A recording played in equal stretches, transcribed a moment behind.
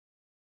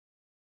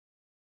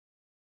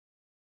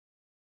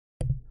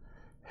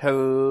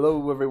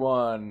Hello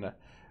everyone,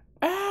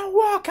 and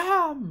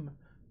welcome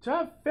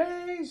to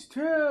Phase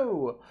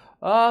 2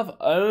 of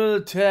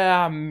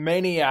Ultimania!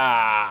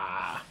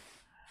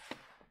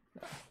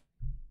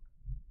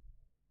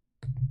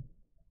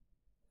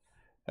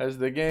 As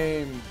the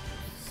game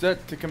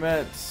set to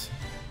commence.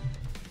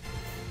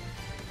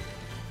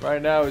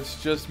 Right now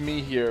it's just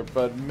me here,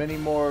 but many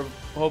more,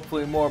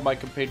 hopefully more of my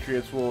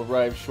compatriots will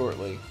arrive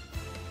shortly.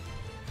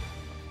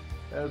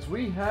 As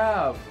we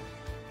have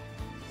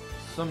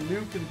a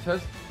new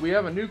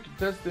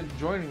contestant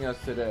joining us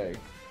today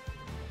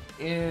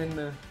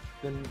in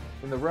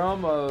the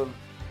realm of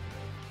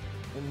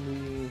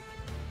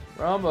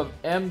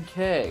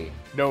MK.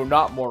 No,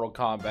 not Mortal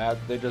Kombat.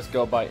 They just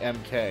go by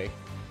MK.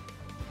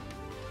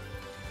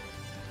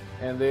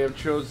 And they have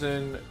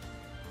chosen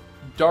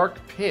Dark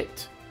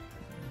Pit,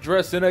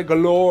 dressed in a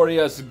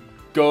glorious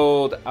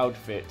gold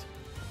outfit.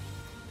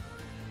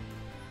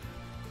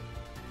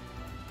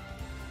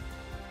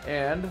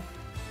 And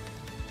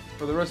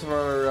for the rest of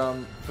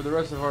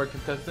our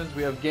contestants,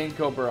 we have Gain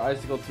Cobra,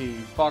 Icicle T,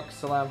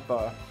 Fox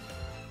Salampha,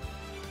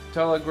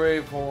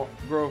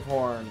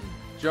 Grovehorn,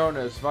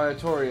 Jonas,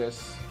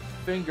 Viatorius,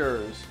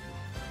 Fingers,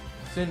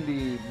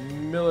 Cindy,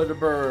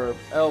 Milladebur,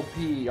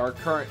 LP, our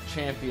current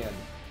champion,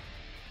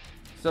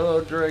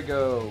 Cello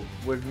Drago,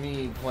 with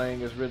me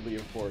playing as Ridley,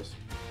 of course,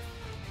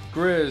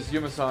 Grizz,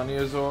 Yumasan,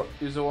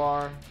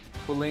 Izoar,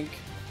 Quilink,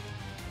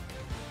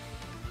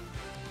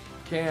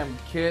 Cam,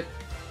 Kit,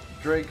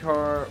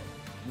 Dracar,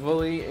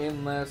 Wooly,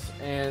 Aimless,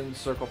 and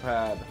Circle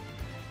Pad.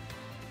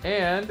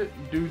 And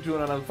due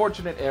to an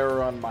unfortunate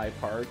error on my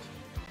part,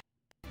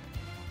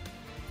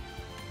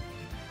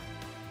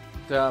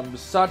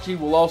 Sachi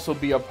will also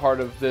be a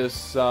part of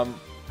this. Will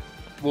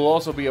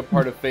also be a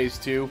part of Phase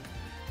 2,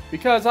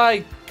 because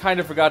I kind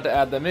of forgot to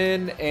add them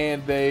in,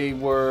 and they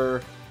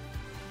were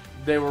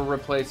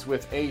replaced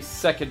with a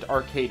second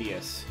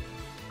Arcadius.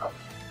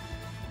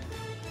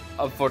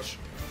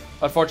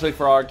 Unfortunately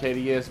for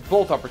Arcadius,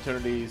 both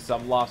opportunities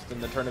lost in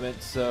the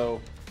tournament,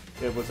 so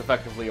it was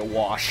effectively a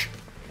wash.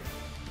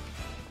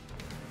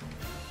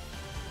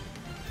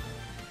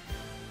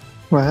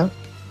 What?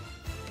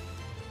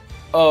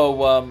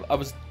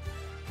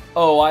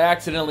 I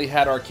accidentally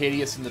had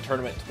Arcadius in the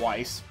tournament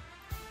twice.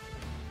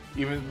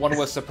 Even one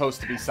was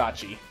supposed to be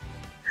Sachi.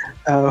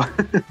 Oh.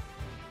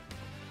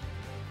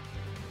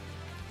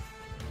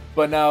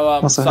 But now,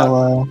 also,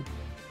 hello.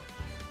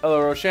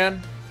 Hello,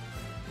 Roshan.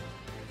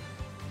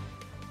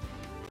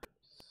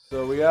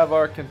 So we have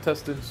our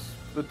contestants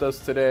with us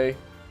today.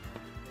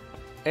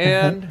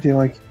 And do you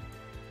like...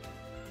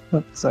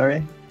 Oh,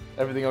 sorry.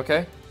 Everything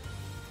okay?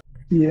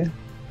 Yeah.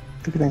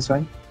 Everything's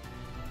fine.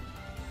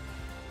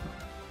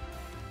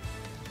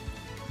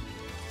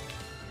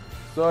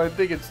 So I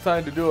think it's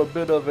time to do a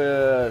bit of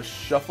a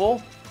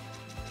shuffle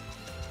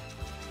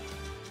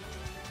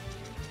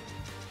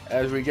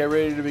as we get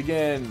ready to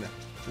begin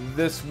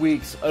this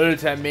week's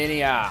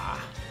Ultimania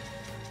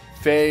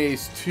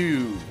Phase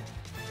 2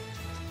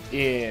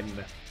 in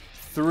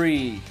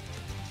 3,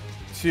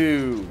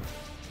 2,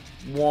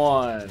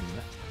 1.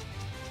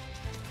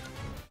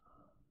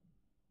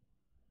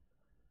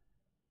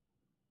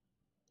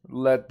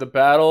 Let the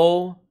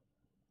battle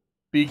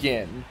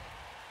begin.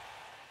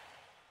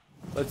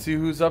 Let's see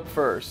who's up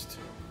first.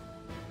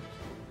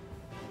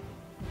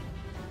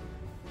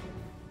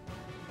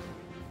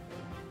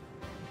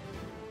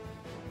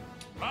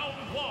 Round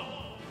 1.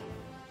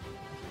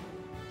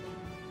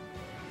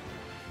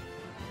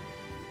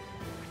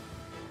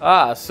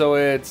 Ah, so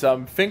it's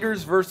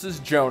Fingers versus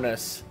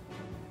Jonas.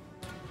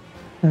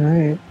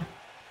 Alright.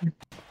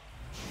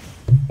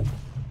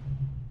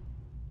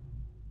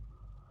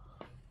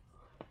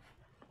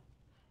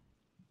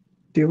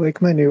 Do you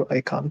like my new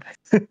icon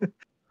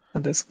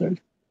on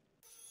Discord?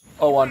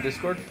 Oh, on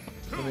Discord?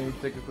 Let me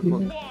take a quick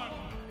look.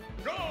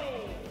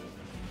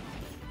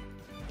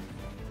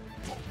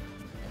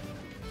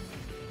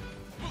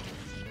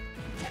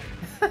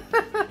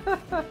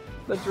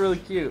 That's really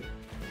cute.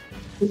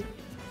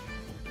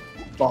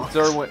 Box.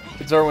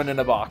 It's Erwin in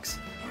a box.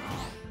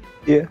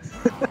 Yeah.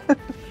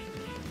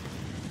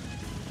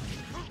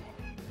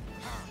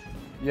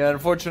 Yeah,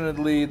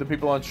 unfortunately, the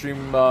people on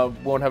stream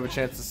won't have a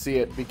chance to see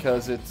it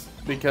because it's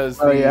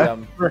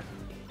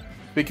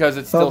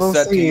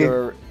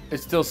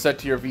still set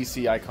to your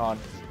VC icon.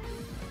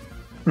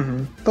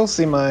 Mm-hmm. They'll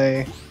see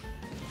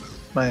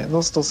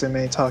they'll still see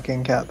my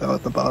talking cat though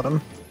at the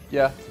bottom.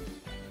 Yeah.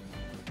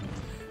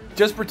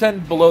 Just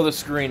pretend below the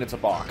screen it's a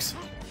box.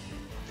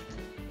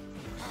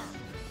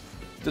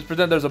 Just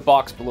pretend there's a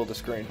box below the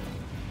screen.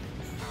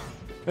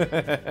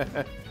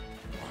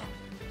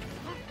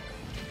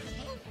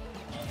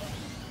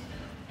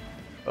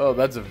 Oh,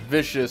 that's a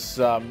vicious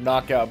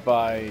knockout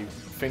by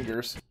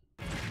Fingers.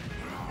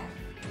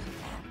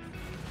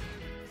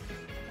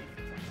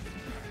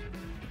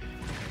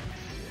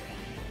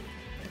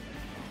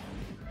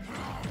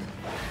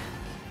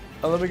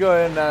 Let me go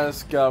ahead and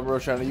ask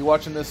Roshan, are you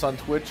watching this on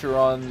Twitch or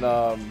on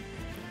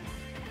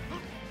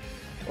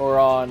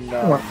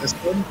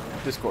Discord?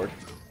 Discord?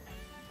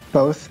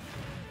 Both.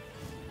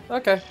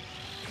 Okay.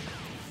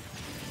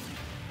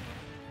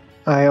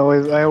 I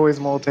always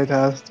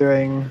multitask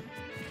doing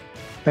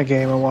a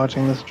game and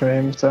watching the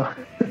stream, so.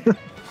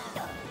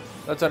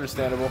 That's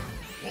understandable.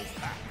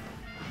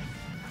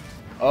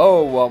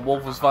 Oh,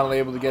 Wolf was finally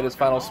able to get his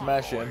final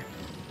smash in.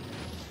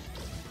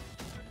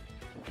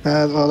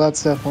 Well,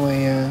 that's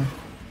definitely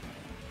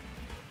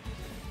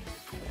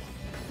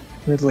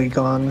Ridley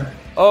gone.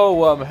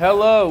 Oh,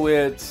 hello,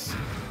 it's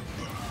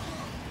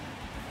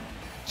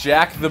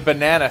Jack the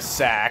Banana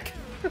Sack.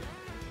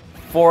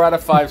 4 out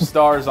of 5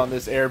 stars on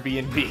this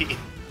Airbnb.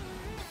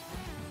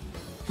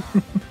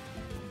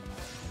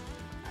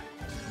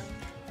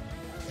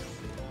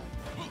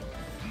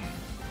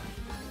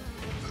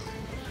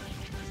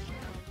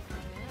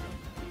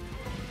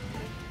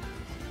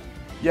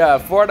 Yeah,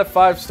 4 out of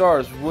 5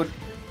 stars would.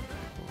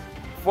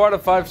 4 out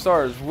of 5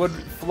 stars would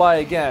fly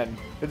again.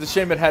 It's a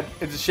shame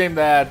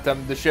that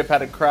the ship had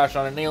to crash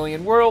on an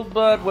alien world,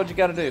 but what you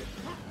gotta do?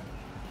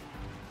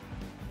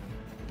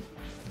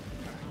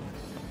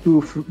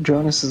 Oof,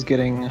 Jonas is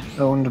getting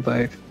owned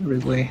by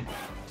Ridley.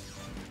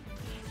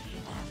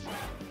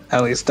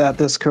 At least at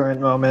this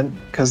current moment,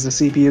 because the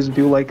CPUs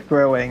do like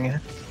throwing.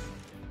 It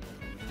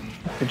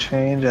could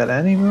change at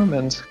any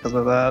moment because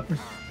of that.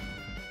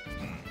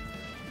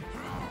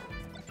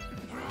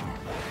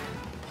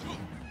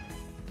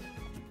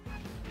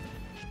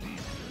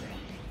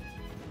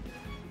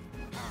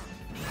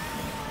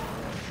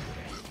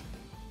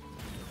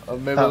 Oh,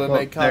 maybe they'll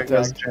make there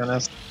goes contact.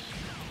 Jonas.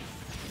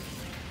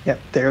 Yep,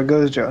 there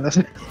goes Jonas.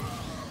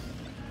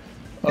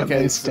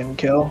 Okay, instant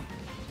kill.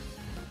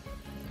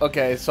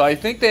 Okay, so I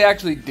think they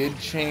actually did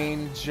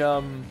change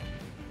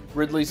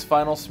Ridley's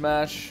final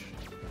smash,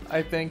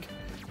 I think.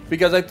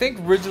 Because I think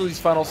Ridley's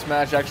final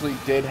smash actually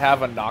did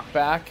have a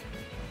knockback,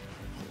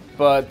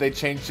 but they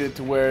changed it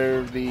to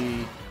where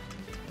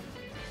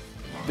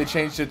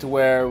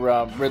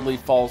Ridley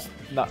falls,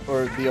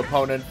 or the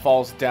opponent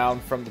falls down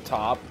from the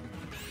top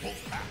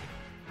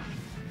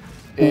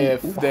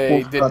if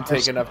they didn't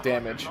take enough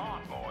damage.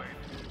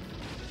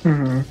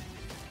 Mm-hmm.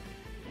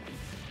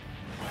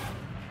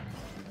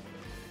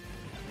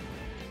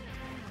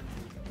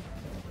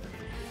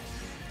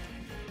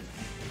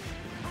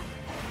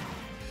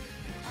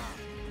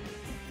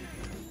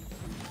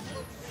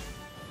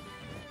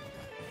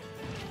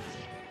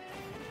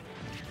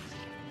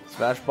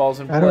 Smash balls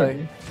in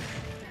play.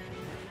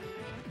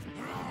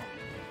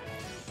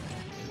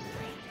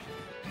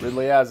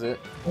 Ridley has it.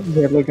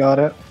 Ridley got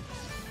it.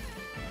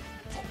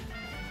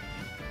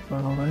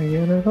 Will I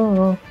get it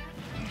all?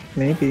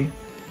 Maybe.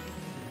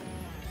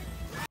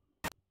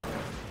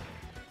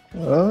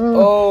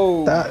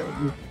 Oh,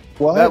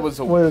 what? That was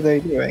what are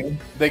they doing?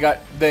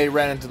 They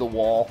ran into the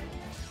wall.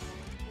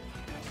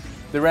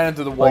 They ran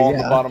into the wall yeah.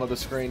 on the bottom of the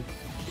screen.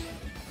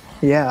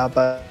 Yeah,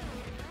 but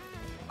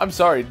I'm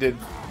sorry, did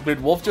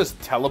Wolf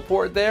just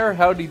teleport there?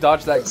 How did he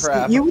dodge that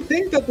crap? you would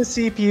think that the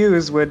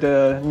CPUs would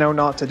know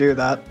not to do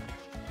that,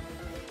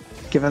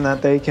 given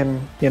that they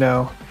can,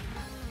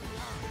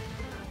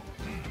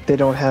 they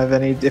don't have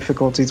any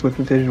difficulties with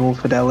visual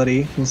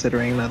fidelity,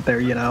 considering that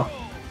they're,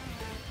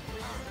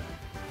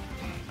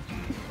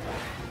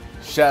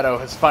 Shadow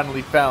has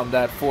finally found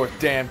that 4th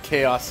damn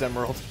Chaos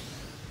Emerald.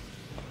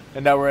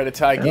 And now we're at a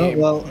tie game.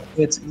 Well,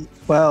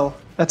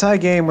 a tie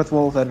game with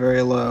Wolf at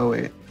very low.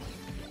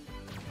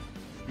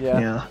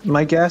 Yeah.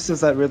 My guess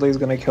is that Ridley's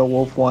gonna kill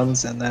Wolf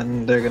once, and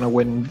then they're gonna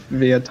win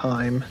via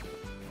time.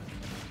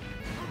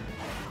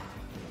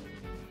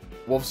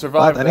 Wolf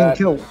survived that.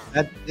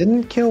 That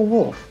didn't kill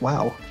Wolf.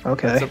 Wow.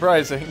 Okay. That's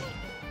surprising.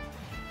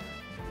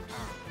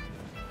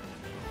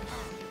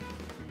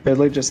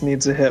 Ridley just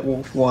needs to hit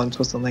Wolf once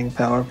with something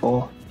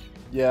powerful.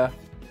 Yeah.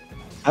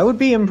 I would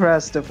be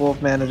impressed if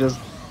Wolf manages.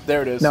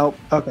 There it is. Nope.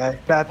 Okay.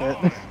 That's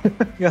it.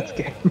 That's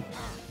game.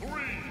 3,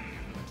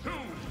 2,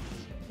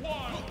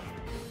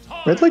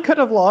 1. Ridley could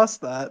have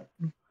lost that.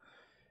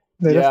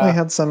 They definitely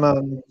had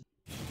some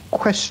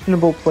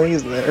questionable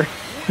plays there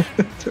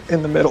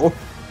in the middle.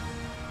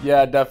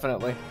 Yeah,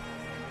 definitely.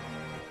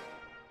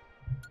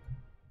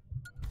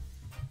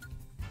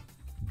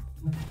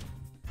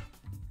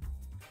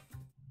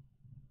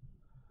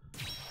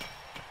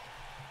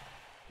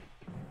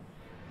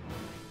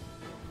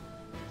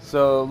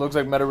 So, looks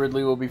like Meta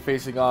Ridley will be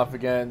facing off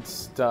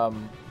against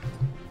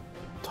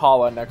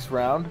Tala next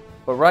round.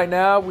 But right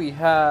now we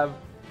have...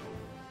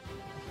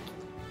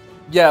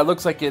 Yeah, it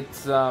looks like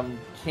it's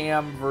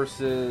Cam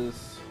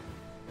versus...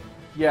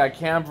 Yeah,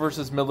 Cam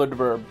versus Miller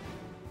DeBurb.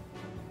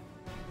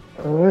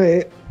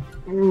 Alright.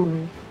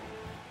 2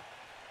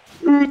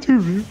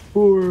 v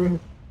 4.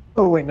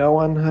 Oh wait, no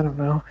one? I don't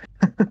know.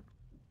 3,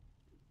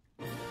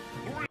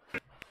 1,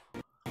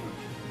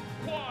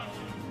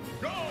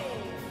 go!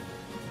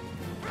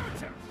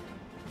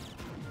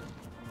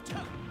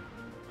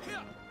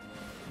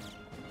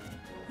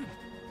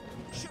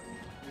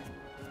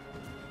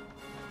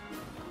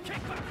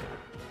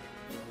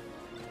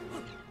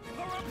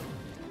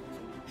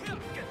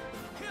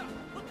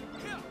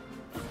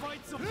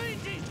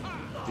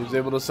 He was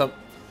able to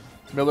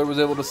Miller was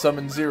able to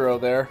summon Zero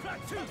there.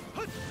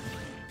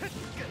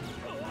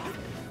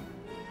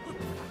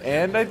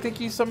 And I think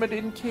he summoned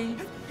in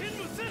cave.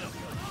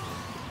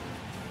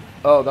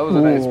 Oh, that was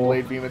a nice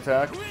blade beam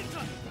attack.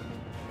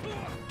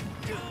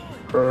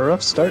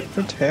 Rough start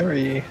for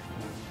Terry.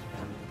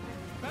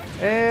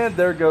 And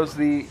there goes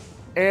the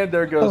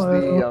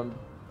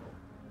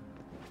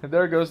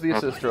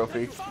assist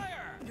trophy.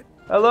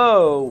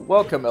 Hello,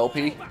 welcome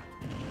LP.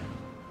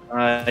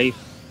 Hi.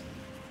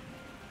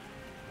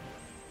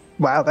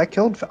 Wow, that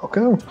killed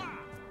Falco.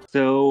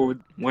 So,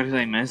 what did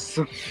I miss?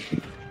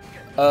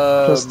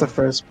 Just the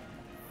first.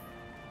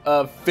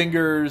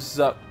 Fingers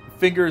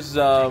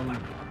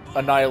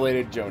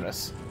annihilated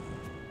Jonas,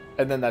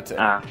 and then that's it.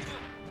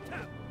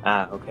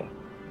 Okay.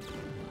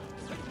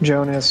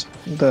 Jonas,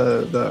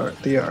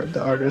 the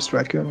artist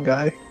raccoon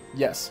guy.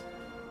 Yes.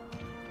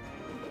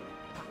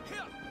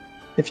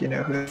 If you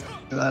know who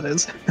that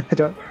is, I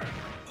don't.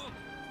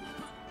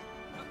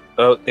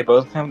 Oh, they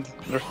both have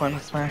their fun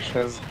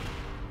smashes.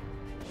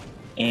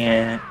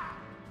 And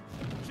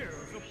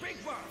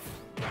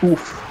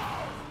Oof.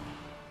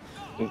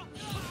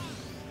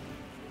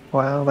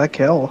 Wow, that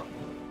kill.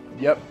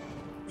 Yep.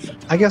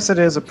 I guess it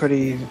is a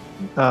pretty,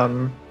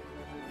 not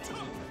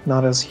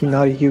a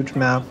huge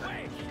map.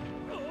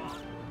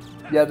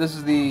 Yeah, this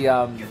is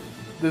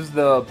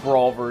the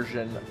brawl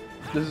version.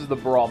 This is the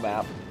brawl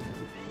map.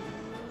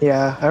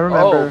 Yeah, I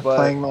remember but-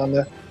 playing on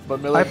the.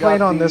 But Millie I played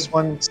got on the- this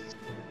one.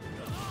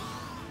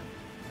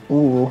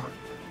 Ooh.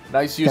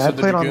 Nice use Yeah, I of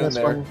the played on dragoon this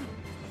there. one.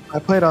 I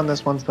played on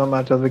this one so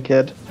much as a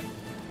kid.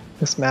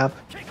 This map.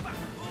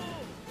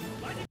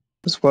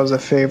 This was a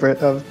favorite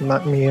of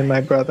me and my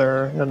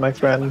brother and my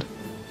friend.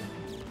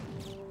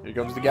 Here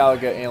comes the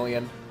Galaga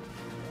alien.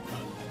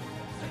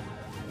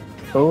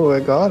 Oh,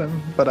 I got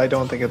him, but I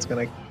don't think it's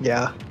gonna.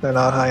 Yeah, they're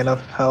not high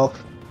enough health.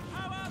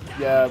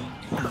 Yeah.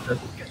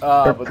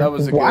 But that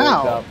was a good.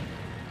 Wow.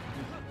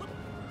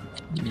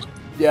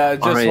 Yeah,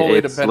 it's just Alright, wholly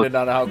it's dependent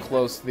on how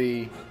close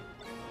the.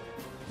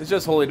 It's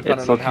just wholly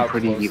dependent on looking how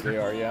pretty close even. they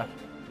are. Yeah.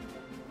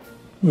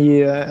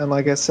 Yeah, and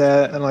like I've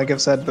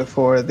said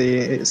before,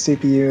 the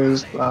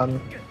CPUs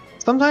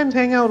sometimes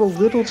hang out a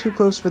little too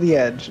close to the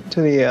edge,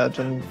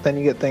 and then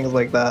you get things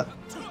like that.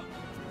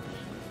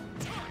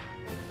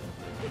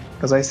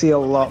 Because I see a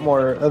lot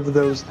more of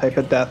those type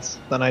of deaths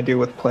than I do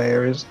with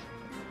players.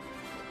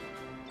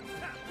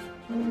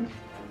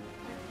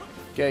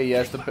 Okay.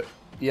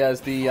 He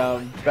has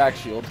the back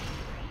shield,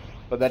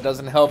 but that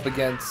doesn't help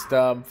against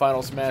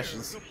final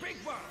smashes.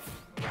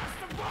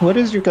 What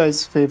is your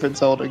guys' favorite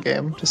Zelda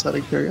game? Just out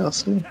of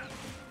curiosity.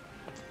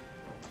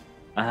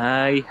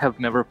 I have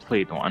never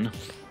played one.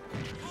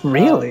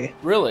 Really?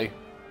 Really?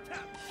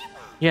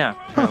 Yeah,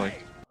 really.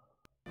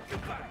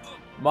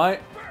 My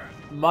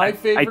I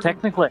favorite.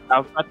 technically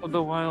have Breath of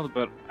the Wild,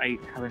 but I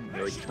haven't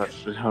really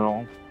touched it at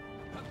all.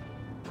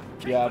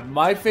 Yeah,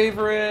 my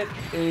favorite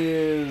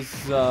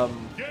is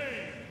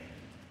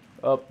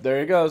Oh, there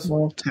he goes.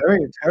 Well,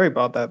 Terry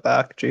brought that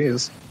back.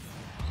 Jeez.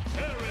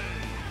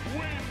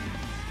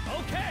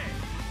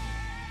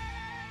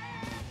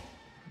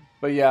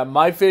 But yeah,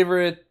 my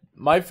favorite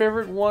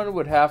one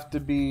would have to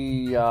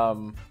be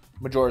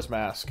Majora's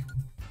Mask.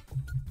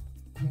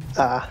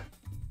 Ah.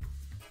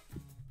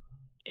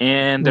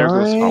 And there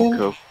goes Mine-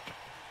 Falco.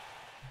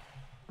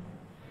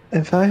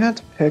 If I had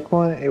to pick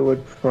one, it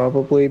would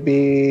probably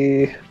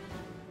be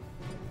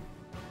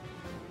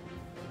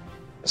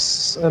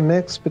a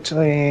mix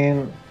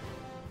between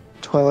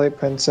Twilight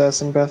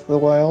Princess and Breath of the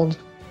Wild.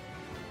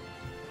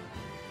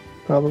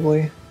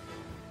 Probably.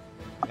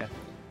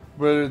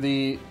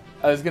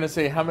 I was gonna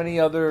say, how many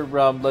other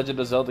Legend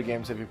of Zelda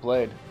games have you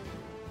played?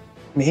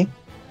 Me?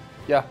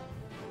 Yeah.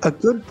 A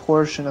good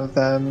portion of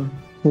them.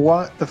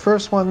 What? The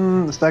first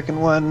one, the second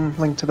one,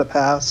 Link to the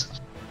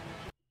Past.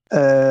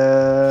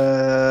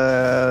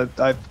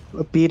 I've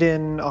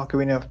beaten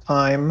Ocarina of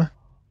Time.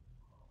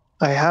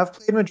 I have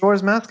played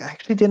Majora's Mask. I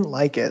actually didn't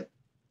like it.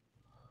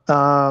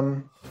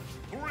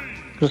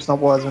 Just not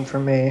wasn't for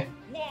me.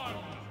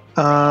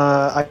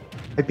 I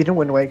beat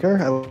Wind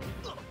Waker.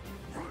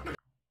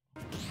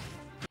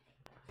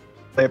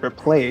 I ever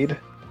played.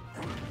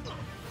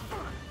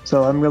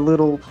 So I'm a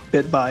little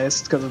bit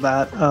biased because of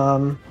that.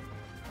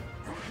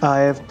 I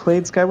have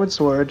played Skyward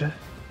Sword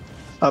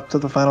up to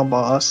the final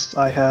boss.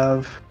 I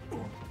have.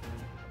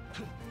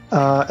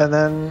 And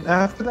then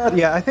after that,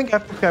 yeah, I think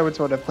after Skyward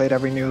Sword, I've played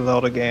every new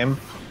Zelda game.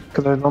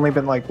 Because there's only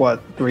been like,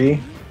 what, 3?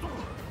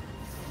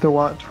 The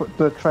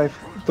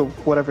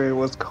whatever it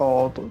was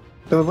called.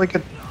 There was like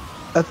a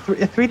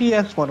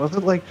 3DS one. Was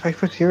it like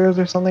Triforce Heroes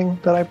or something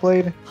that I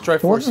played? It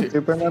Triforce. wasn't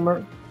super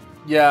memorable.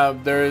 Yeah,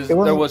 there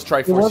was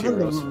Triforce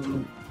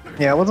Heroes.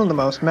 Yeah, it wasn't the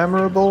most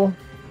memorable.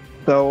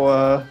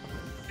 So,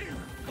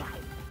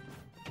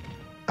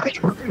 I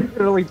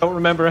really don't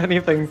remember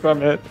anything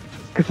from it.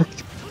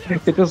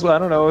 It just, I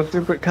don't know, it was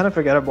super, kind of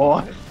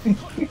forgettable.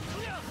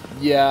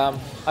 Yeah,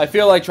 I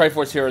feel like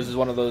Triforce Heroes is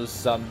one of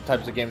those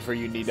types of games where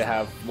you need to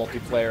have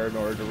multiplayer in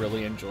order to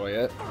really enjoy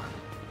it.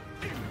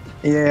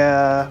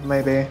 Yeah,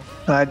 maybe.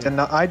 I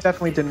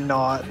definitely did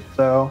not,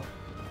 so.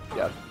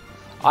 Yeah.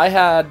 I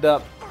had,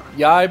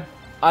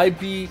 I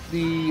beat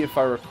the, if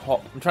I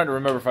recall, I'm trying to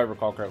remember if I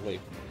recall correctly.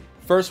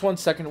 First one,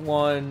 second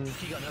one,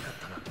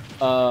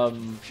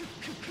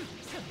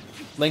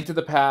 Link to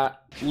the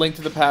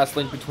Past,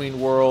 Link Between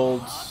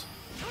Worlds,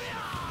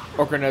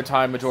 Ocarina of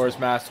Time, Majora's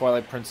Mask,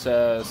 Twilight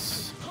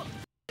Princess,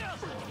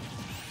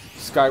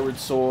 Skyward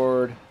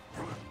Sword,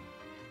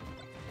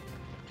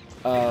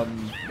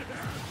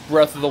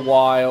 Breath of the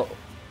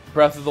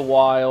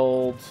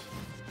Wild,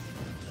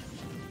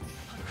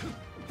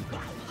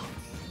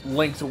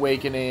 Link's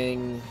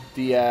Awakening,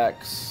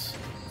 DX,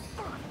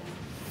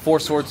 Four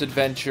Swords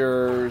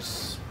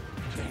Adventures.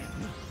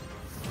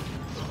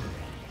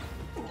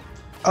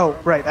 Oh,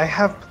 right. I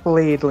have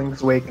played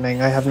Link's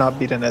Awakening. I have not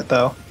beaten it,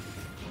 though.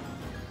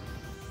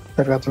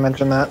 I forgot to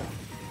mention that.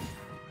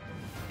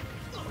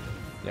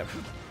 Yep.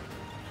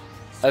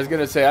 I was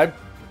gonna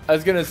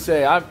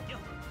say, I'm...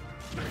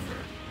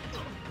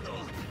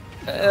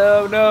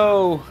 Oh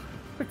no!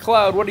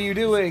 Cloud, what are you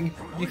doing?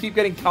 You keep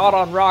getting caught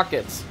on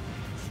rockets.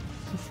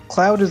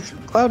 Cloud is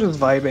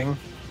vibing.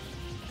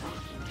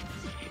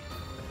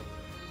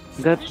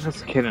 That's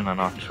just a kid in a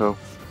nutshell.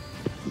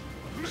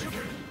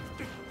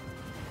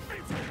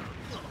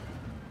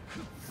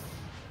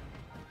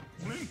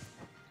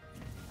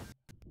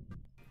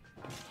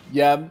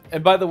 Yeah,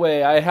 and by the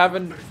way, I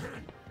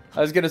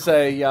was gonna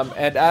say,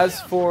 and as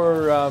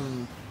for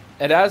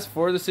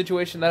the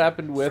situation that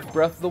happened with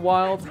Breath of the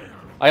Wild,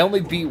 I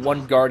only beat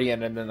one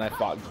Guardian and then I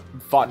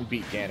fought and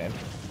beat Ganon.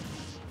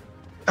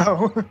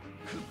 Oh.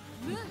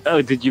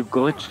 Oh, did you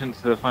glitch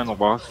into the final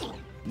boss?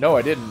 No,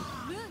 I didn't.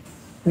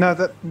 No,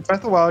 that Breath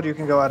of the Wild you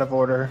can go out of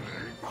order,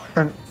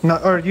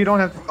 or you don't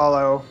have to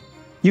follow.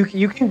 You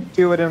can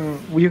do it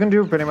you can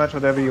do pretty much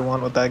whatever you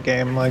want with that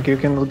game. Like you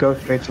can go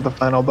straight to the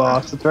final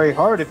boss. It's very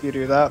hard if you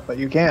do that, but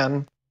you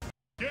can.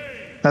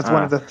 That's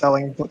one of the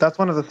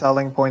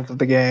selling points of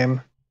the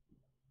game.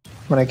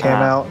 When it came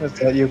out, is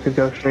that you could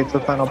go straight to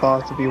the final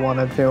boss if you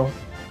wanted to.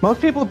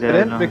 Most people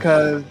didn't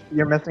because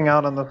you're missing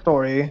out on the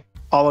story.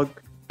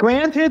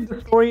 Granted,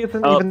 the story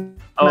isn't even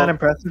that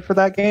impressive for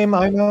that game.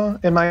 I know,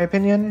 in my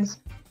opinions.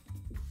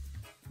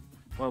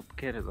 Well,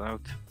 Kit is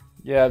out.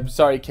 Yeah, I'm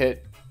sorry,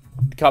 Kit.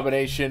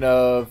 Combination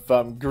of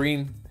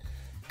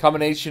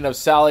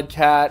Salad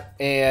Cat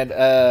and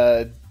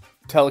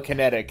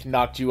Telekinetic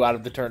knocked you out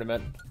of the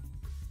tournament.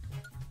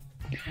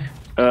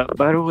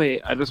 By the way,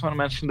 I just want to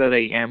mention that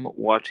I am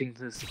watching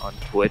this on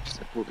Twitch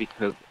simply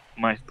because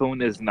my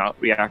phone is not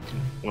reacting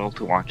well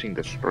to watching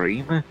the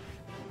stream.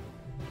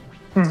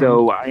 Mm-hmm.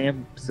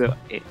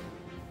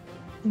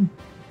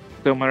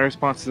 So my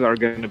responses are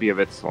going to be a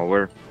bit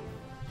slower.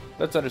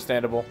 That's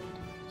understandable.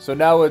 So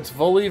now it's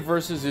Voli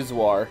versus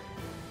Izwar.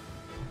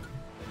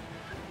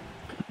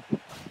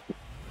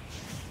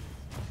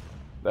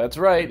 That's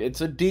right,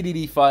 it's a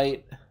DDD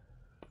fight.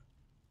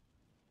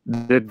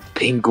 The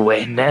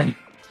penguin.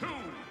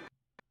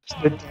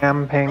 The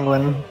damn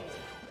penguin.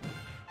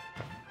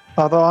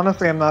 Although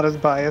honestly, I'm not as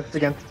biased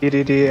against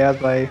DDD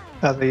as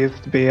I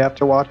used to be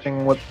after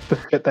watching what the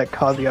shit that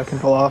Kazuya can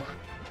pull off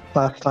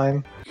last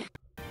time.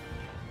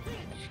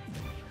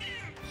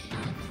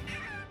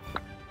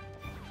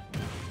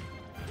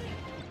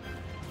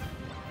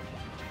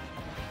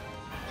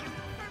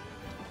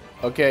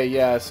 Okay,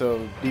 yeah,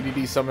 so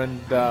DDD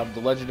summoned the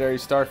legendary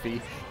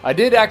Starfy. I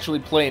did actually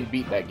play and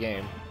beat that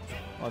game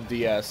on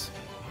DS.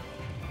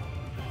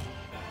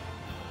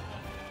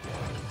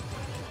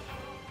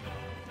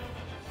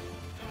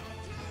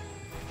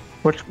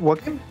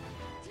 What game?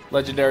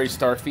 Legendary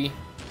Starfy.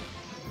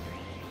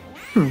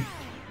 I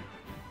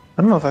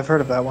don't know if I've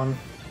heard of that one.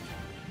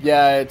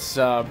 Yeah, it's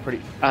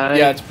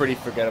it's pretty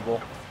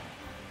forgettable.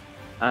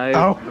 I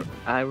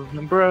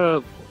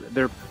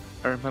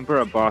remember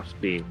a boss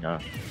being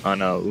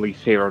on a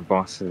least favorite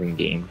bosses in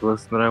games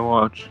list that I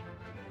watched.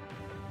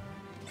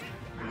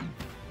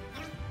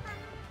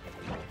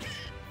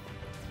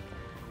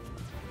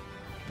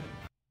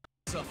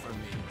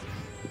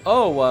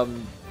 Oh,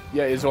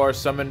 yeah, Izor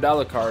summoned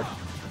Alucard.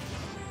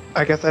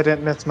 I guess I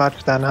didn't miss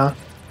much then, huh?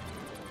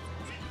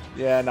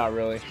 Yeah, not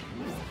really.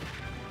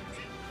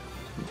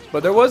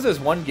 But there was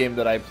this one game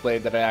that I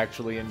played that I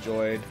actually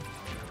enjoyed,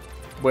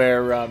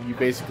 where you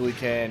basically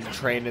can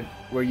train it,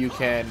 where you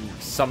can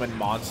summon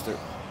monster,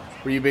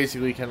 where you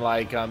basically can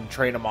like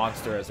train a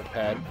monster as a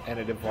pet, and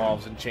it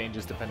evolves and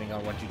changes depending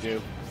on what you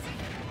do.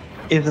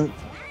 Isn't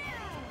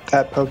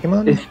that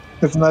Pokemon?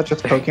 Isn't that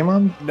just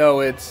Pokemon?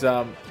 No, it's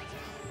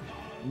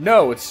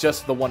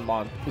just the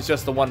one It's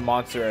just the one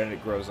monster, and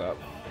it grows up.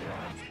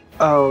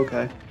 Oh,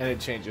 okay. And it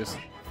changes.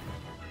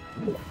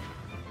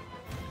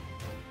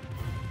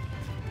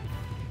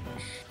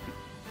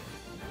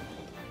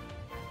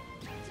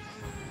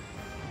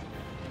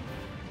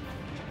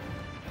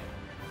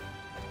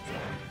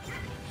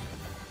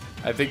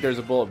 I think there's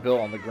a bullet bill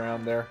on the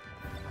ground there.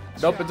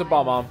 Nope, it's a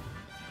bomb.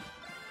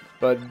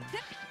 But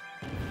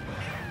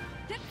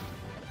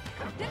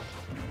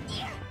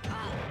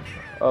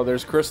oh,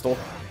 there's Crystal.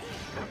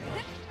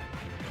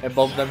 And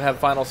both of them have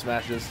final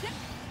smashes.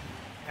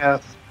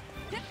 Yes.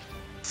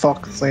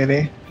 Fox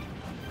lady.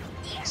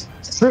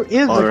 There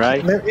is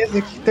Alright. there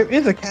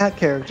is a cat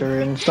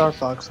character in Star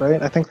Fox, right?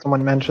 I think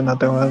someone mentioned that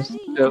there was.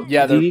 So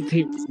Yeah, the-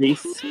 DDT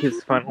wastes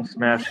his final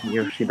smash and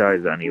Yoshi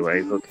dies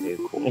anyways. Okay,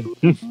 cool.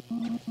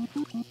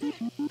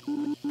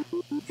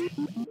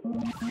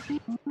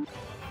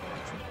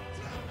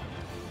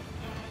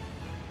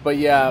 But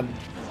yeah,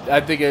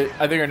 I think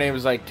her name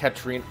is like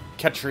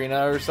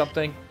Katrina or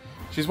something.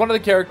 She's one of the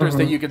characters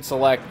that you can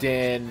select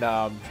in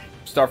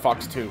Star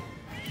Fox 2.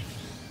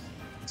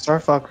 Star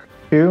Fox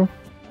 2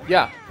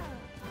 Yeah.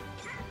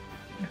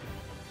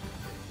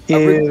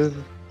 is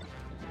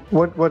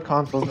what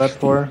console is that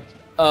for?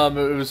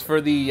 It was for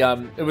the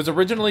it was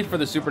originally for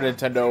the Super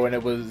Nintendo,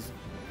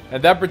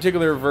 and that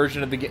particular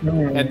version of the game,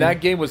 and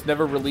that game was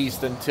never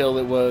released until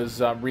it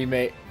was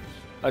remade,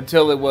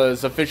 until it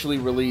was officially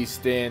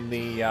released in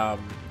the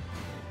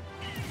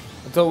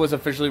until it was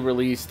officially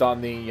released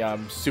on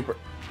the Super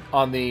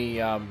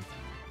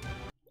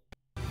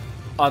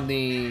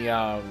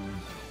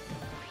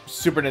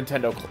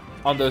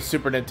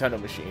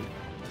Nintendo machine,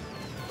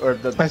 or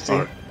the I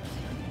see.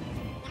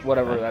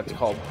 whatever that's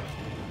called.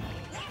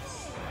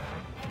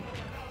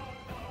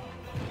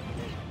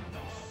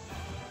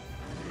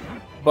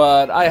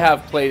 But I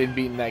have played and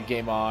beaten that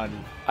game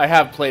on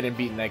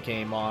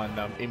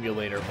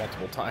emulator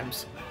multiple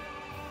times.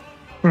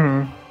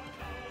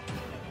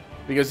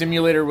 Because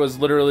emulator was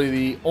literally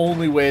the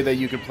only way that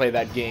you could play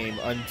that game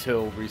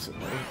until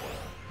recently.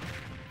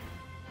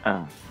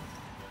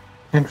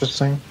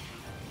 Interesting.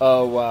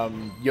 Oh,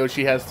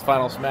 Yoshi has the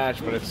final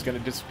smash, but it's gonna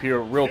disappear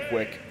real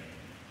quick.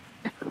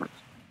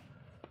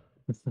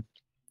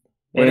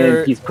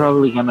 And he's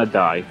probably gonna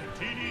die.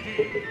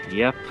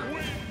 Yep.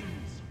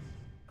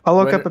 I'll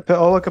look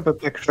up a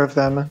picture of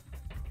them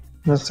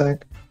in a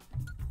sec.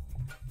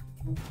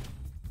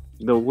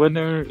 The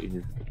winner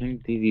is King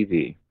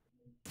DDD.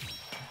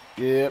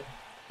 Yep.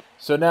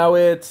 So now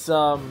it's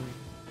and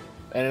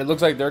it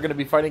looks like they're gonna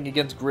be fighting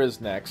against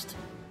Grizz next.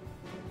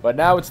 But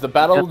now it's the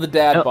Battle of the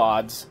Dad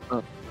Bods.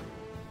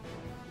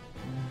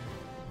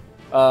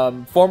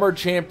 Former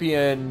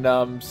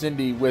champion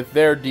Cindy with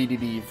their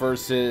DDD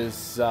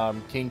versus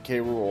King K.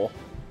 Rool.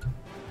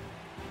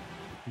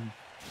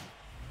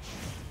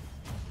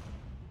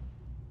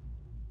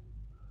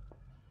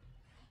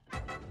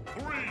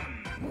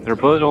 They're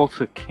both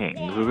also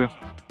kings.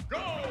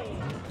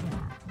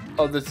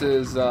 Oh, this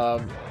is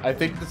I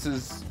think this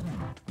is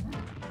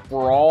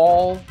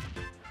Brawl.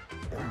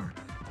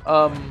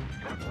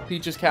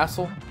 Peach's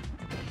Castle.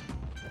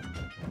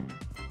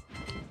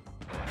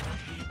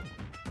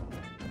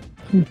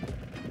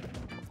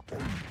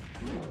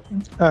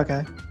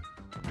 Okay.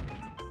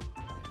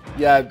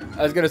 Yeah,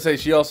 I was gonna say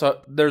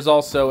there's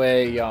also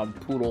a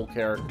Poodle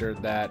character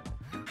that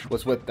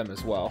was with them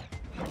as well.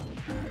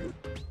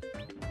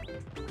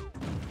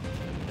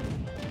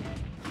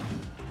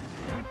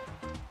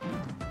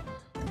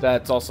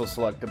 That's also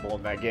selectable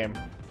in that game.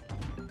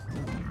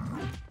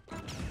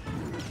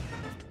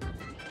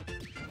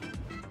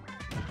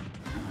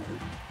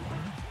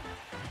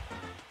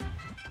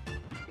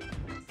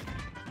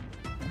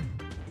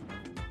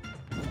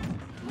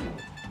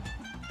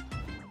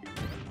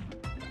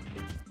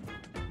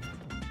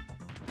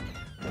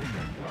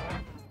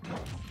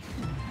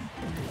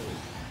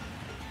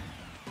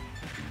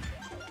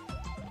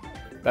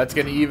 That's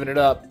gonna even it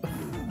up.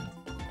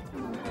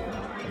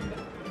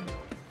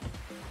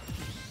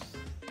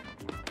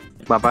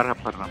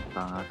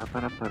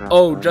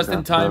 Oh, just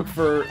in time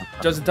for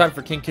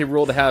King K.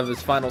 Rool to have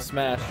his final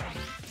smash.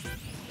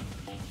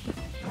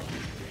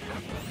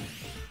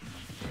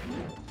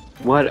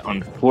 What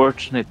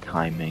unfortunate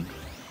timing.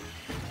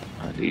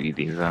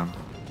 DDD zone.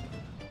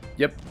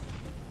 Yep.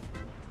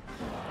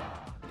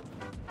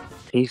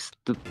 Taste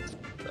the.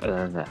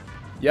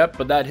 Yep,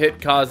 but that hit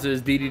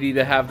causes DDD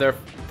to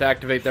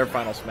activate their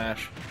final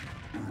smash,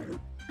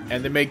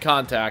 and they made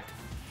contact.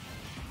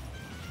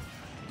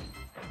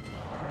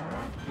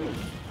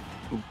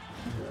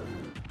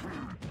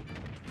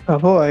 Oh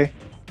boy.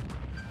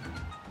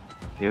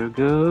 Here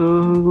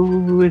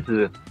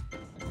goes.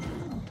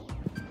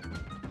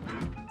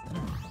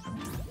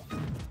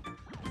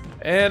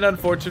 And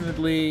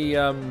unfortunately,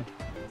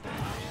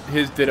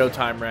 his Ditto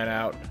time ran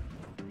out.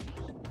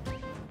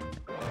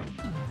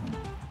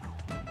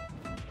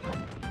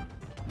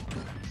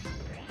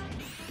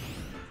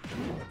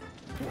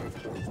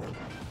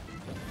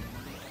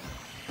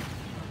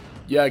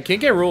 Yeah, King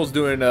K. Rool's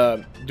doing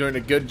a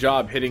good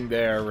job hitting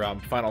their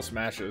final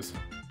smashes.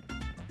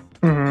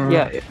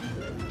 Yeah.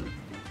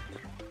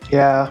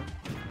 Yeah.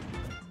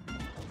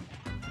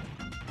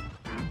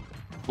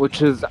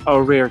 Which is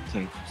a rare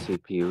thing for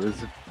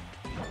CPUs.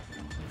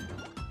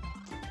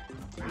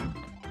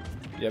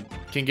 Yep,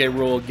 King K.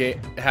 Rool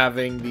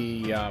having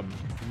the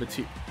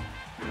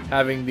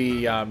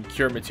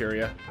cure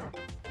materia.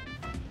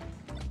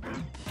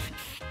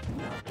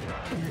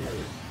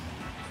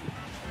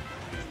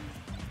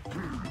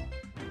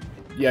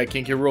 Yeah,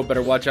 King K. Rool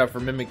better watch out for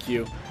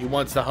Mimikyu. He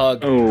wants to hug.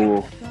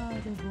 Oh.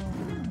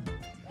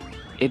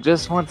 It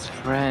just wants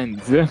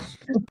friends.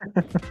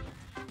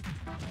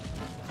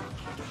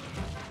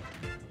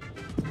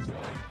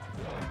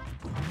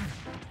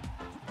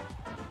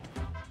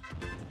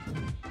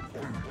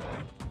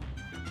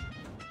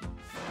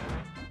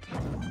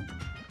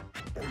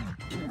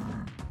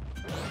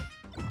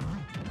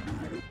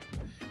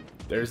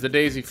 There's the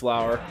daisy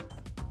flower.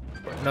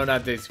 No,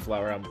 not daisy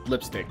flower.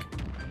 Lipstick.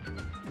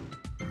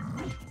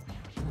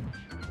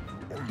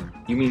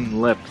 You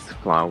mean lips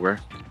flower?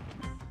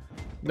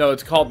 No,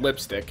 it's called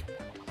lipstick.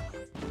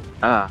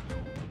 Ah.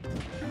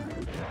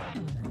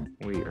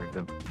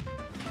 Weird.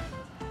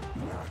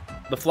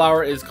 The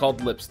flower is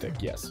called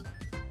lipstick, yes.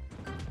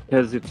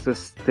 Because it's a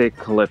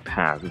stick lip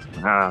has.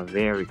 Ah,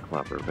 very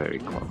clever, very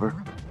clever.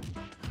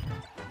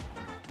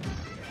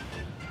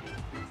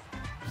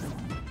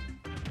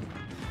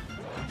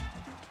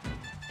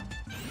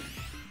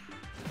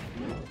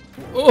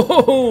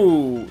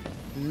 Oh,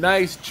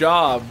 nice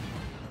job.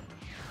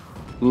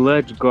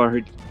 Ledge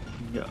guard.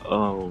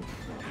 Oh.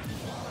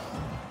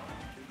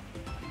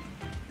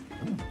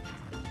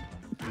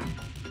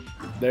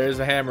 There's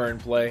a hammer in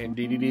play, and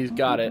DDD's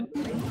got it.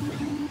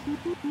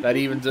 That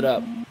evens it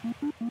up.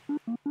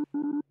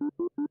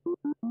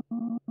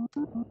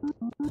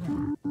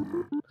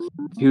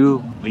 Two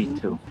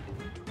V2.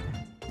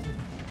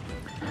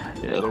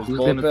 There's Who's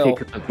Bullet gonna Bill.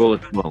 take a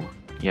bullet bill?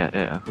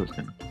 Yeah, who's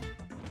gonna?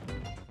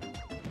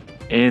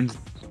 And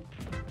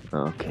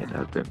okay,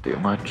 that didn't do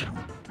much.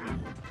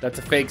 That's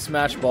a fake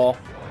smash ball.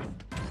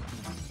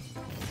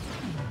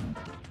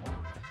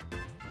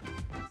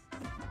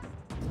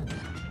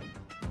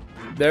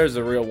 There's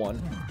a real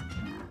one.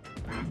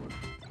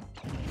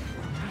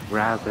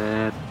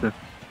 Rabbit.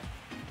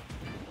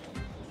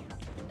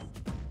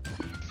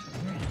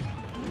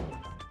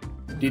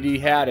 DD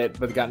had it,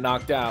 but got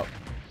knocked out.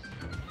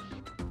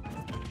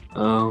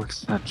 Oh,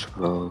 such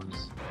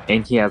close.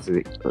 And he has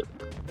it.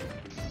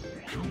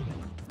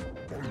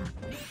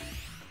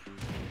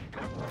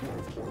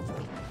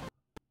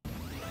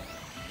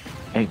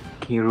 And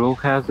Kiro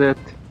has it.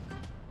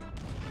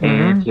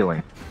 And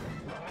healing.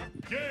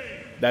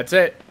 That's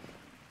it.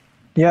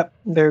 Yep,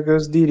 there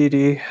goes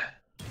DDD.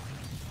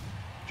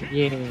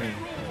 Yay.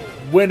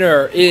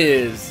 Winner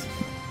is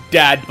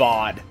Dad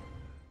Bod.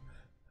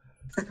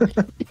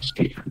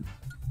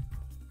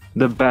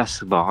 The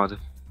best bod.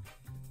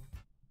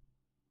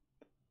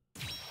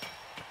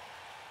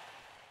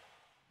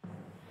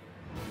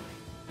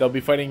 They'll be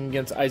fighting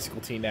against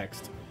Icicle T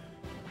next.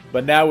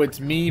 But now it's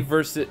me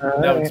versus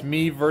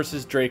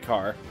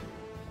Dracar.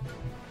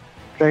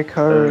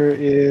 Dracar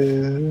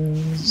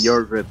is...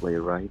 You're Ridley,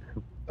 right?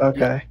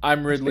 Okay.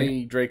 I'm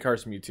Ridley,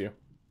 Dracar's Mewtwo.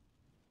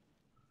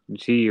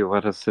 Gee,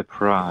 what a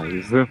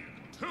surprise. 2,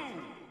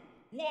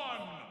 1,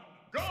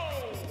 go!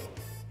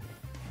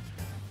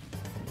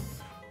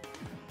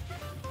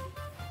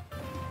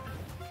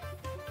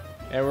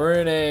 And we're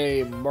in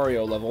a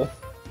Mario level.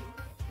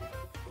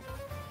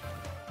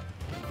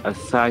 A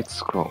side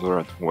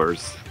scroller at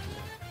worst.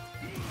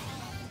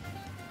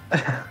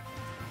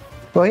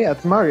 Well, yeah,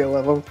 it's Mario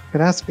level. It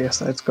has to be a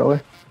side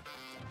scroller.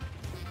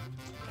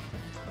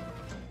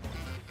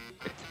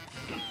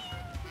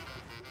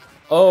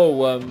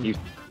 Oh,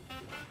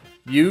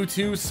 you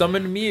two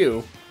summon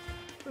Mew.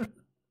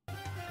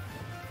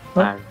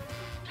 Huh?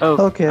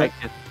 Oh, Okay. I get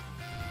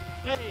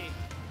Hey,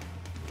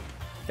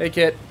 Hey,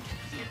 Kit.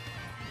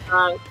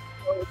 we're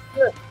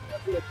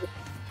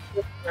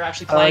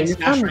actually playing you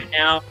Smash can- right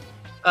now,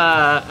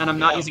 and I'm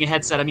not using a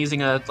headset. I'm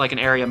using an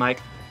area mic.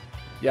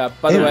 Yeah,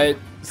 by the Yeah.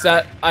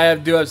 way,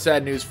 do have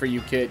sad news for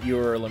you, Kit. You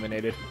were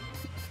eliminated.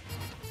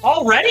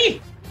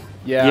 Already?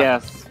 Yeah.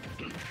 Yes.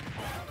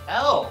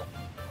 Hell,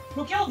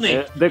 who killed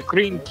me? The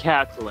green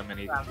cat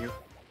eliminated you.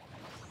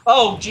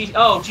 Oh, geez,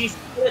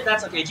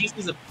 that's okay.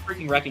 GC's a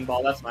freaking wrecking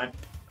ball. That's fine.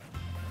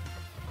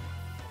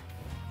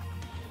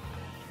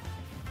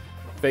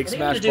 Fake I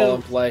think I'm Smash gonna Ball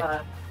do, in play. I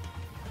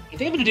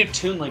think I'm gonna do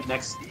Toon Link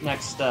next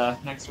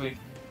week.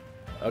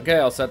 Okay,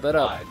 I'll set that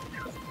up.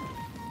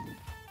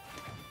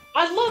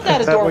 I love that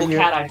Is that adorable what you-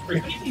 cat eye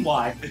freak.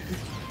 Why?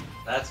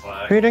 That's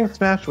why. Who are you doing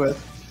Smash with?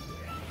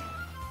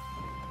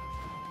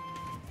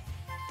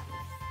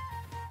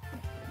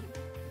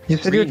 You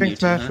said you were doing Mewtwo,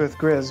 Smash huh? with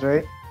Grizz,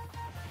 right?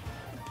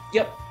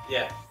 Yep.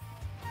 Yeah.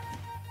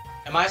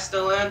 Am I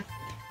still in?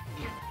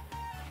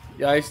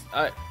 Yeah,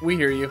 we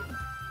hear you.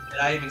 Did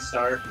I even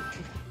start?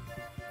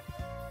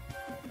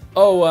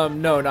 Oh,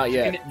 no, not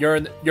yet. You're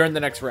in the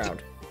next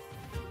round.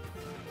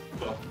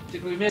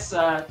 Did we miss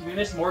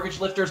Mortgage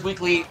Lifter's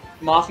weekly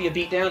Mafia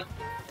beatdown?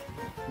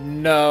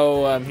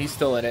 No, he's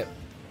still in it.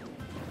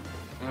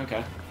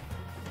 Okay.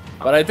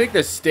 But I think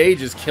the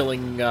stage is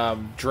killing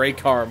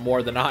Dracar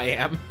more than I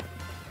am.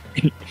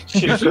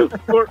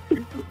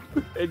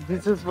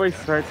 This is why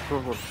starts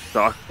full of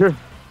doctor.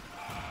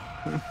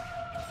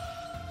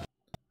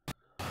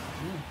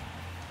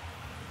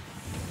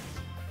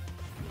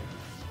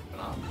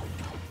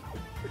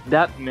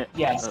 That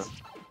Yes.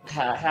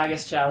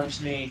 Haggis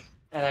challenged me,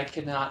 and I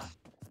could not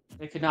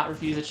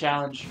refuse a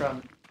challenge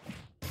from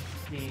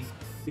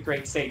the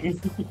great Satan.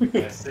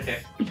 Yes.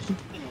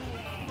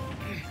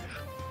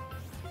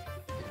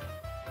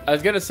 I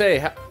was gonna say,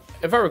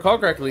 if I recall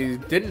correctly,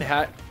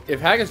 if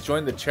Haggis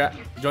joined the chat,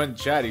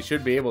 he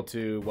should be able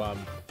to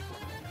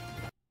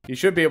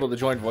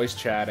join voice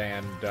chat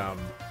and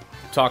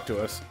talk to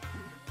us.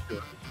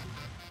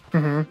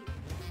 Mm-hmm.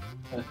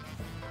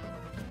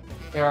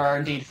 There are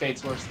indeed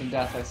fates worse than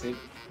death, I see.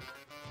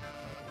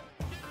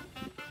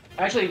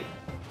 Actually,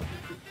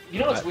 you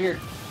know what's weird?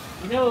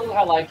 You know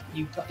how, like,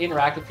 you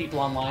interact with people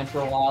online for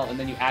a while, and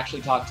then you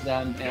actually talk to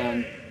them,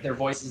 and their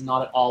voice is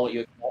not at all what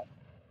you expect?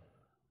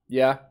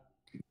 Yeah.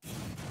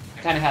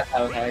 I kind of had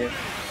that with Harriet.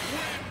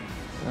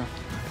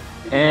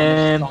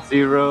 And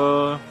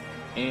 0,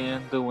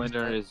 and the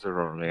winner is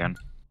Aurelian.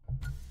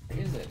 Where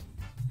is it?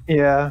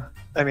 Yeah,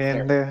 I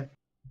mean, the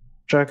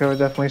Draco are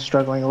definitely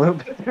struggling a little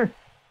bit there.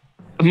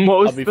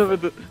 Most of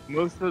the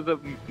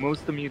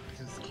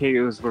Mewtwo's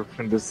KOs were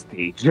from the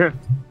stage.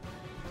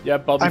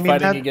 Yep, I'll be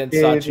fighting against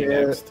Sachi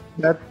next.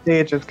 That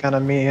stage is kind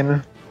of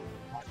mean.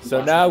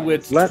 So now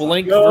it's Let's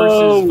Flink go!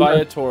 versus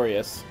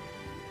Viatorius.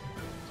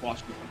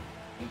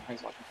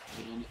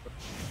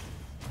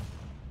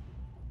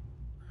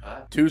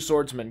 Two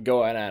swordsmen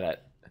going at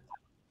it.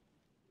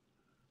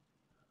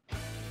 Okay.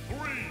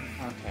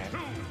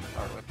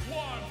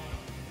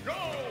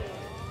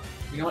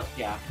 You know what?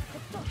 Yeah.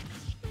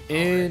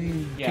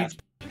 In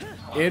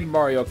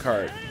Mario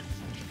Kart.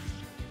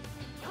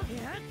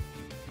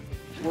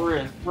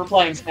 We're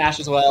playing Smash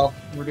as well.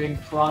 We're doing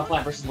Piranha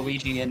Plant versus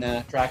Luigi in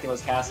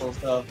Dracula's castle,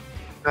 so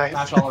Nice.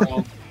 Smash all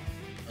around.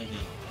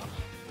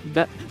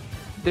 There's a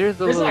There's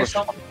little like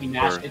something to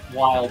Smash. It's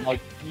wild. Like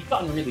you've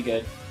gotten really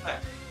good.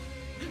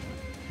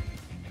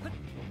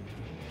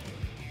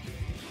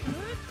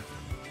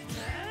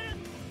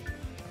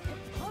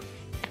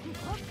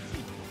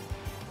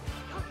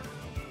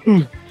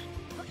 Whoops.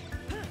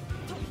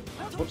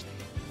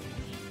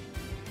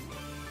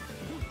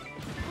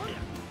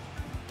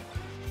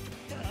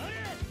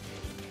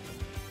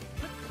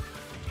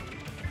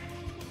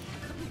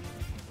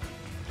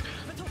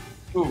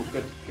 Ooh,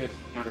 good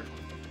counter.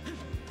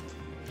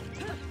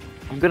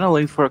 I'm gonna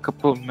leave for a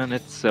couple of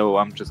minutes, so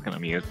I'm just gonna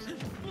mute.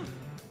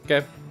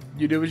 Okay.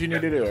 You do what you need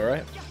to do,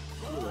 alright?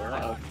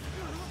 Uh-oh.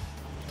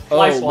 Oh,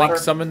 Life Link Water.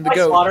 summoned the Life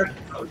goat. Water.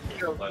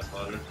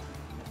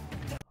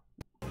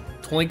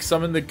 Link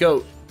summoned the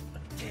goat.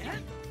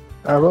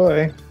 Oh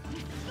boy.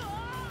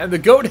 And the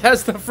goat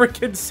has the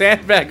freaking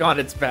sandbag on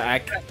its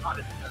back.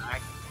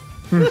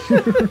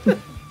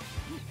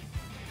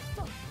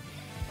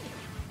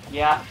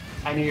 Yeah,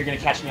 I knew you were gonna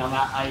catch me on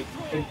that. I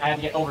had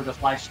to get over the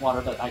Life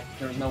Water, but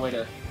there was no way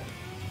to.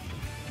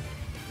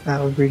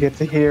 We get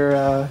to hear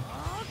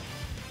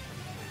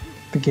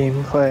the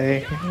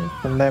gameplay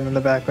from them in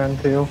the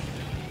background too.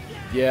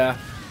 Yeah.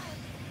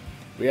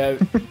 We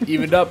have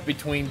evened up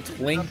between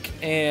Link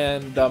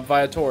and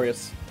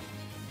Viatorius.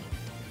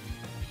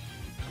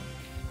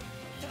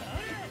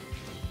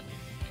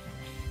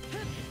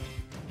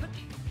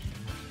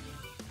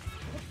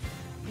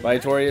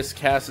 Viatorius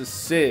casts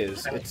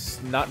Sizz.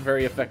 It's not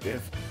very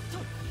effective.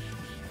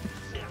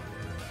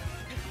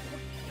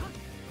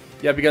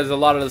 Yeah, because a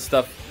lot of the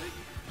stuff...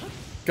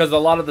 Because a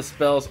lot of the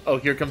spells... Oh,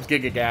 here comes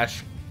Giga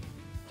Gash.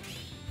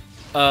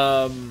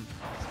 A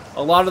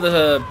lot of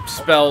the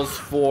spells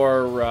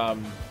for... a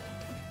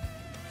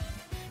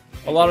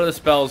lot of the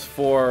spells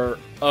for...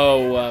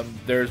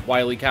 there's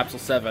Wily Capsule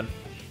 7.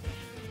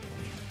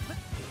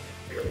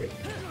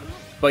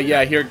 But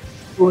yeah, here...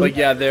 But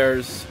yeah,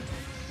 there's...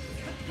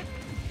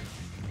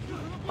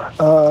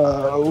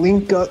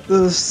 Link got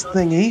this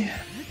thingy,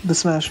 the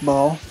smash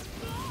ball.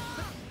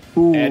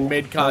 Ooh, And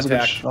made that was a good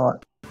contact.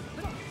 shot.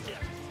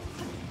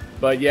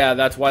 But yeah,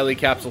 that's Wily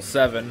Capsule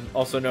 7,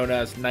 also known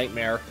as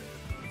Nightmare.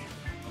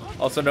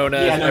 Also known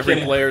as no every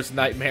kidding. player's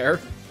nightmare.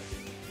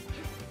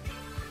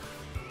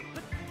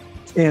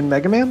 In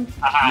Mega Man?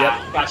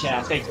 Yep.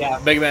 Gotcha. Take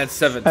that. Mega Man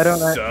 7 I don't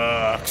know.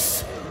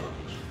 sucks.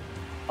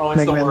 Oh, it's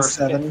Mega the Man worst.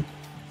 7. It's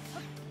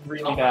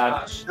really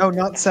bad. Oh,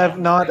 not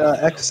 7, not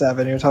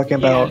X7. You're talking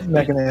about Yeah.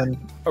 Mega Man.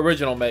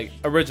 Original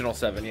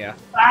 7, yeah.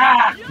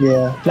 Ah!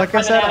 Yeah. Like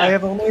I said, I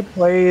have only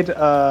played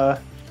the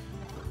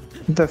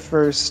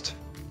first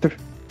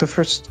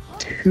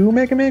 2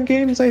 Mega Man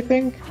games, I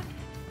think,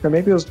 or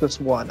maybe it was just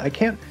one. I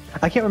can't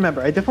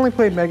remember. I definitely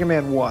played Mega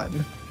Man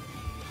 1.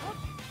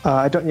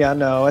 I don't. Yeah,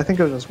 no, I think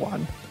it was just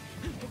 1.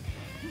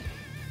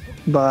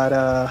 But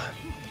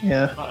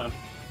yeah. Uh-oh.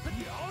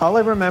 All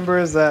I remember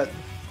is that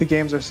the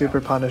games are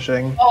super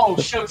punishing. Oh,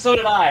 so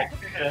did I.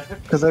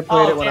 Because I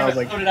played it when damn I was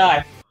like, so did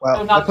I. well,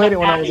 so I not played it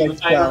when I was happy like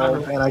with I remember.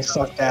 12, and I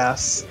sucked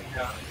ass.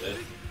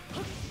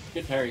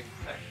 Good parry.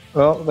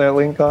 Well, that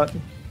Link got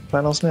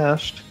final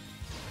smashed.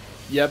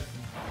 Yep.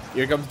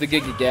 Here comes the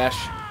Giga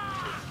Gash.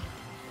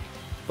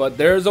 But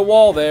there's a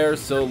wall there,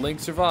 so Link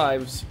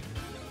survives.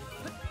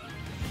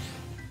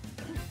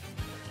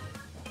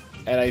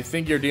 And I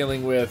think you're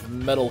dealing with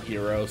Metal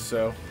Hero,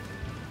 so...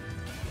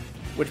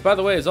 Which, by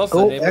the way, is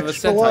also the name of a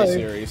extra Sentai life.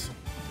 series.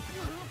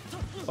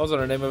 Also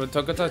the name of a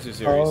Tokusatsu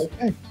series.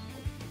 Okay.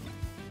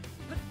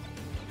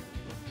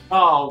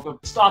 Oh,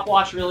 the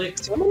stopwatch, really?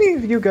 So many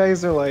of you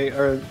guys are like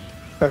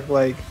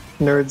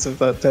nerds of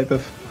that type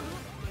of.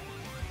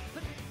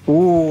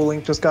 Ooh,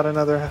 Link just got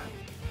another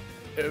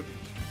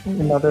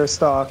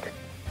stock.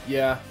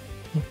 Yeah.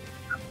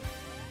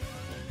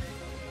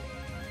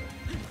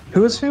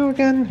 Who's who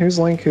again? Who's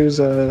Link? Who's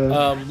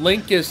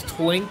Link is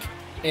Twink,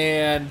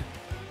 and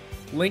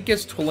Link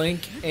is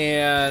Twink,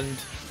 and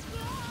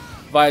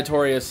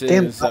Viatorius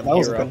Damn, is that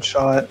was a Hero. good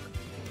shot.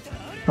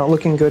 Not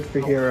looking good for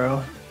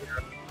Hero.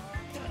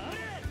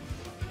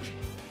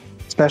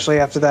 Especially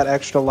after that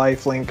extra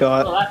life Link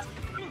got. Well,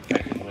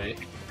 that's Wait.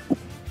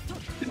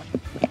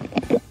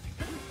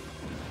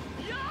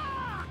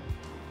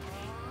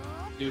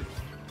 dude.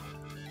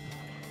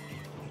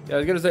 Yeah, I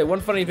was gonna say,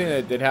 one funny thing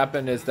that did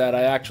happen is that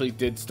I actually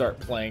did start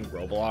playing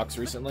Roblox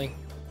recently.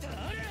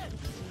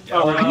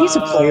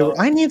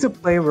 I need to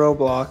play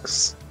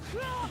Roblox.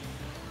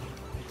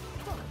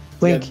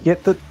 Link, Yeah.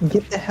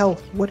 get the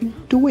health. What are you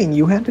doing?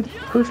 You had a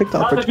perfect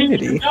Not the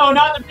opportunity. bees. No,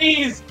 not the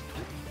bees!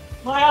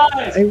 My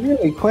eyes! I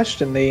really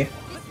question the.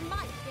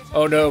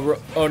 Oh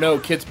no,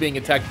 Kit's being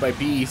attacked by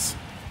bees.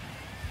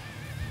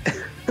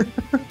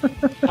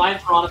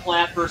 Giant piranha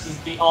plant versus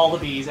all the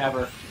bees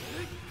ever.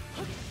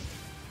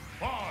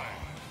 5,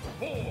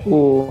 4,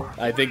 Ooh.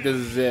 I think this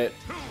is it.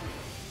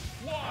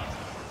 1,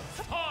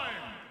 time!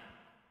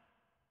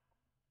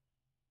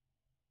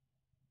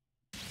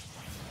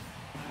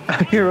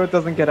 Hero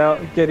doesn't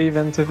get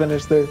even to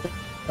finish the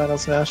final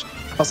smash.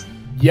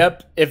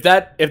 Yep, if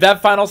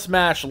that final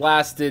smash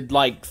lasted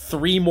like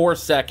 3 more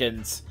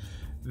seconds,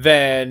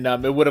 then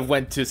it would have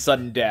went to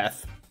sudden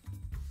death.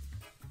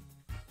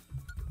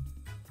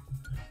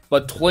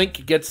 But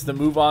Twink gets to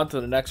move on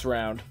to the next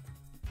round.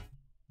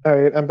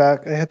 Alright, I'm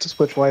back. I had to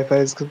switch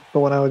Wi-Fi's because the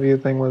one I was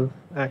using was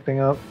acting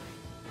up.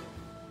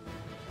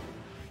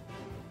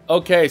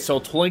 Okay, so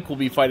Twink will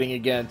be fighting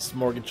against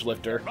Mortgage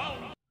Lifter.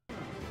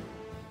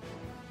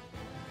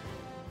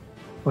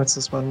 What's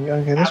this one?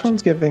 Okay, this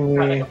one's giving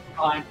me.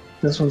 Fine.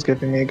 This one's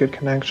giving me a good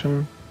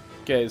connection.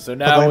 Okay, so But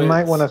now I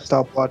might it's- want to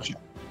stop watching.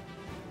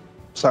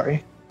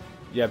 Sorry.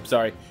 Yep,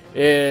 sorry.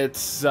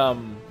 It's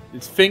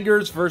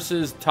Fingers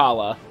versus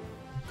Tala.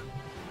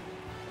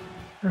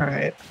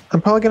 Alright.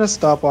 I'm probably gonna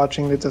stop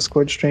watching the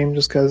Discord stream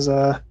just because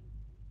my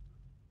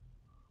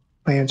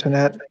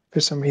internet,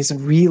 for some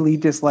reason, really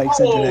dislikes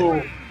internet.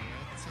 Oh!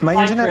 My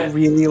Hi, internet Chris.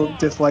 really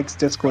dislikes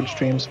Discord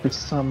streams for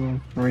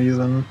some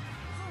reason.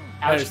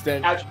 I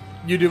understand. Ouch.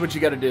 You do what you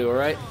gotta do,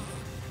 alright?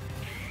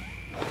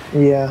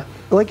 Yeah.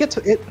 Like,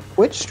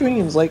 Twitch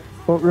streams, like,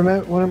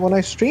 remember when I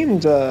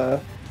streamed,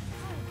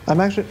 when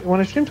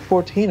I streamed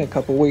 14 a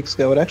couple weeks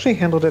ago, it actually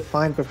handled it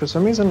fine, but for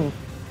some reason,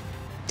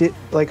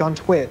 on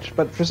Twitch,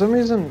 but for some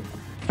reason,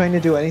 trying to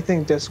do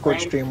anything Discord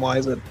Right.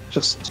 stream-wise, it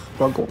just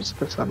struggles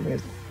for some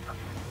reason.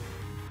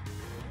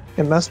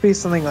 It must be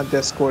something on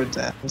Discord's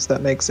ends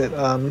that makes it,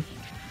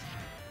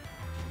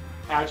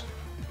 Ouch.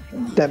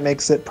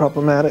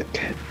 problematic.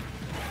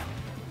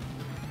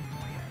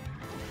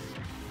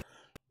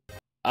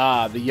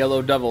 Ah, the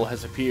Yellow Devil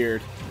has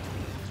appeared.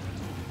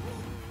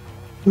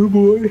 Oh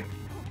boy.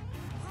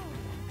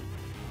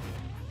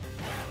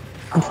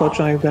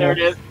 Unfortunately, There it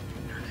is.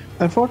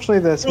 Unfortunately,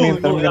 this Holy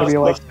means that I'm moly, going to that be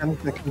was like 10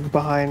 seconds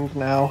behind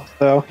now.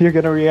 So you're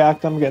going to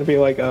react, I'm going to be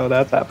like, oh,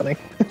 that's happening.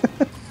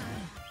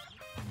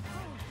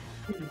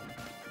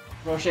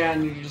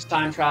 Roshan, you're just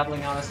time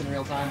traveling on us in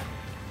real time.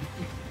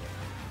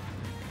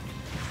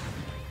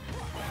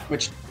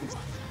 Which is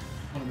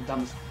one of the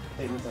dumbest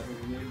statements I've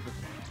ever made, but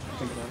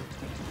think about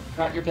it.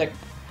 Alright, your pick.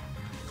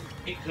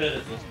 He could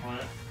at this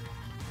point.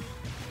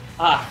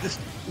 Ah,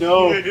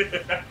 no.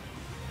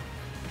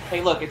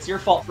 Hey, look, it's your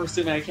fault for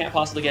assuming I can't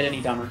possibly get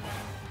any dumber.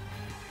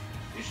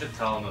 You should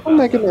tell him What about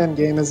Mega that. Man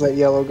game is that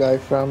yellow guy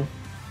from?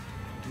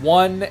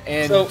 1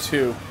 and So-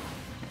 2.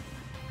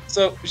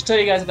 So, we should tell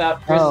you guys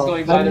about Chris is Oh,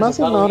 going by. I There's must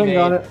a have puddle not he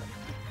got made. it.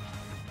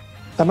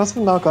 I must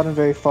have not gotten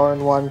very far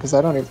in one because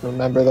I don't even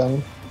remember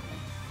them.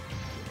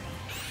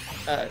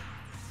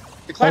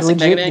 The classic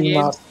Mega Man legit games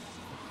not-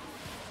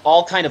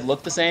 all kind of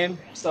look the same,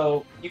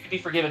 so you could be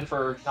forgiven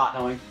for not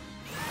knowing.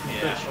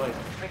 Yeah. Good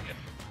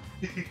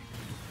choice.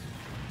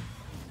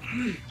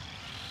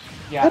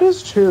 Yeah. That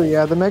is true,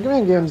 yeah. The Mega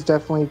Man games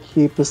definitely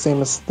keep the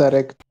same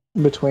aesthetic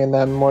between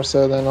them more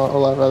so than a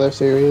lot of other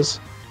series.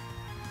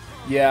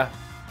 Yeah.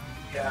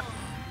 Yeah.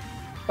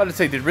 About to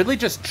say, did Ridley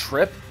just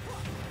trip?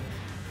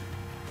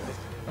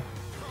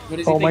 What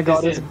does he Oh my think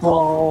god, this it's is?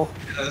 Brawl.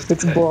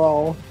 It's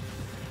Brawl.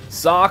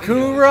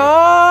 Sakurai!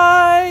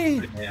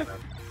 Yeah.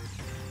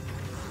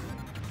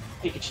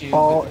 Pikachu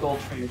All- with the gold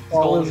tree.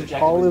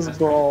 All is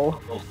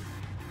Brawl.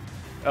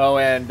 Oh,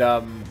 and,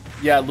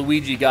 yeah,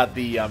 Luigi got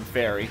the,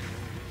 fairy.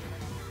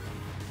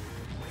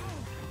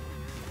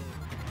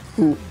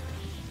 Ooh.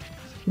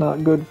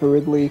 Not good for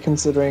Ridley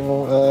considering,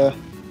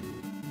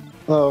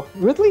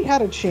 Ridley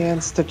had a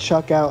chance to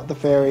chuck out the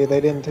fairy,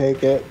 they didn't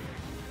take it.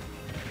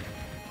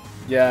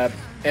 Yeah,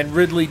 and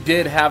Ridley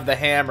did have the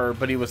hammer,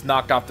 but he was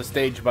knocked off the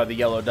stage by the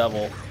Yellow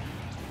Devil.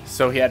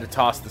 So he had to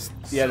toss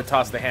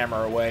the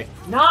hammer away.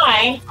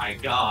 9? My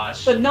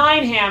gosh. The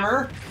 9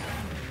 hammer?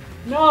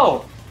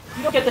 No!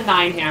 You don't get the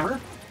 9 hammer.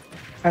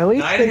 At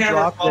least Nine they hammer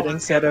dropped it fallen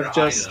instead of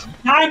hammer just...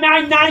 item.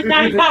 9, 9, 9,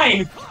 9,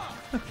 9!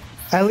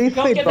 At least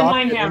Don't they get the dropped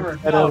 9 it hammer,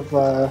 instead no. of,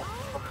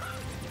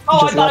 Oh, I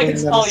just thought I could letting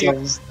spell you.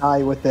 themselves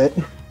die with it.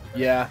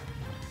 Yeah.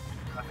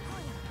 Oh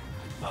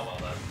well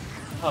then.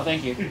 Oh,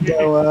 thank you.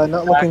 So,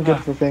 not looking good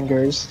for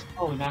Fingers.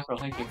 Holy mackerel,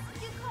 thank you.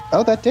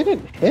 Oh, that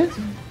didn't hit.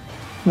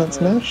 That's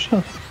smash.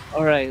 Huh.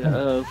 Alright,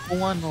 who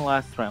won the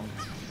last round?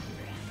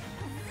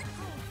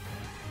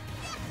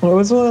 What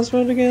was the last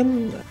round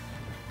again?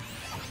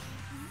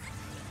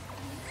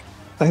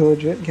 I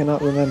legit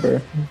cannot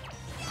remember.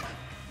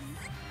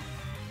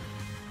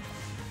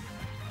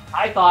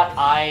 I thought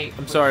I.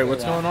 I'm sorry,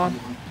 what's going on?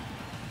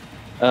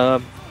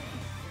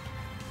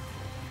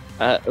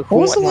 What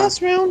was the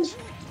last round?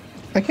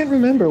 I can't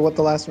remember what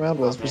the last round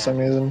was for some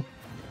reason.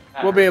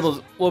 We'll be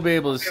able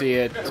to see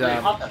it.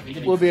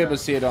 We'll be able to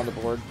see it on the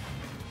board.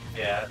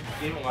 Yeah,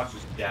 Demon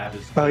Watcher's dad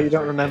is. Oh, you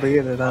don't remember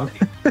either then.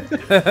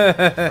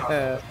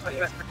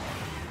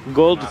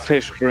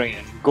 Goldfish brain.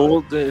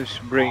 Goldfish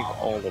brain,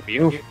 all of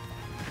you.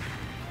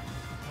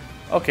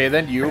 Okay,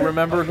 then you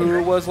remember who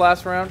it was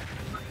last round?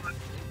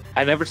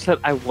 I never said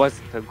I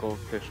wasn't a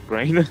goldfish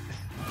brain.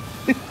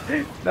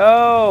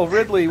 No,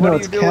 Ridley, what No, are you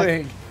it's cat.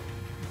 doing?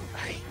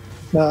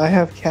 No, I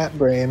have cat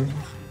brain.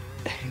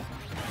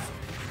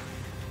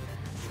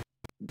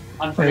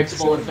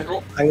 Unpredictable and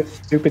fickle. I have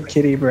stupid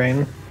kitty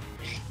brain.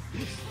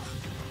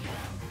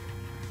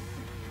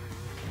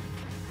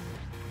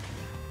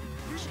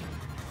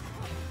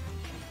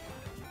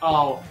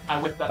 Oh,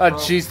 I whipped that. Oh, throw.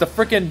 jeez, the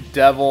freaking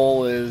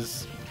devil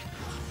is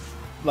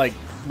like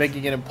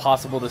making it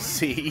impossible to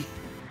see.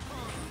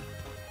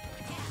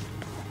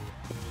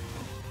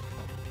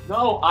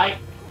 No, I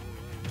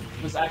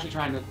was actually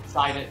trying to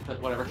side it,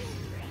 but whatever.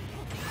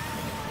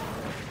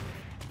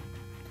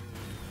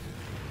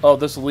 Oh,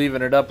 this is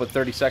leaving it up with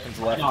 30 seconds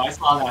No, left. I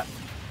saw that.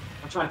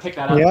 I'm trying to pick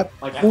that up. Yep.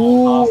 Like at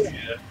all Ooh. costs.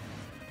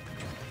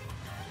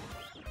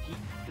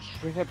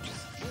 Straight up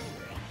just...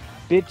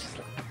 Bitch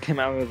came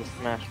out with a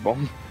smash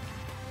bomb.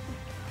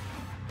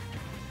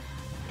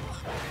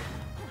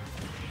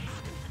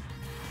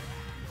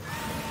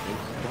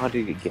 Got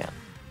it again.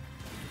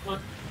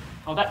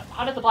 Oh, that.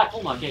 How did the black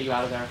hole not get you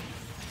out of there?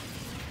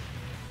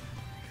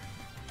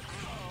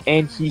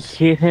 And he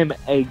hit him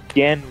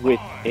again with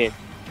it.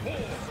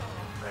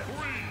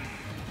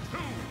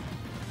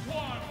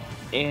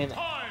 And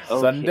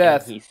Sudden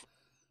death.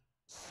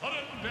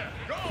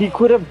 He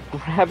could have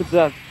grabbed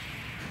the...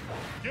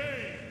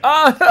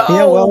 Oh, no!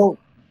 Yeah, well,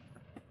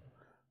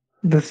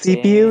 the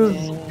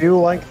CPUs do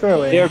like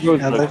throwing. There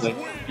goes and Ridley.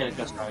 Yeah,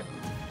 that's right.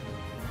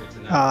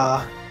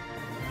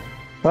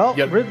 Well,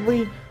 Yep.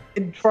 Ridley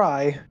did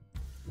try.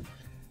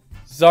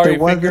 Sorry, There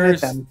wasn't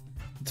Fingers. them.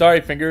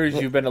 Sorry, Fingers,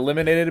 you've been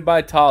eliminated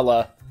by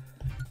Tala.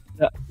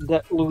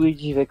 That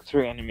Luigi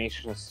victory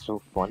animation is so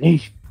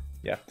funny.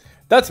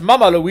 That's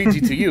Mama Luigi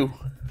to you.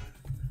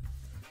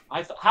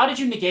 How did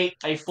you negate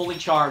a fully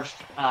charged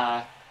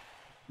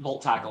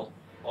Volt Tackle?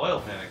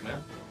 Oil panic,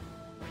 man.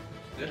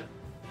 Yeah.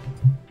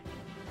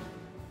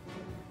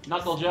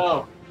 Knuckle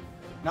Joe.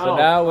 No. So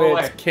now go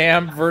it's away.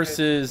 Cam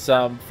versus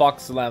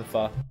Fox Lantha.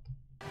 All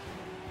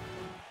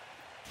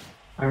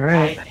I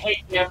right.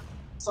 hate him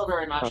so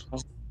very much.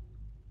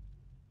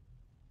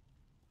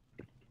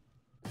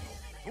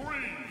 3,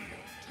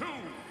 2,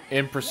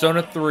 In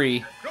Persona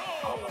 3.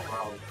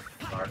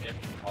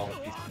 All the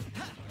pieces.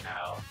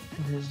 Ow.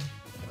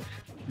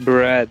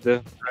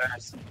 Bread.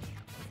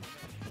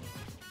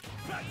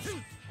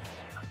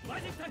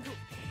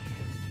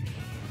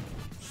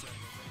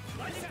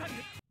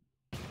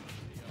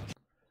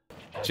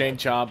 Chain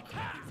Chomp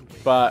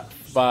by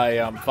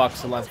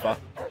Fox Lantha.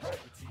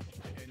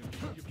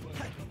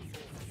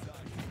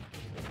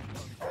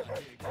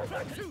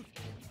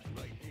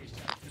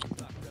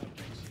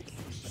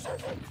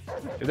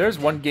 If there's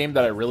one game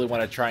that I really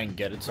want to try and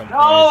get at some point,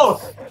 No!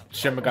 it's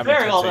Shin Megami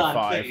Very well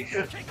Tensei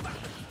done.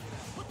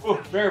 5. Ooh,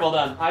 very well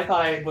done. I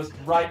thought I was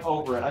right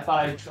over it. I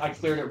thought I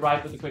cleared it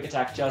right with the quick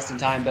attack just in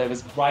time, but it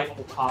was right at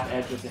the top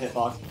edge of the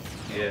hitbox.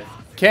 Yeah.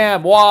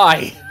 Cam,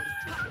 why?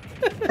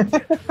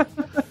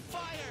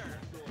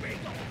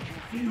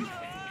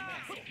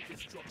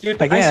 Dude,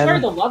 I Again. swear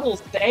the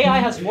levels, the AI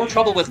has more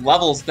trouble with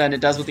levels than it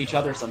does with each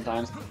other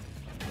sometimes.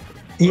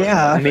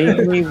 Yeah,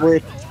 Mainly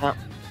with...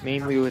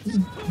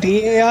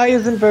 the AI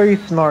isn't very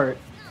smart.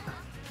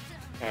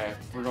 Okay,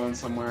 we're going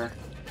somewhere.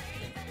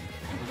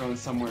 We're going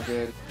somewhere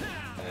good.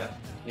 Yeah.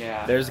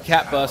 Yeah. There's a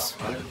cat bus.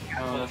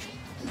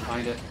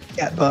 Find it.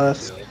 Cat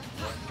bus,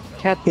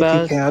 Cat kitty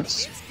buzz.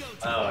 cats,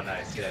 Oh,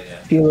 nice. Yeah,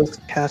 yeah. Felix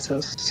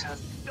Catus.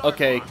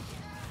 Okay.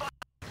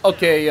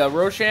 Okay,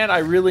 Roshan, I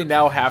really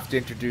now have to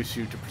introduce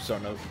you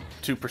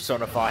to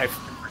Persona 5.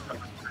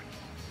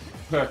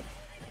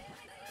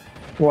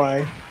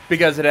 Why?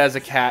 Because it has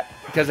a cat.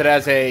 Because it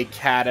has a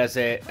cat as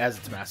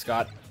its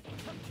mascot.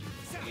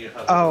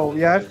 Oh,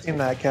 yeah, I've seen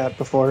that cat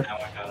before. Now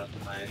I got it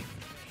mine.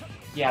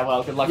 Yeah,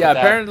 well, good luck Yeah, with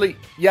that. apparently.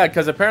 Yeah,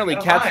 because apparently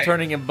Oh, cats hi.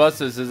 turning in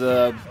buses is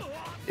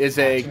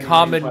a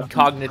common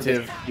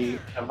cognitive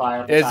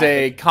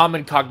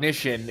common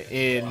cognition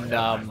in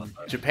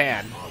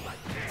Japan.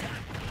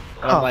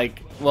 And I'm Huh.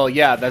 like, well,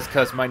 yeah, that's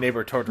because my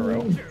neighbor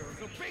Totoro.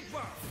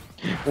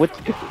 What?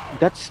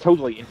 That's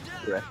totally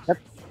inaccurate.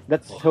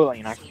 That's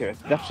totally inaccurate.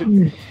 That should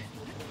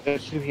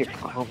be a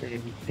common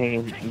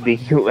thing in the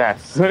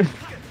U.S.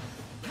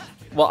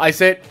 Well,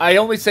 I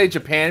only say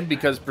Japan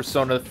because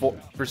Persona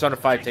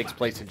 5 takes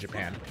place in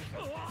Japan.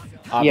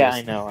 Yeah, Obvious.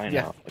 I know, I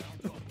Yeah. know.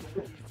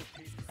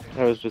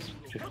 I was just.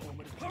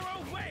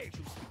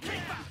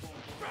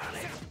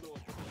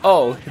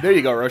 Oh, there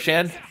you go,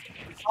 Roshan.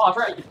 Oh, I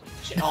forgot you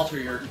should alter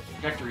your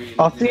trajectory.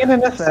 I'll see you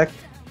in a sec.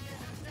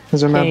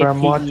 Because remember,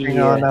 I'm watching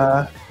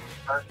on,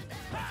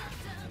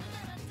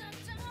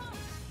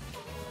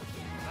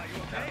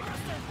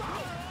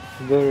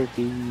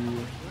 Verdi.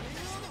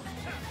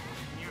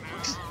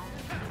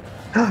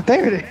 there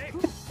it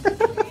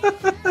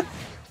is!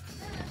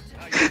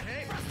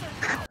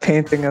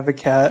 Painting of a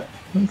cat.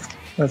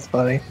 That's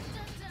funny.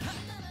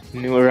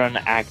 Neuron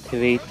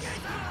activates.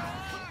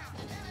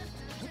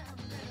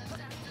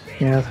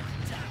 Yeah.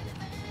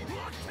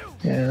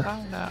 Yeah.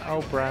 Oh, no.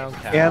 Oh, brown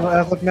cow. And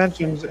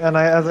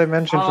as I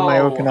mentioned for my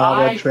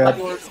Okinawa trip,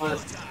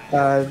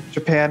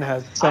 Japan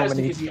has so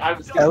many.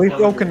 At least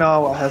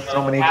Okinawa has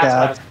so many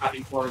cats. That's why I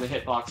was for the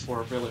hitbox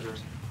for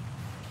villagers.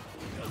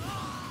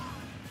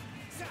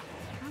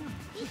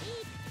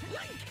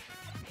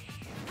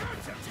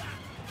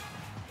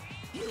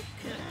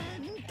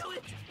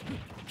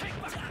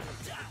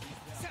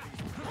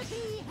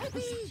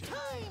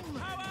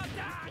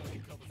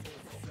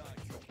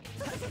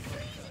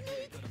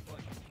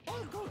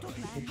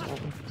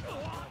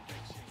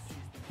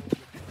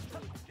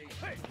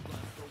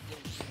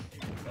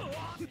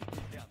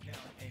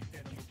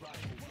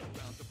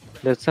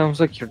 That sounds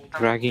like you're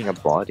dragging a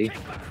body.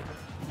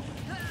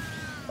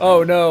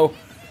 Oh no.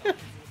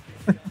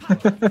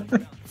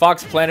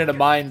 Fox planted a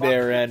mine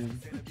there,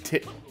 and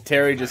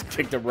Terry just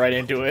kicked him right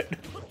into it.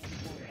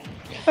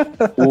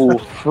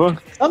 Oof.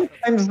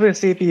 Sometimes the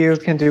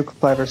CPUs can do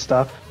clever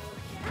stuff.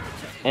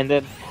 And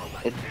then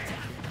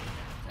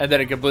And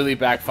then it completely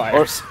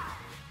backfires.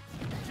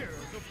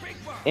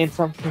 in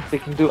some cases they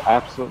can do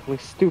absolutely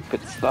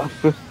stupid stuff.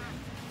 What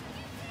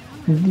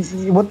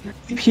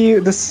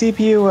the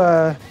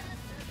CPU,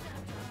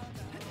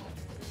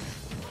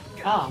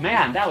 Oh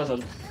man, that was a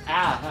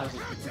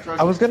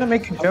I was gonna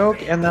make a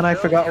joke and then I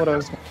forgot what I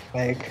was gonna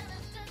make.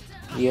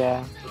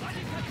 Yeah.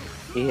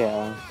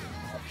 Yeah.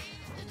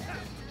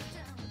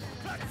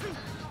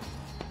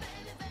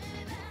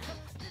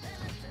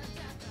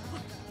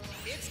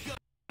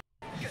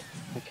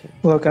 Okay.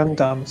 Look, I'm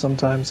dumb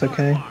sometimes,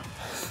 okay?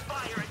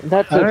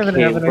 That's I don't even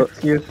okay. have an but-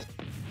 excuse.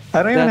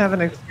 I don't even That- have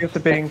an excuse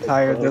of being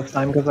tired this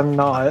time because I'm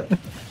not.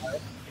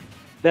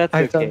 That's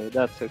I've okay. done-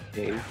 That's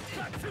okay.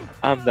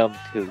 I'm dumb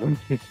too.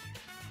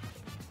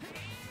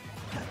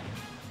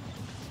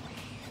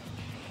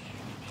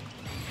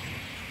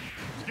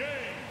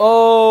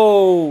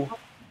 Oh!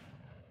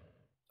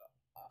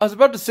 I was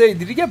about to say,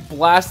 did he get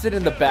blasted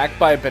in the back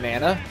by a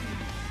banana?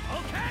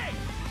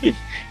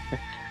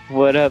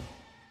 What up?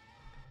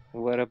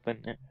 What up?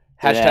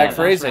 Hashtag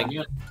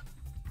phrasing.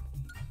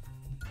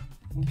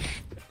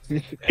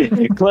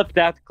 Clip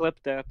that. Clip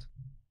that.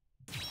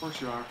 Of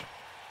course you are.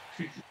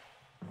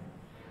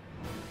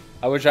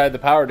 I wish I had the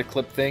power to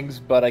clip things,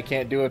 but I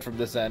can't do it from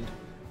this end.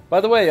 By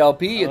the way,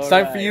 LP, it's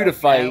time for you to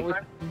fight. Now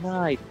it's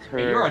my turn.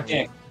 Hey, you're a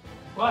dick.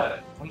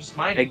 What? I'm just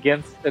minding.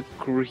 Against the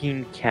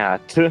green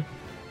cat.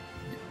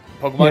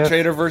 Pokemon Yes.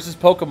 Trader versus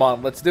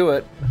Pokemon. Let's do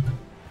it.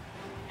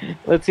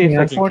 Let's see if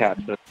Yeah, I can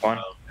catch this one.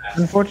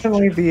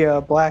 Unfortunately,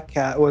 the black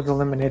cat was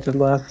eliminated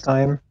last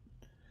time.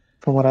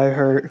 From what I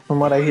heard, from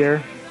what I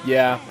hear.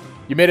 Yeah,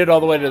 you made it all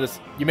the way to this.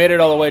 You made it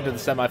all the way to the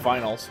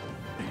semifinals.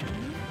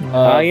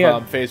 Yeah.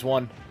 Phase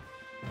 1.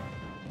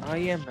 I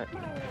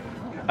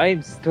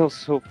am still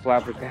so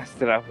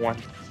flabbergasted I won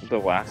the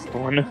last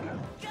one.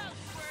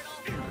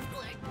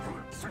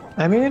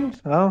 I mean,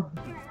 oh,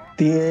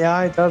 the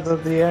AI does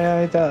as the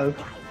AI does.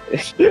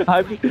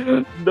 I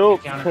mean, no,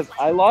 because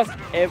I lost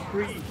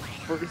every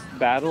first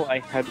battle I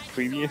had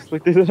previously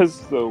to this,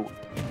 so...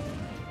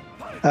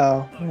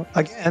 Oh,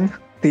 again,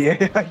 the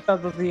AI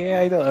does as the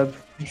AI does.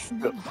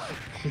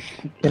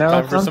 You know,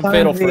 Time for some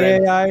Fatal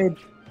Frame.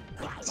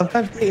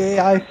 Sometimes the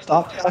AI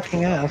stops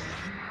sucking ass.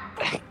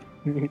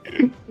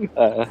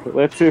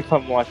 Let's see if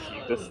I'm lucky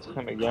this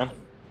time again.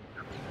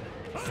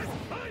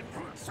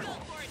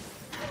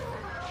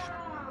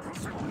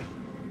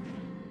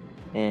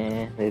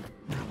 And It's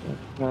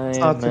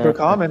not super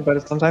common, but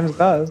it sometimes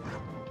does.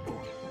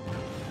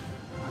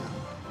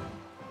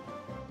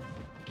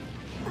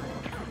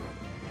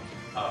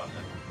 Oh,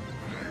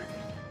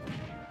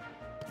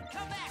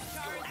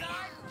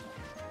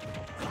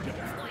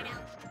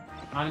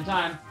 Not in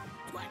time.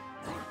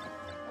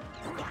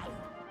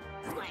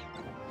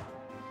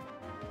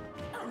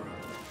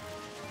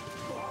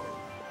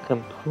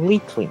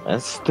 Completely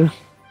missed.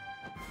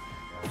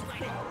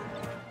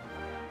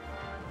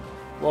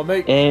 Well,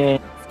 mate,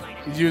 And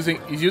he's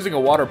using a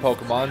water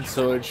Pokemon,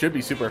 so it should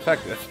be super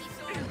effective.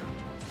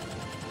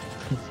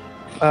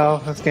 Well,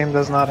 this game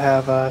does not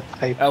have a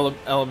type.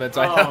 Elements,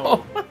 I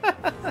know.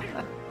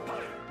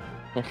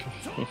 Do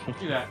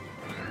that.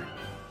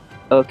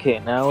 okay,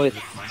 now it's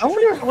I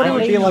wonder what it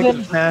would be like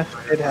if Smash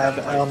did have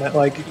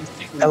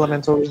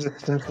elemental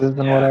resistances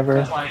and Yeah, whatever.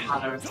 That's why I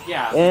thought I was.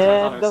 Yeah. That's what I thought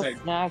I and was the saying.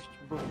 Smash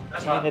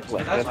That's what, minute that's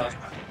left. what I was-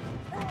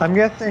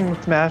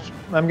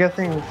 I'm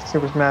guessing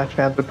Super Smash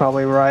fans would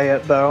probably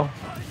riot though.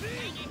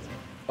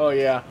 Oh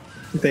yeah.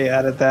 They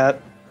added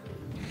that.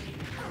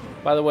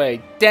 By the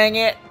way, dang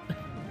it!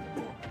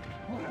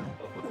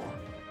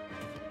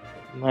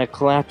 My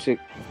classic.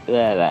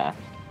 That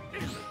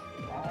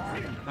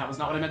was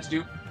not what I meant to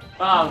do.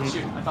 Oh,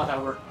 shoot. I thought that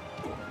would work.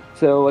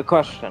 So, a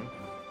question.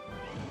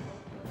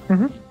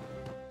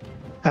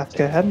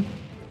 Ask ahead.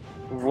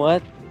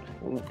 What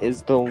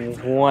is the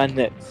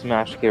one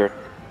Smash character?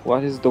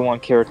 What is the one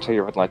character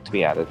you would like to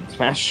be added in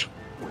Smash?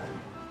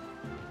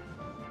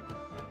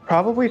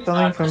 Probably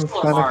something from Crystal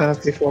or Final Mars?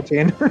 Fantasy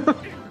 14.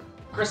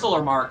 Crystal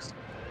or Marks?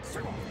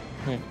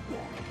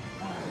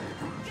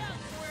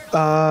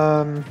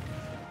 I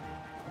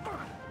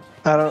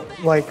don't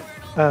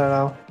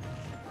know.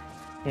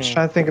 Just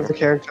trying to think of the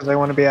characters I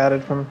want to be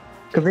added from.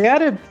 Because they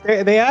added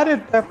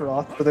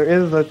Sephiroth, so there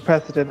is a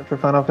precedent for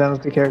Final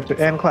Fantasy character,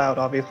 and Cloud,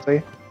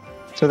 obviously.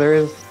 So there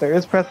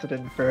is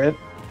precedent for it.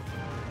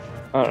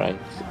 Alright,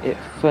 if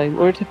I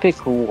were to pick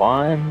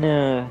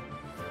one,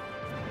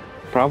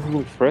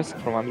 probably Frisk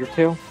from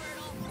Undertale.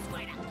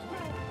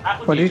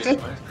 What do you think?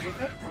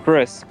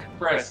 Frisk.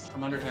 Frisk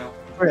from Undertale.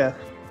 Oh, yeah.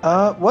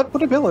 What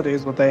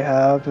abilities would they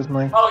have? Is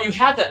my Oh, you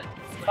had that.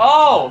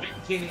 Oh!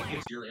 Victini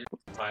gives your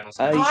final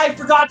I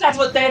forgot that's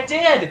what that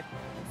did!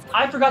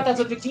 I forgot that's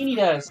what Victini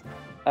does.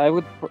 I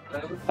would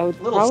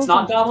Little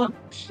snot goblin.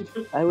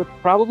 I would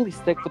probably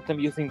stick with them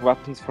using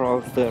weapons for all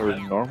of their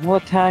normal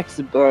attacks,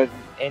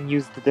 and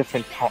use the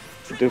different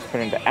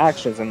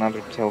actions in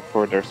Undertale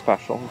for their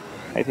special.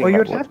 I think. Well, you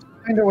that would have to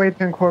find a way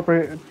to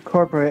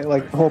incorporate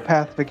like the whole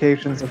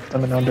pacification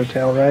system in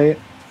Undertale, right?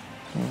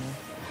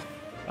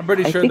 I'm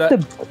pretty I sure think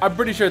that I'm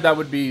pretty sure that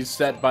would be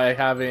set by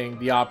having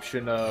the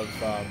option of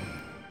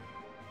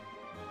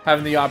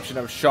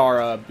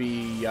Shara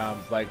be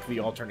like the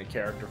alternate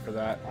character for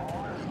that.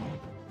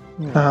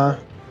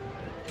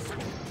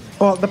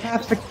 Well, the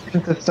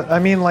pacification system. I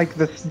mean, like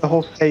the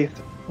whole state.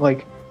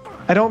 Like,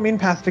 I don't mean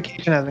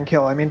pacification as in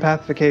kill. I mean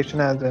pacification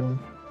as in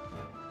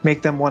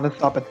make them want to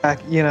stop attack.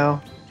 You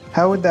know,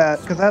 how would that?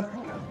 Because that's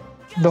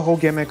the whole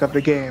gimmick of the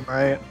game,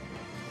 right?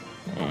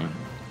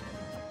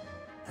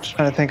 Just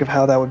trying to think of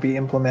how that would be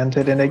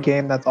implemented in a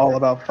game that's all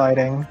about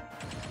fighting.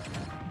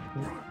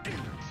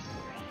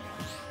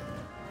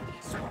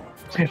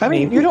 I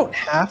mean, you don't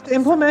have to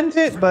implement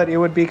it, but it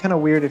would be kind of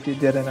weird if you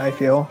didn't, I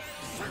feel.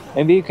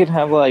 Maybe you could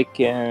have like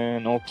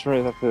an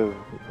alternative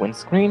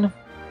windscreen.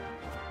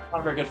 Not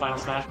a very good Final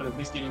Smash, but at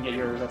least you didn't get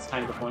yours. That's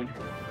kind of the point.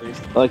 At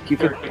least. Like you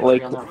could Very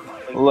quickly on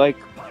that.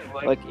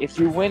 like if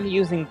you win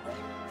using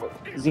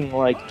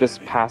like this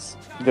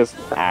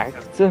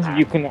act,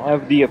 you can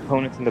have the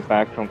opponent in the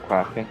background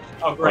clapping.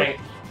 Oh, great.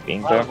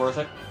 Being That there. was worth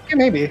it. Yeah,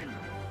 maybe.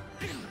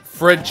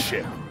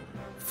 Friendship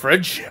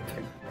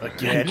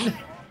again.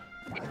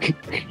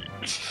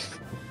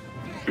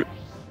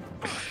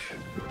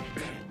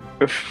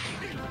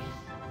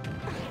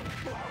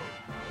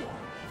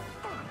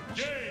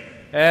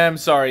 I'm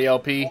sorry,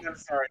 LP. I'm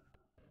sorry.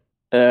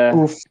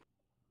 Oof.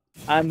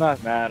 I'm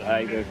not mad.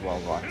 I did well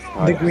once.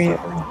 The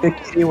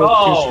key was too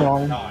Oh.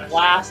 strong.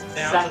 Last Down to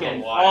the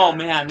second. wire. Oh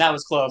man, that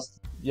was close.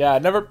 Yeah,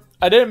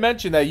 I didn't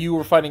mention that you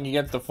were fighting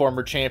against the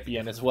former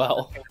champion as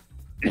well.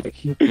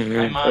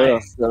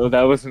 So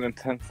that was an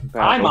intense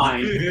battle. I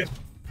mind.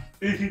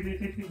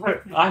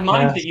 I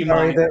mind that you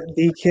sorry, mind.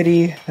 the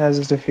kitty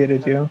has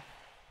defeated you.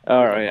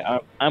 Alright,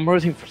 I'm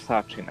rooting for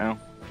Sachi now.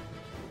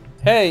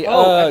 Hey,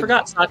 Oh, I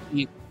forgot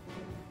Sachi.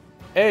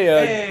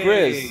 Hey,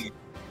 Grizz.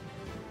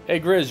 Hey,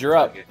 Grizz, you're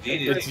up.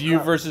 It's you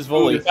versus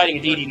Ooh, you're Voley. fighting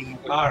a DDD.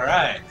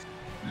 Alright.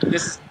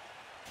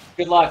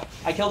 Good luck.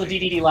 I killed a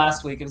DDD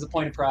last week. It was a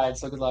point of pride,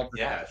 so good luck.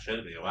 Yeah, it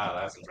should be. Wow,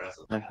 that's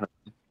impressive. I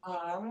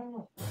don't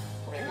know.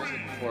 What was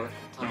it before?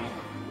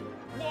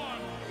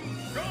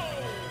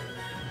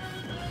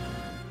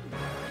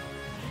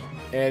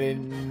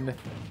 And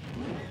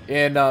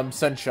in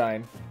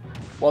Sunshine.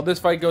 While this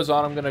fight goes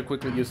on, I'm gonna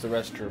quickly use the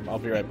restroom. I'll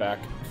be right back.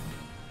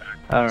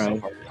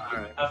 Alright.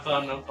 Alright. Have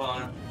fun, no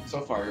fun.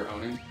 So far, you're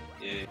owning.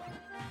 Yeah.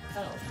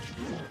 Oh.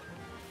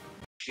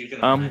 You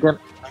can I'm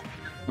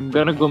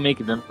gonna go make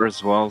dinner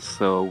as well,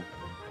 so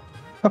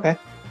Okay.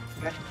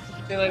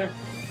 See you later.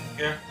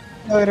 Here.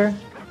 Later.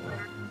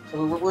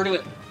 So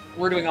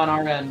we're doing on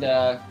our end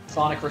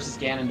Sonic versus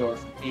Ganondorf,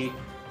 the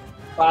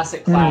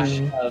classic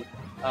clash of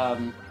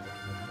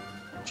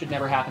should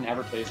never happen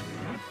ever, please.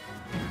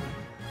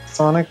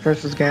 Sonic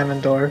versus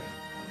Ganondorf.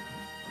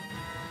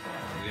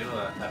 You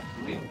know, have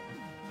to be. Of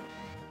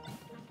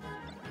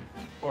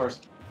course,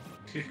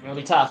 it'll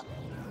be tough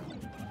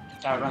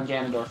to outrun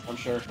Ganondorf, I'm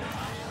sure.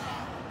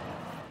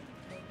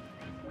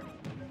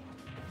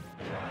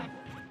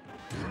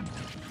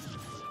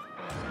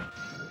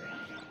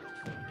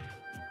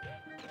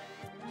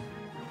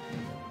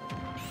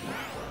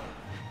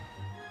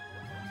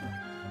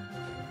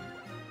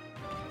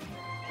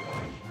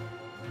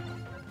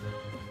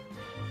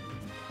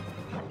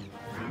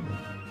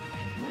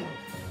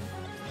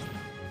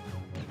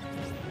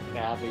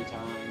 Badly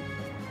timed.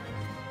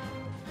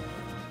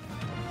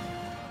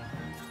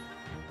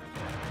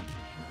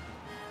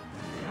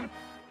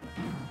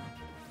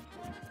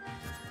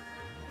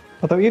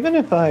 Although even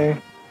if I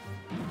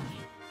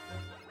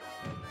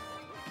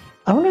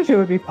it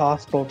would be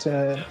possible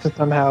to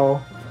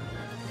somehow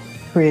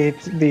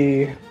create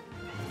the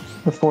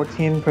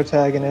 14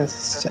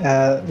 protagonist,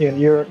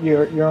 your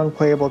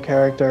unplayable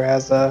character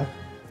as a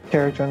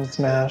character in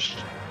Smash.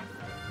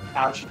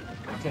 Ouch.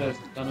 I could have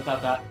done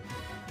without that.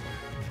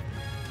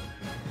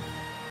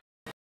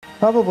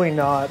 Probably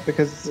not,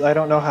 because I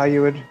don't know how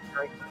you would.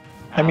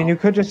 I mean, you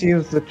could just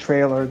use the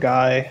trailer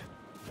guy.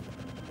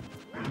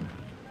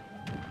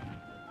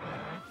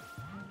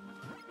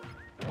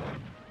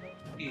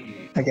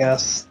 I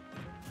guess.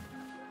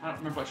 I don't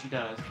remember what she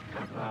does.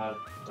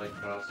 Like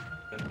cross.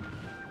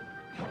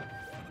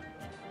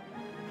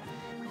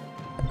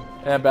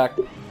 And back.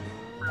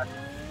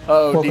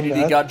 Oh, Welcome DDD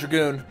back. got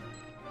Dragoon.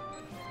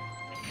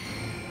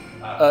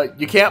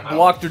 You can't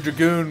block the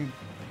Dragoon.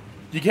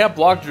 You can't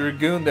block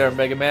Dragoon there,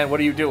 Mega Man. What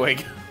are you doing?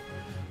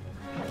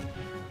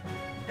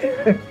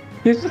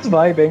 He's just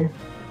vibing.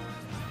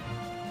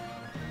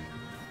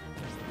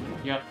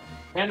 Yep.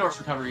 Pandor's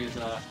recovery is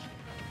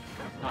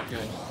not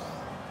good.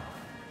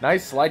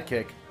 Nice slide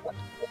kick.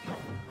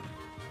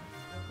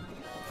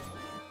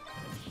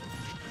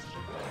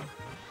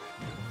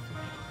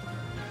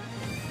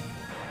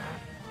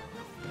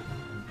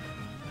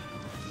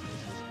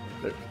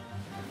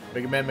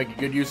 Mega Man making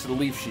good use of the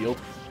leaf shield.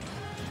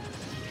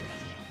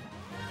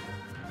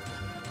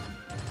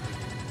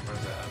 Where's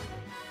that?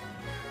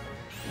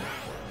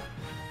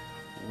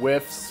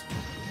 Whiffs.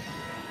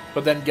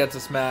 But then gets a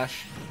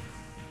smash.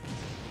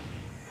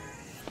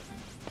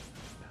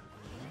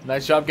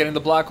 Nice job getting the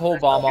black hole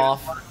bomb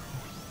off.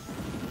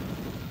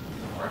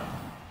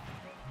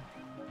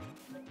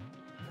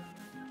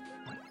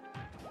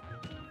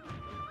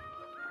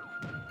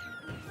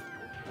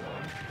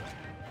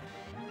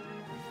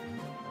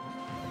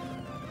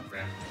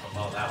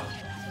 Oh, that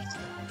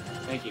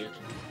was. Thank you.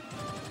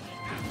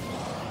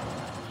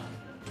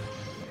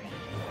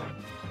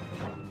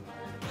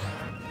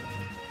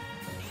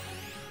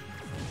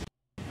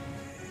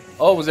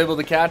 Oh, was able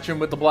to catch him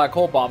with the black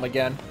hole bomb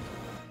again.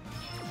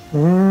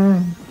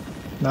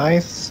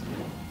 Nice.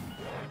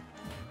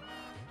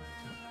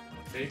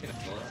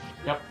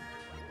 Yep.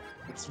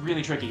 It's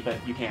really tricky, but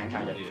you can,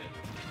 kind of. Yeah.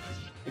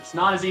 It's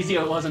not as easy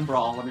as it was in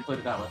Brawl, let me put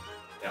it that way.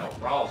 Yeah,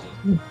 Rawls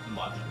is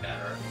much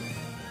better.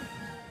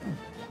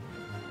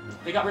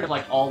 They got rid of,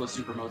 like, all the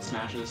super mode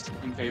smashes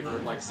in favor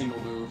of, like, single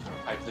move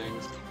type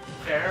things.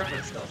 Fair,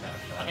 but still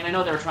satisfying. And I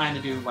know they were trying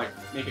to do, like,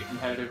 make it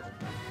competitive,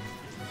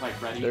 like,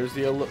 ready, There's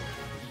the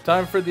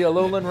time for the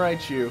Alolan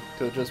Raichu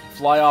to just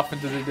fly off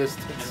into the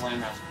distance. and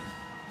land that.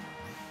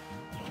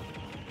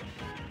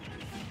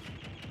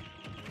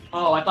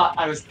 Oh, I thought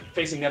I was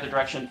facing the other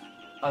direction.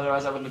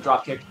 Otherwise, I wouldn't have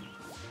drop kicked.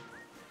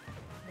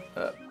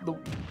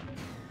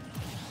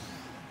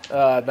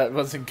 That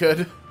wasn't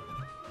good.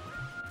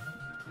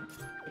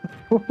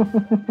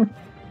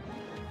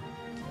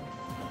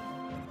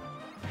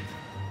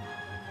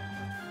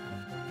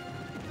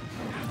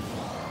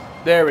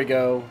 There we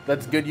go.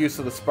 That's good use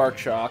of the Spark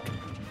Shock.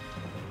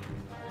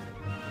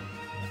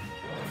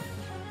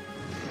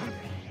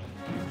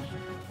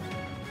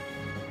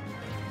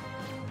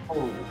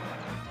 Oh.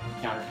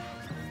 Counter.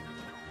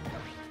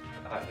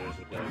 There's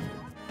a good.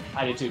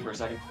 I did too for a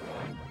second.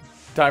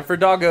 Time for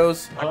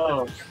doggos.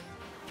 Oh.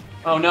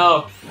 Oh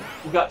no.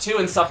 We've got two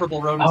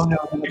insufferable rodents. Oh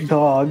no, the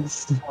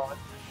dogs.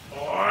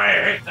 Oh, I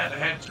hate that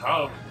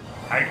hedgehog.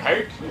 I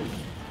hate you.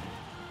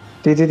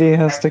 DDD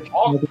has to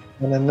kill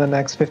them in the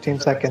next 15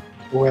 seconds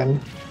to win.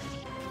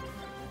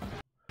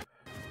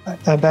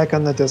 I'm back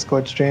on the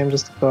Discord stream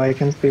just so I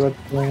can see what's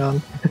going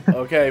on.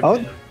 Okay.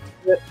 Oh,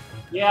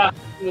 Yeah,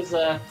 it was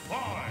about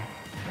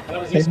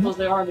as useful as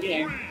they are in the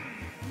game.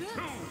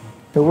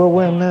 who will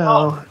win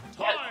now?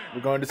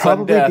 We're going to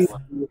sudden Probably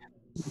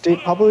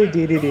death. probably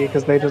DDD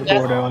because they just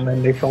Gordo and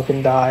then they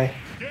fucking die.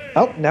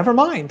 Oh, never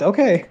mind.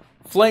 Okay.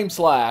 Flame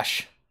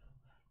Slash.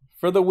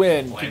 For the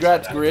win.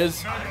 Congrats,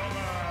 Grizz.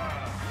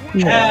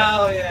 Yeah.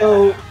 Hell yeah.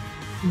 So,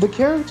 the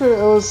character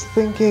I was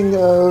thinking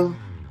of,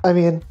 I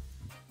mean,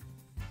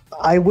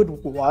 I would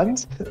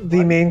want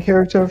the main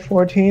character of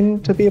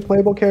 14 to be a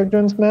playable character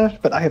in Smash,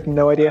 but I have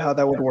no idea how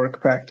that would work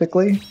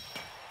practically.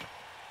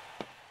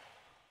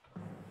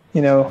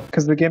 You know,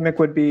 because the gimmick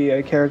would be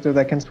a character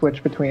that can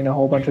switch between a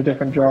whole bunch of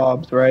different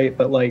jobs, right?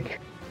 But, like,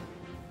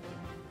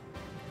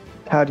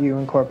 how do you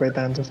incorporate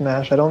that into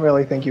Smash? I don't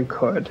really think you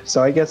could.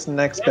 So I guess the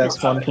next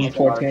best one from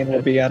 14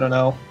 would be, I don't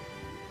know.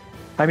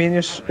 I mean,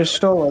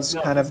 Ishtola's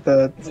kind of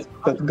the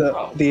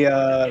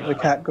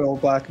cat girl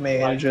black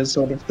mage is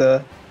sort of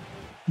the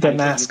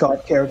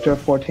mascot character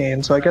of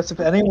 14. So I guess if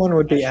anyone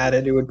would be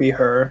added, it would be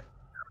her.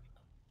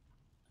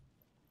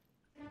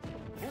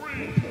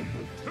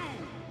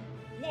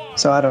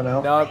 So I don't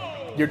know.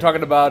 Now, you're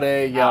talking about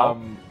a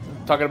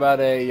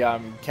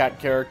cat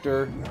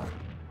character.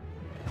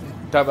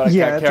 Talking about a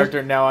Yeah, cat just-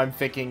 character. Now I'm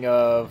thinking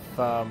of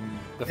the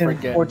In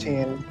freaking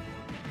 14.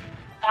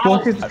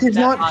 Well, she's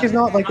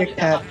not like a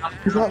cat.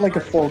 She's not like a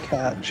full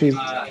cat. She's,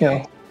 you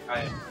know,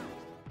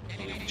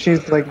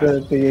 she's like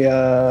the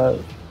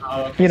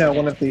you know,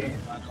 one of the.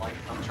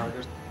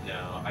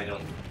 No, I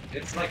don't.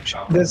 It's like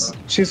This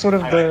she's sort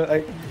of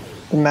the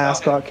the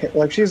mascot.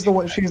 Like she's the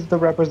one. She's the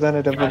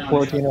representative of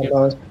 14 of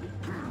those.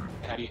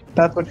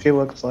 That's what she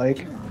looks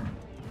like.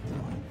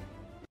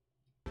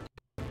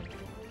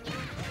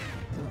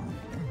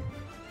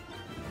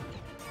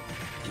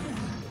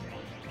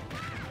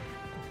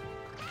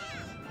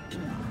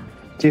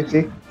 Do you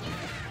see?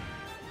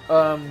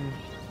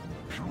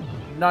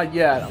 Not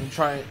yet. I'm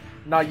trying.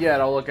 Not yet.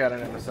 I'll look at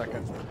it in a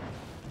second.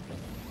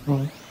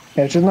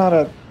 Yeah, she's not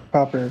a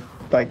proper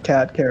like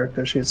cat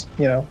character. She's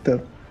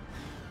the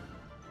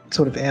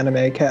sort of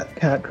anime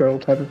cat girl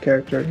type of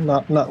character.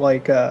 Not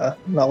like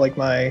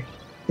my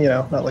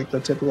not like the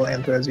typical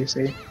Anthras you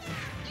see.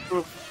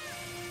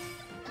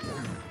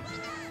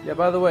 Yeah.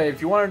 By the way,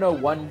 if you want to know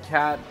one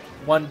cat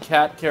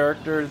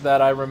character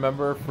that I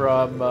remember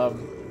from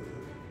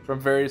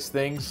various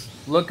things,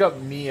 look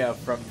up Mia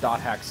from Dot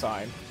Hack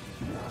Sign.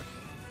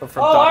 Or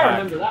from Dot I Hack.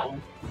 remember that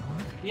one.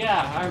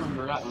 Yeah, I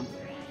remember that one.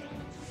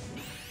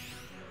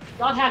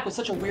 Dot Hack was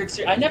such a weird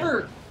series. I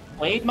never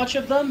played much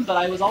of them, but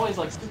I was always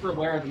like super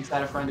aware of them because I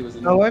had a friend who was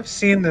in. Oh, I've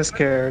seen this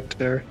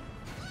character.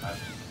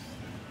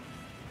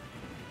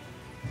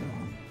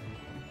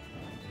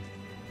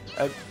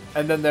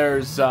 And then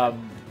there's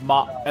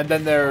Maha.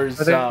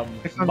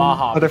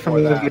 Are they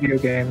from the video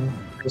game?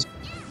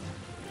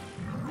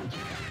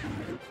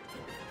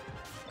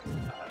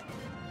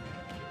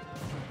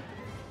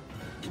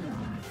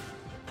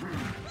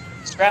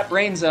 Scrap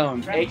Brain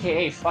Zone,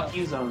 aka Fuck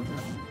You Zone.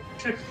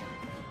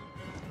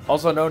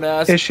 Also known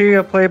as. Is she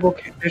a playable?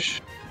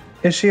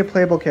 Is she a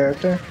playable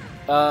character?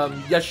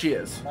 Yes, she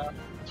is.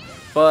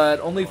 But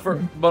only for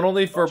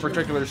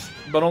particulars.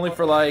 But only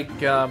for like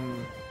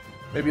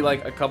maybe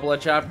like a couple of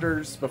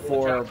chapters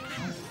before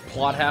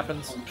plot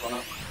happens.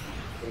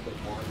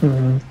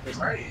 Mm-hmm.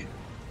 I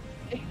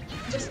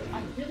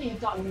really have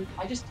gotten.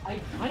 I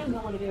don't know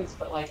what it is,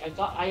 but like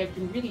I have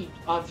been really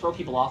throw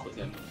people off with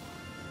him.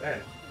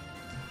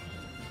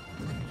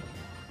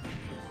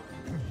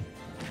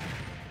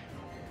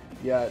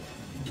 Yeah,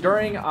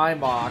 during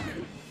IMOC,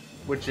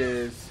 which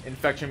is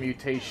Infection,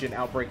 Mutation,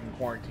 Outbreak, and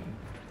Quarantine,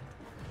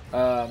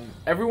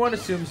 everyone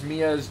assumes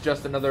Mia is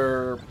just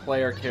another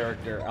player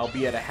character,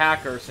 albeit a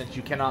hacker, since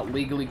you cannot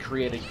legally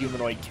create a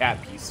humanoid cat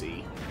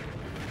PC.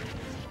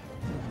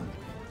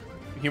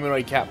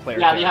 Humanoid cat player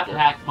character. You have to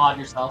hack mod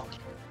yourself.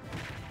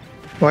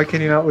 Why can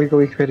you not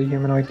legally create a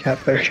humanoid cat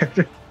player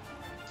character?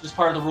 It's just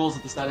part of the rules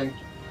of the setting.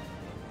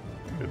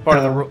 Part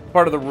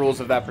of the rules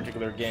of that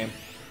particular game.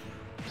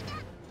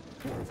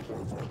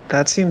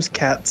 That seems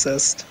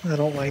catsist. I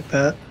don't like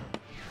that.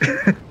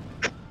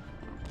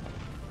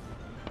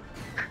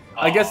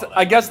 I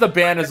guess the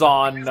ban is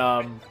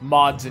on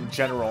mods in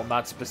general,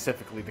 not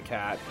specifically the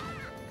cat.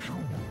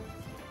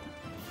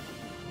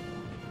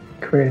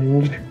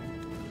 Cringe.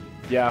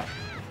 Yeah.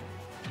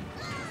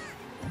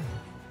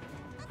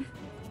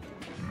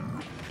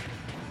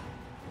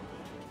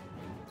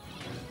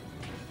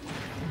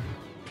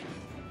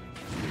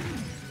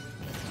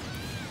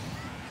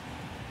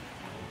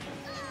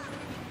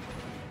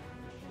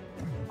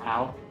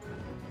 Ow.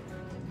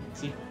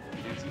 See?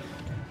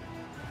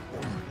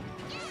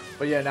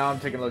 But yeah, now I'm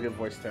taking a look at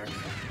voice text.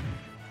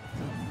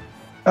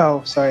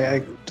 Oh, sorry,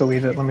 I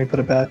deleted it. Let me put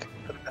it back.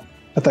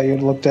 I thought you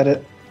had looked at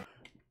it.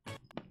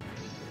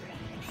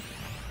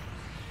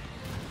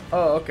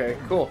 Oh, okay,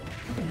 cool.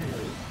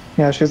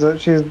 Yeah, she's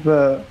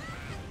the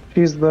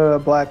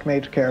black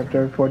mage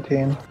character,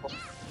 14,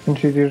 and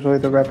she's usually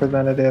the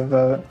representative.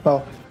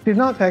 Well, she's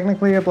not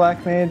technically a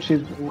black mage.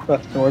 She's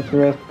a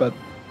sorceress, but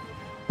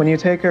when you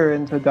take her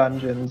into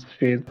dungeons,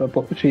 she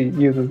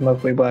uses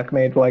mostly black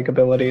mage-like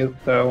abilities.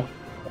 So,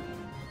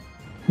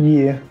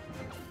 yeah.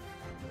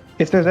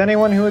 If there's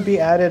anyone who would be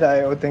added,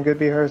 I would think it'd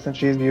be her, since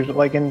she's usually,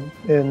 like in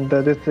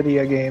the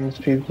Dissidia games,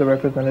 she's the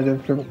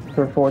representative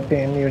for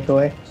 14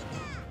 usually.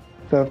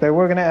 So if they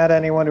were gonna add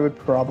anyone, it would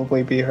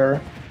probably be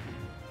her.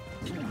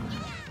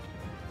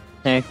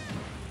 Hey.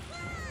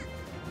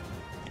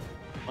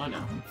 Oh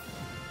no.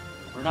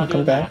 We're not Welcome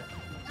doing back. that.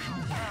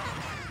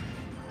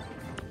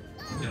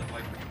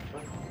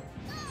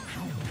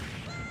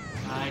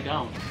 I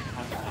don't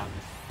have that.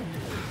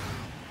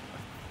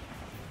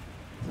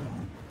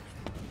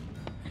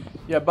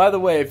 Yeah, by the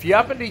way, if you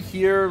happen to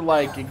hear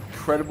like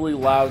incredibly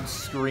loud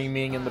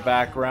screaming in the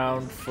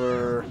background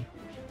for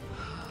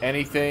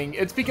anything,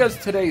 it's because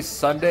today's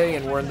Sunday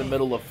and we're in the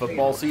middle of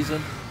football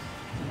season.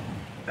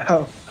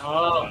 Oh.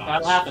 Oh,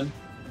 that'll happen.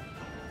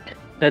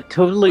 That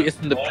totally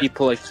isn't the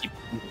people I keep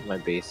in my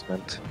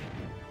basement.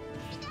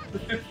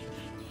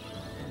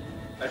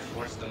 I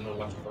forced them to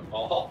watch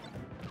football.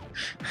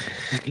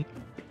 5,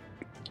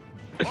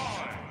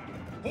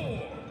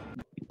 4,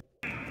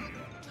 3,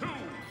 2,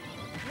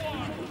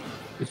 1.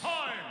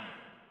 Time.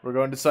 We're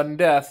going to sudden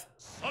death.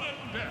 Sudden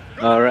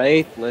death.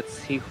 Alright, let's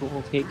see who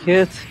will take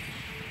it.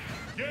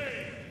 Game.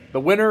 The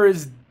winner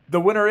is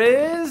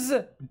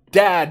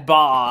Dad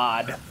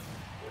Bod.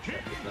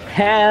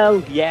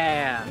 Hell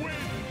yeah!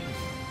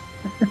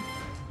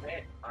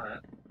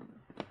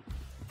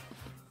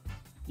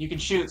 You can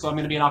shoot, so I'm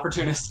gonna be an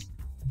opportunist.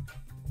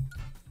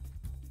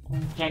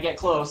 Can't get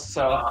close,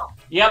 so.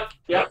 Yep.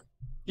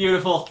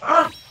 Beautiful.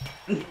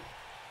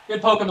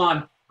 Good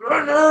Pokemon.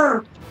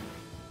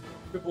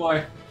 Good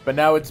boy. But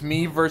now it's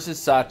me versus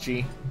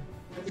Sachi.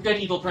 It's a good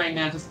evil praying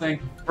mantis thing.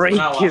 Break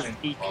not his watching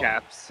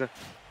kneecaps.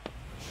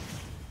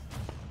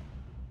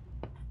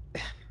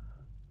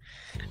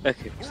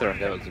 Okay, sorry,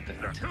 that was a bit.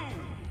 2,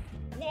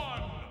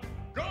 1,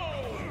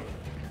 go!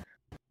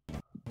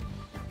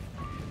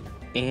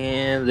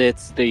 And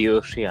it's the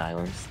Yoshi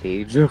Island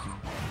stage.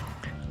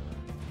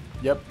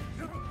 Yep.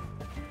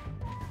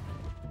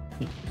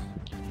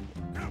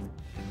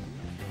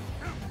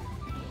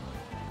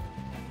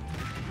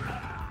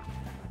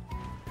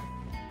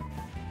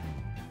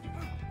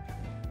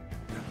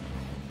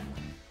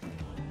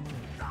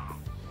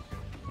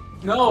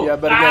 No. Yeah,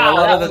 but again, a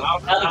lot of the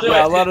That'll do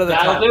yeah, it. a lot of the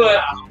That'll time, do it.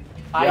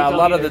 yeah, a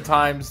lot of the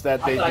times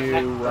that they I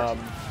thought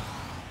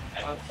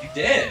do, You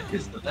did.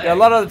 Is the thing. yeah, a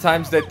lot of the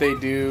times that they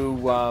do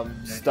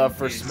stuff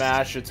for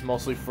Smash, it's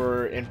mostly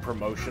for in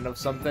promotion of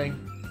something.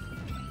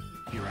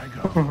 Here I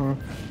go. Mhm.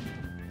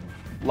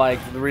 Like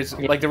the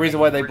reason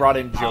why they brought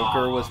in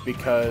Joker was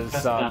because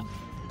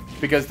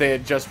they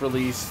had just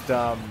released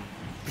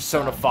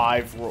Persona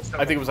 5.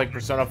 I think it was like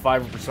Persona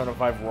 5 or Persona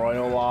 5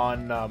 Royal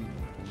on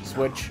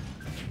Switch.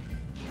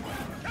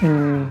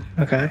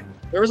 Okay.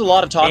 There was a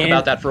lot of talk And-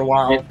 about that for a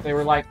while. There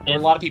were a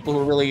lot of people who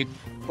were really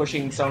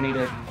pushing Sony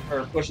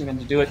pushing them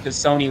to do it because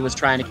Sony was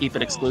trying to keep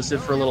it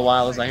exclusive for a little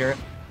while, as I hear it.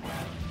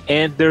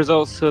 And there's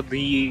also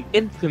the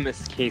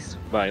infamous case of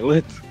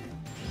Violet.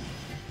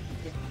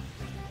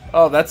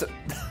 Oh, that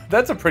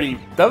was a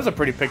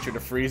pretty picture to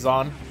freeze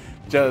on.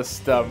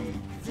 Just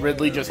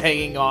Ridley just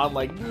hanging on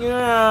like,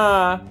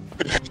 yeah.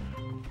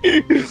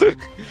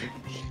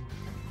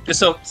 Just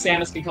so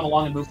Samus can come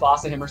along and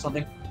Mufasa him or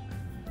something.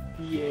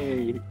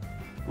 Yay.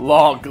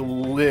 Long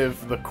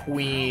live the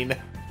queen.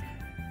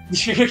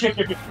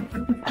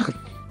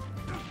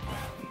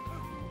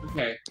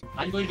 Okay,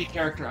 I'm going to be a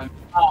character.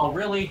 Oh,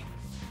 really?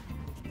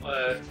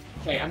 What?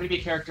 Okay, I'm going to be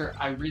a character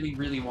I really,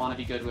 really want to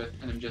be good with,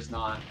 and I'm just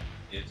not.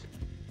 It-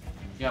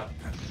 Yep.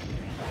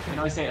 I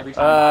know I say it every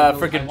time. I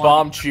really- Freaking I Bomb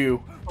want-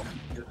 Chew.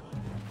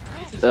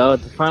 The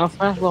final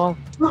Smash level.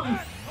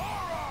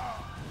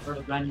 Or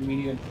the brand new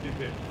medium.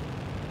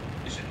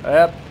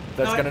 Yep,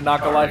 that's gonna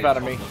knock the life out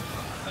of me.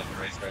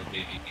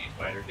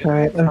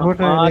 Alright,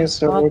 unfortunately I need to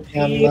start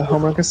working on the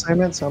homework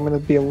assignment, so I'm gonna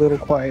be a little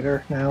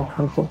quieter now.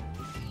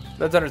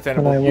 That's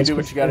understandable. When I You was do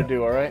what you gotta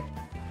before. do, alright?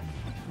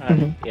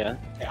 Yeah.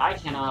 Okay, I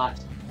cannot,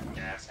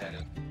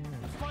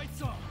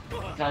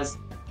 because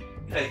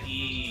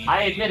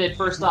I admitted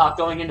first off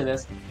going into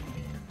this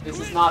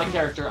is not a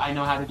character I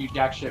know how to do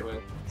jack shit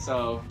with.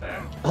 So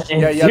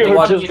Yeah, you have to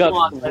watch- just got If you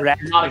want,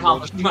 wrecked you're not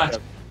accomplishing much.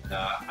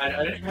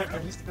 I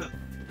just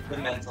the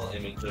mental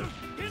image of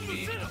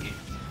me.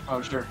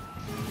 Oh sure.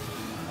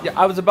 Yeah,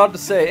 I was about to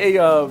say,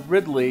 hey,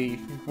 Ridley,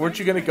 weren't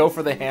you gonna go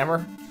for the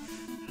hammer?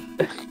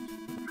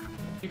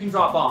 You can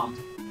drop bombs.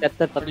 And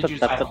No,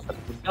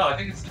 I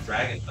think it's the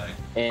dragon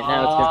thing.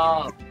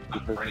 now it's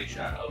I'm pretty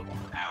sure. Oh,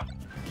 ow.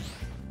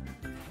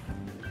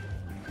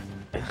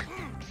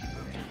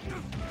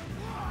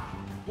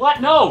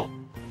 What? No!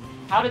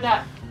 How did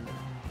that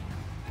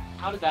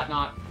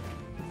not?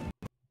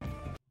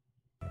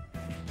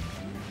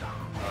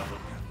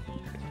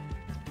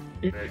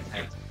 Very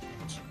tense.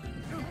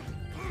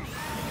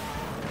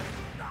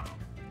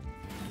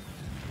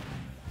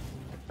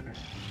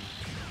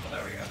 Well,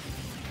 there we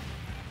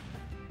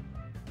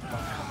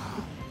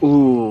go.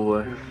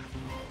 Ooh.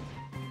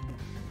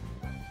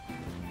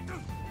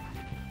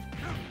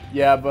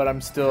 Yeah,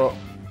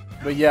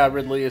 but yeah,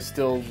 Ridley is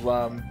still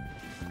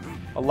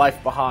a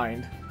life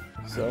behind.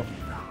 So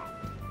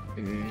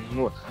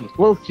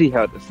We'll see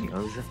how this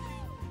goes.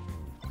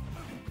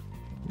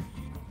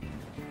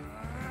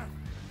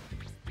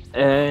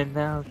 And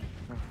now.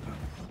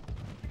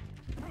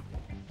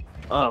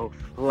 Oh,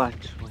 flat.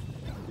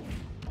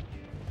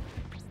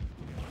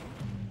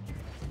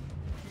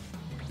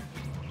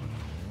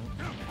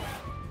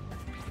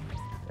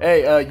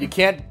 hey, you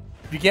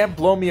can't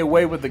blow me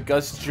away with the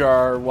gust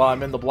jar while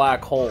I'm in the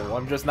black hole.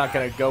 I'm just not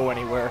gonna go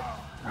anywhere.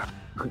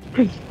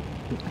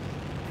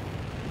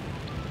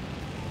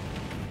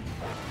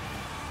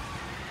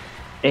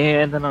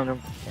 And then on the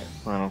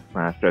final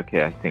Smash.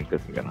 Okay, I think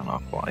this is gonna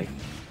not fly.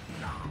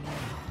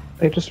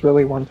 They just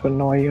really want to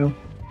annoy you.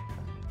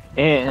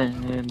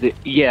 And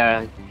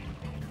yeah.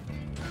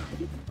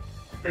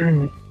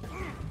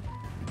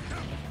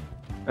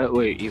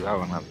 Wait, you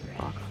have another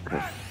talk.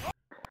 Okay.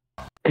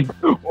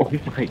 Oh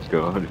my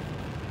god.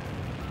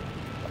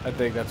 I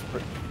think that's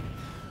pretty.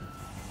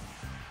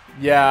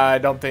 Yeah, I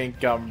don't think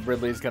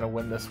Ridley's gonna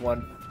win this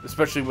one,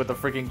 especially with the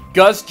freaking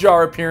gust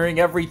jar appearing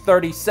every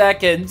 30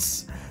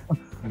 seconds.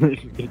 Really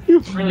hate The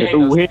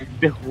those wind, things.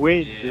 the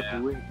wind, Yeah.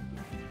 the wind.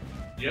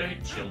 You know, you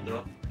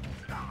children.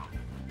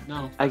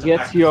 No. I It's a guess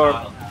packed you're,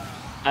 bottle.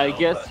 I No,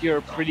 guess but you're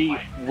it's all pretty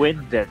fine.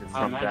 winded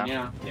Oh, man, sometimes.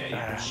 yeah. Yeah, you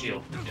have a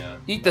shield. Yeah.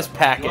 Eat this You won't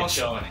package.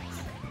 show any.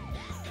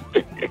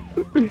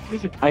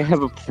 I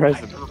have a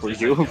present for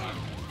you.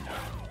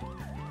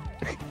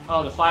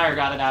 Oh, the fire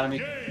got it out of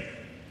me.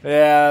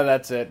 Yeah,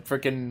 that's it.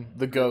 Freaking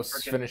the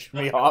ghosts finished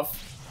me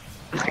off.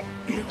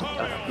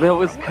 That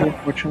was kind of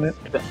Unfortunate.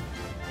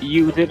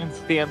 you didn't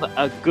stand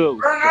a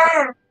ghost.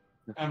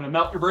 I'm gonna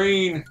melt your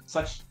brain.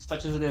 Such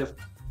as it is.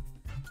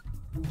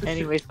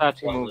 Anyway,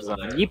 Sachi moves on.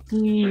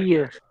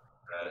 Yippee!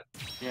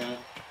 Yeah.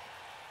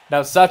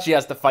 Now Sachi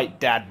has to fight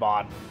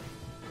Dadbot.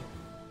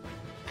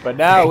 But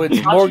now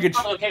it's mortgage.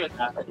 I'm okay with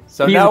that.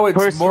 So He's now a it's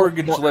personal-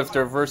 mortgage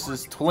lifter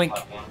versus Twink.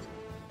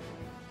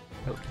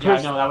 Yeah,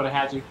 I know that would have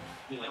had to.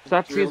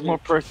 Sachi is more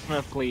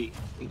personally.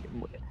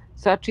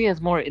 Sachi is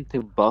more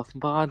into buff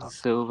mods,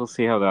 so we'll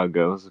see how that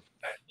goes.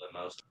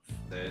 Most.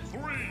 3,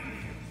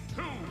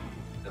 2,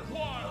 1,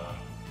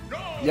 go!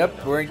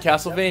 Yep, we're in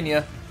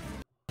Castlevania.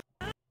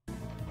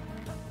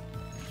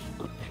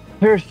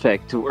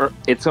 Perfect.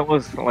 It's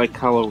almost like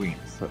Halloween.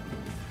 So.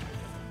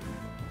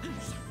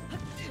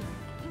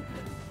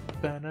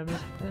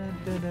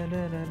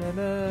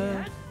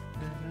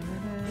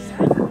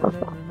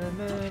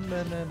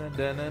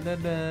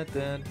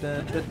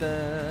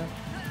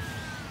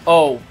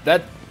 Oh,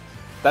 that's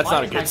Why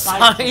not a is my good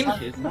side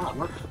sign. is not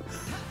working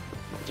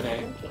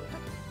today.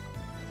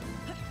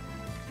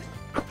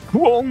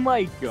 Oh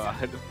my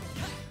god.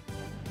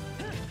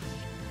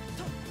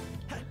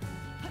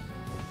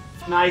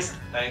 Nice.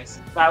 Thanks.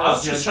 That I was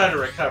was just good. trying to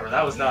recover.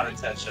 That was not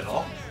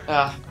intentional.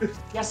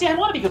 Yeah, see, I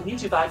want to be good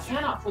with Mewtwo, but I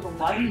cannot for the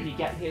life of me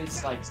get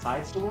his like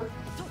sides to work.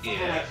 And I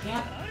Yeah.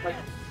 can't like.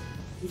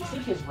 Do you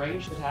think his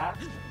ranged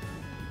attacks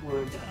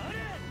would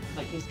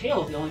like his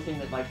tail is the only thing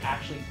that like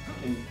actually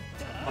can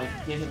like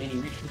give him any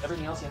reach? Because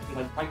everything else you have to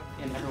be like right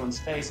in everyone's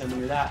face, and when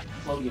you're that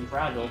floaty and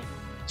fragile,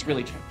 it's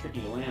really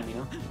tricky to land, you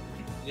know.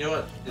 You know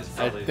what? Is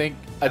I probably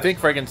think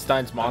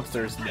Frankenstein's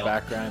monster's in the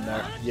background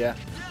there. Yeah.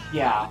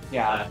 Yeah,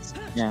 that's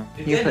Yeah.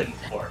 It He's, didn't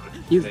before, but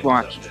he's maybe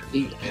watched.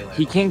 someday.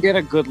 He can get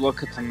a good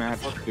look at the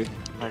match with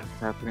what's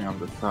happening on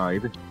the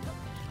side.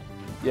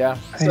 Yeah.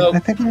 I, So I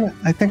think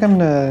I'm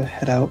gonna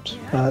head out,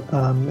 but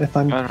if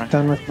I'm Alright.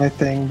 done with my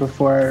thing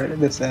before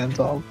this ends,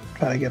 I'll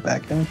try to get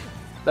back in.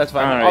 that's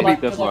fine.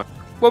 Alright, good luck.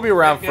 We'll be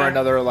around for Yeah.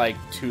 another like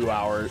 2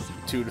 hours,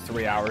 2 to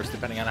 3 hours,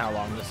 depending on how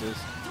long this is.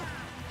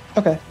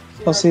 Okay,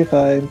 I'll see if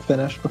I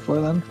finish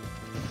before then.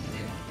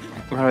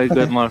 Alright, good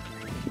Okay. luck.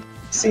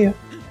 See ya.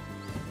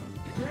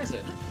 where is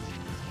it?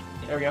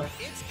 There we go.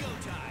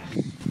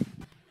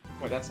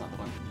 Wait, that's not the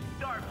one.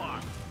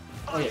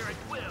 Oh yeah.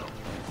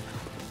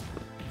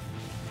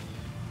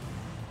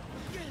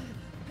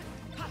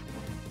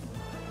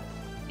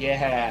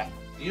 Yeah.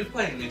 You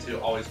playing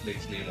Mewtwo always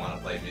makes me want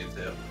to play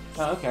Mewtwo.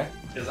 Oh, okay.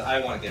 Because I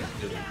want to get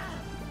Mewtwo.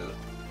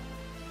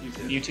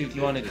 YouTube,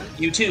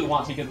 you too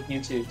want to get with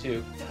YouTube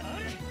too.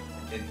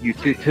 You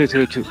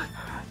too.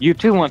 You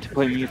too want to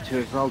play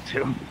Mewtwo as well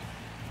too.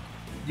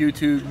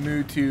 YouTube,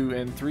 Mewtwo,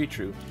 and 3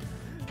 True.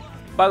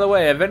 By the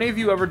way, have any of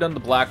you ever done the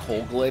black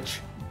hole glitch?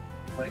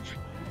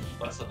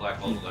 What's the black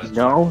hole glitch?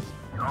 No.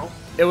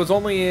 It was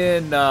only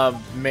in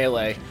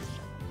Melee.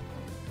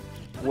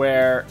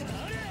 Where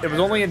it was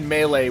only in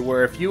Melee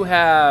where if you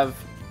have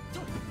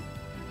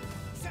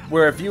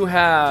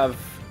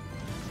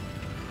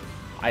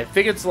I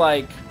think it's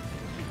like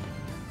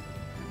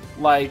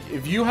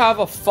if you have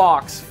a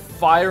fox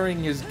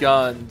firing his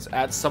guns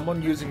at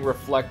someone using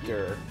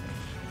reflector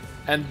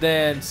and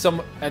then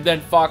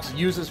fox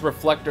uses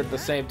reflector at the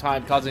same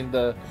time causing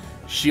the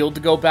shield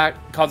to go back,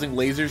 causing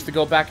lasers to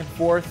go back and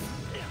forth,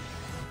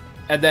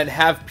 and then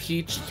have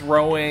Peach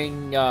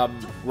throwing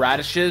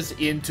radishes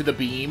into the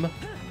beam.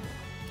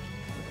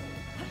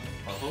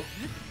 Uh-huh.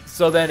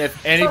 So then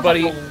if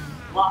anybody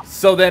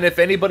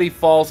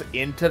falls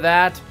into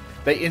that,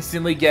 they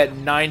instantly get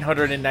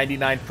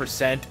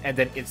 999% and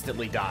then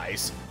instantly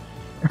dies.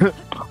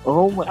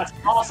 Oh my. That's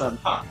awesome.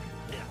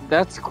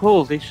 That's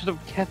cool. They should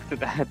have kept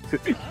that.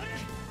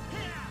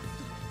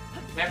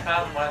 Can't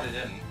fathom why they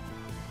didn't.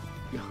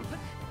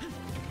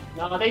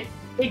 No, they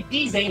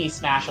de-zany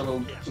smash a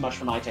little too much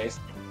for my taste.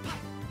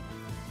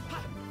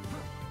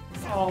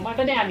 Oh, my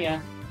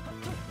banana.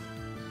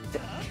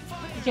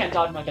 You can't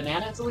dodge my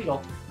banana, it's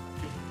illegal.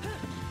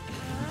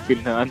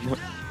 Good none.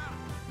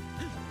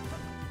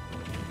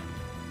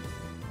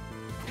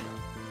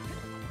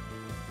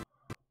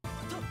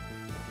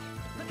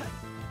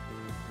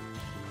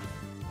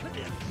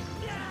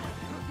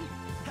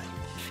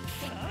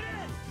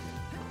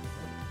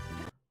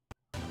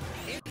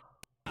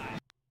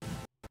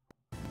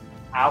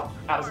 Ow,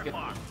 that was a good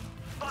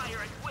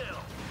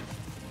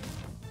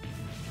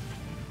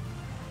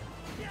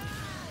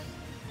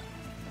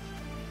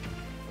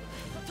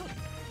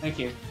Thank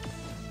you.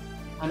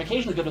 I'm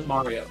occasionally good with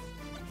Mario.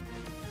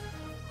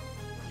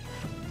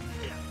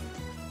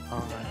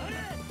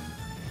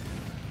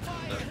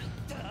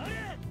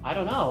 I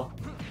don't know.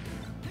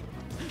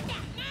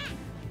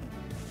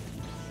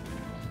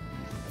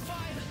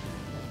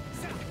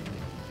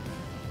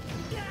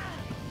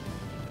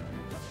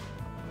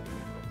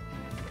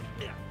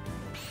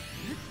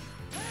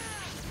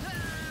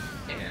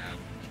 Yeah.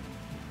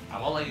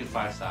 I won't let you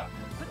 5-stop.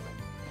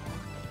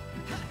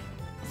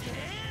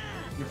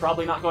 You're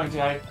probably not going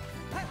to.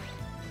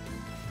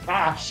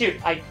 Ah, shoot!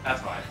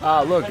 That's fine.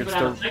 Ah, look,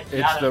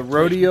 it's the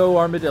rodeo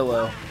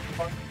armadillo.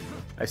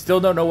 I still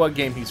don't know what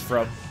game he's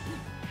from.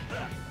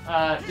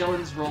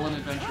 Dylan's Rollin'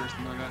 Adventures,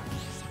 something like that.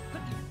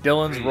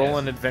 Dylan's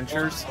Rollin'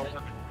 Adventures?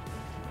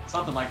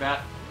 Something like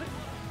that.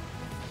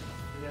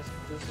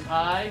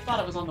 I thought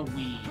it was on the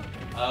Wii.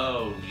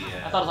 Oh,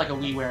 yeah. I thought it was like a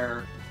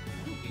WiiWare.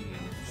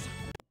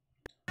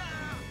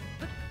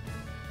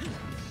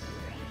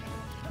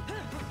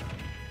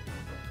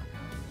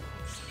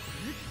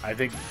 I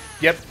think.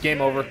 Yep,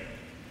 game over.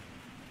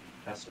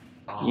 That's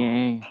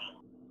Yay.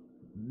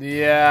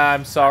 Yeah,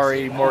 I'm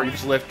sorry,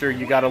 Mortgage Lifter.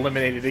 You got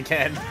eliminated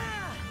again.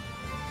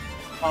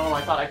 Oh,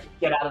 I thought I could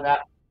get out of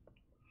that.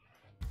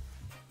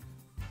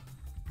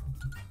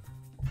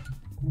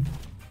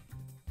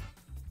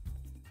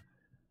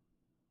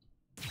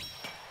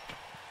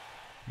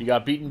 You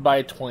got beaten by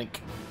a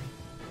twink.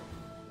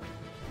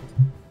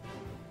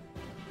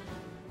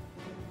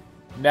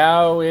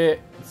 Now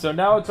it's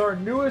our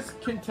newest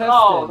contestant.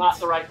 Oh, not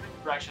the right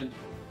direction.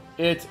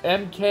 It's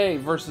MK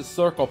versus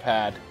Circle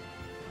Pad.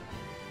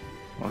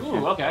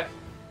 Ooh, okay.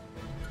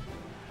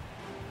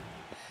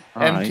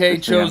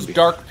 MK chose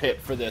Dark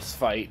Pit for this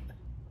fight.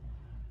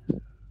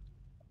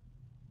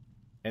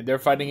 And they're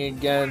fighting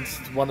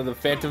against one of the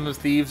Phantom of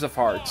Thieves of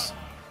Hearts.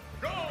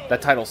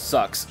 That title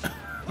sucks,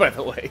 by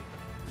the way.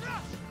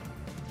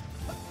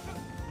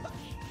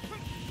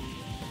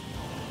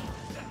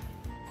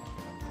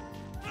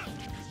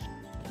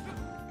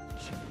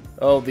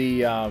 Oh,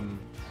 the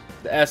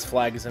S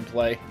flag is in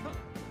play.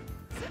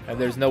 And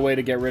there's no way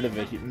to get rid of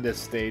it in this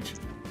stage.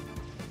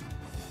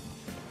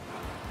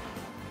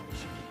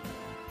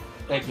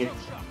 Thank you.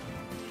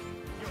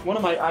 One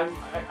of my,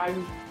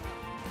 I'm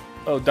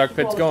Oh, Dark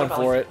Pit's going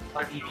for it.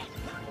 But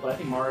I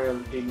think Mario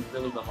being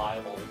really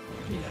reliable.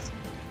 Yes.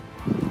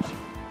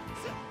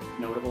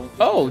 Notable.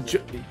 Oh,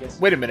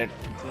 wait a minute.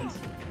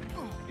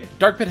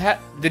 Dark Pit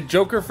did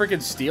Joker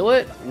freaking steal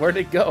it? Where'd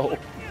it go?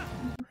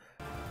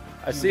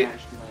 I see it.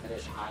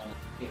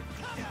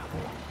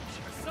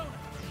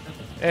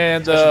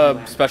 And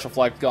special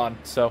flag's gone,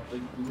 so.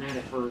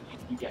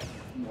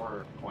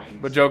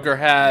 But Joker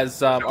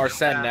has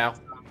Arsene now.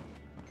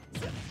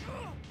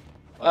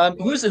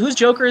 Whose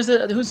Joker is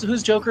it?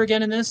 Who's Joker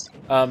again in this?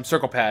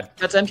 Circle Pad.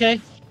 That's MK?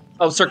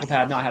 Oh, Circle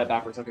Pad. No, I had it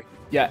backwards. Okay.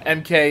 Yeah,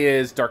 MK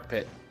is Dark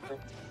Pit.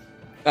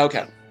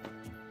 Okay.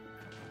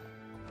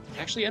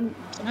 Actually,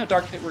 somehow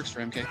Dark Pit works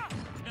for MK.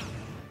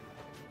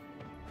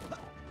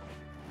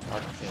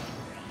 Dark Pit.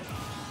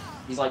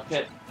 He's like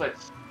Pit, but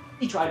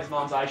he tried his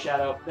mom's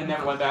eyeshadow and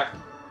never went back.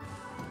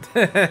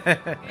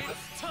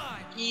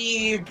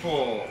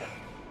 evil.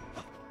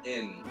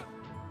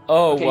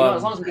 Oh, okay, you know,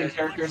 as long as we get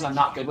characters I'm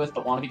not good with,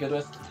 but want to be good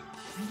with,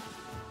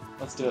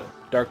 let's do it.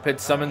 Dark Pit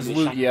summons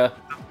Lugia.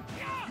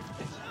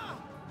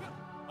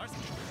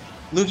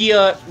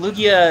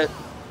 Lugia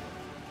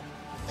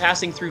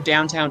passing through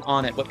downtown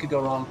on it. What could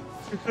go wrong?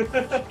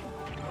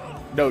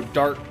 No,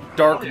 Dark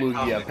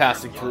Lugia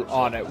passing through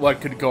on it.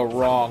 What could go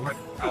wrong?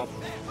 I'll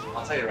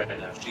tell you right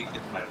now, she gets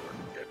my work.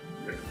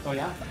 Oh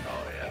yeah?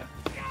 Oh yeah.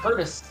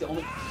 Curtis, the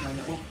only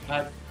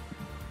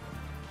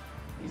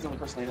he's the only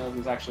person I know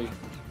who's actually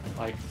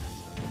like.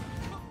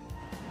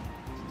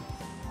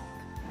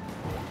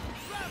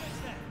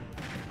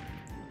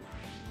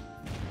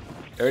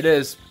 There it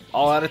is,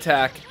 all out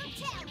attack.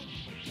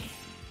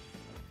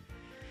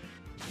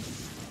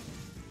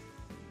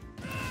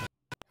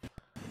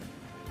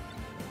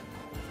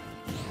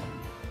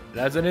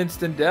 That's an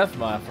instant death,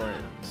 my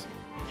friends.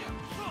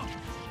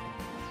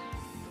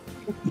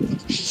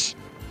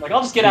 Like,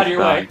 I'll just get out of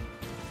your way.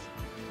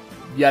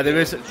 Yeah, they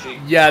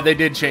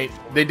did change.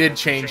 They did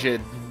change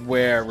it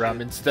where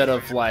instead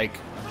of like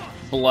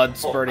blood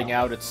spurting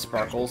out, it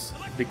sparkles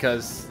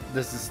because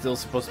this is still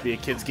supposed to be a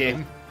kid's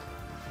game.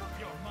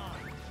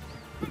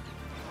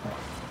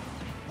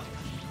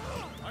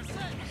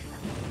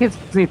 Kids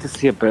need to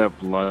see a bit of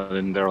blood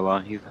in their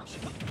lives.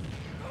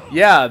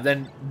 Yeah,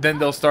 then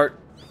they'll start.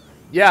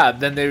 Yeah,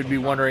 then they would be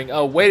wondering,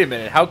 oh, wait a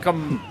minute, how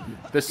come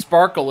the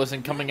sparkle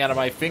isn't coming out of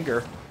my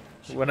finger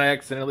when I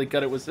accidentally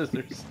cut it with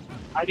scissors?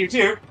 I do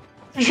too.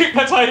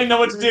 That's why I didn't know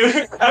what to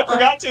do. I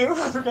forgot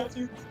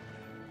to.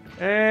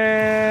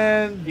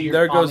 And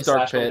there goes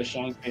Dark Pit.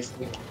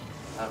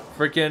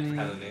 Freaking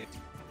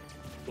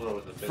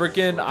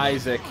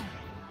Isaac.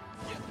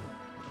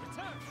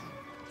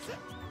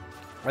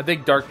 I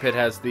think Dark Pit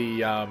has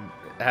the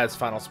has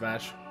Final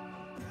Smash.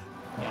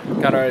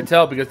 Kinda hard to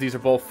tell because these are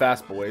both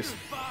fast boys.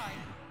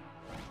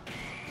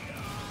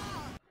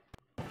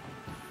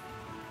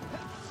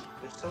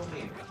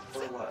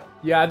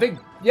 Yeah, I think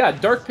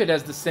Dark Pit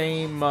has the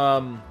same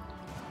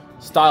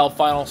style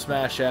Final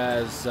Smash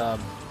as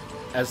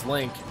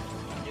Link.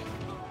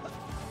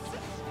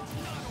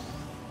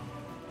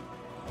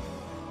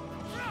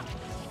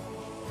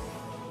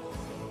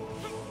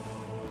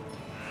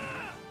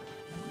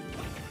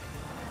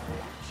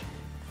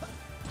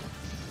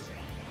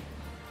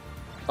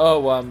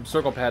 Oh,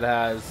 Circle Pad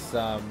has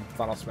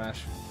Final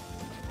Smash.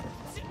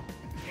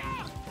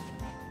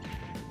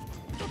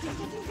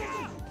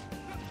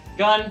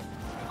 Gun.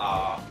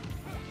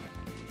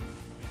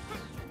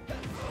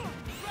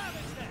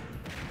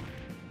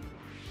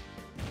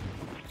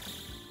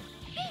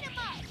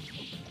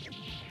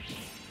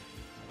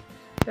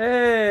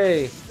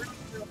 Hey!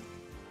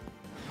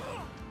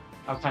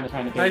 I was kind of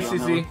trying to Hi, bait you on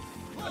that CC.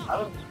 one.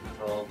 I was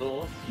control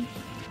duel.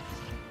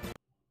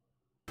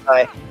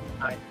 Hi.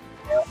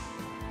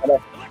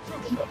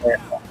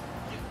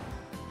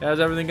 How's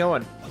everything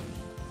going?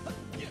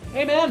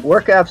 Hey, man!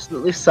 Work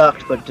absolutely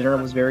sucked, but dinner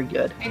was very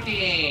good.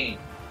 Ding.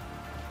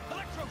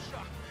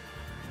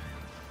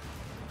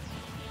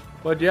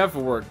 What'd you have for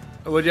work?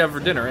 What'd you have for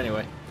dinner,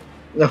 anyway?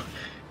 No,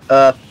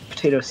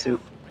 potato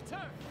soup.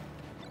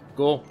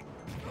 Cool.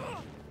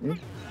 Hmm?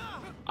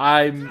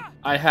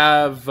 I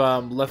have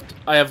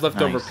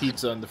leftover Nice.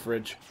 pizza in the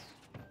fridge.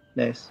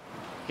 Nice.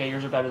 Okay,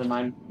 yours are better than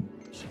mine.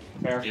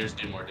 Fair. Yours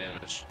do more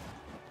damage.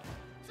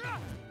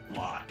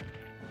 Why?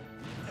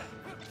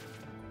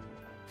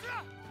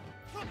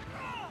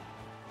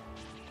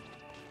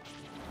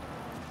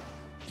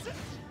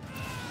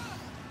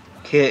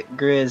 Kit,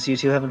 Grizz, you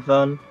two having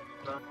fun?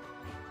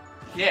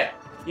 Yeah.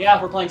 Yeah,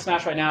 we're playing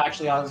Smash right now,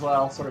 actually, as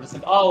well. Sort of a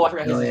sim. Oh, I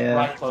forgot his Oh, yeah.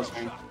 right close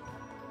range.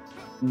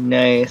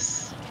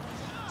 Nice.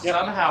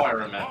 Somehow I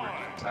remember it.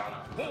 I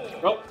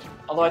don't know. Oh,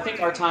 although I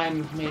think our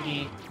time may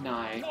be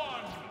 9.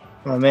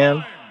 Oh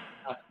man.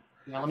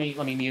 Yeah, let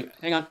me mute.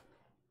 Hang on.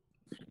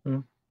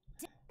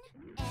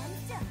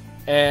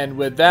 And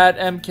with that,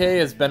 MK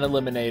has been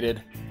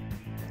eliminated.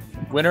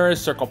 Winner is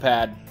Circle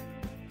Pad.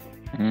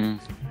 Mm.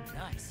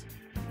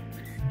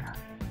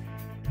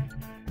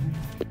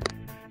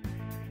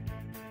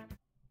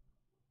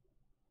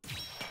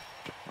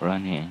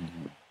 Running.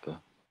 Go.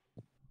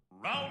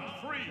 Round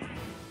 3.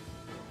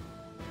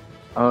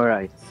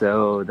 Alright,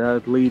 so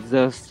that leads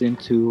us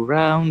into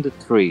round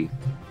 3.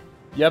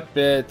 Yep,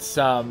 it's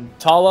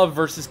Tala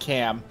versus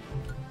Cam.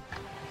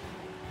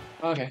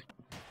 Okay.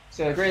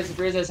 So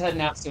Grizz is heading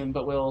out soon,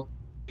 but we'll.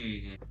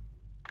 Mm-hmm.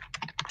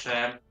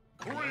 Sam.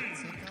 3, 2,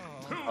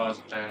 I was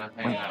a fan of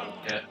hanging out with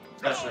Kit,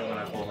 especially when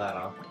I pull that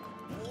off.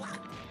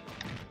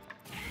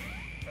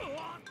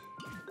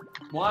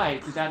 Why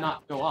did that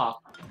not go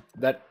off?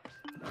 That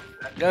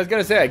I was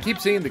gonna say, I keep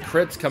seeing the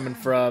crits coming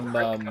from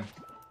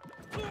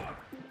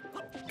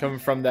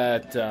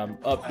that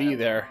up B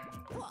there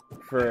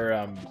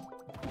for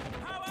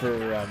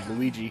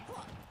Luigi.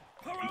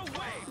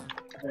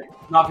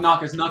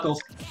 Knock his knuckles.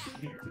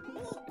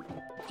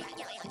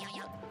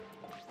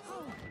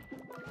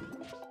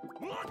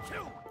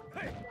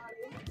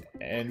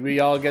 And we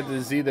all get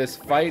to see this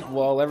fight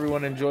while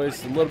everyone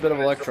enjoys a little bit of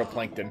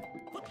electroplankton.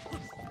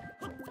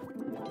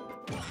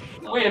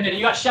 Wait a minute,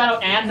 you got Shadow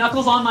and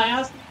Knuckles on my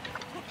ass?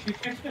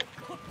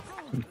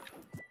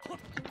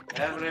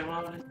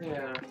 Everyone is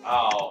here.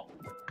 Oh.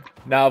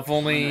 Now, if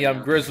only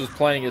Grizz was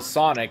playing as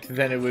Sonic,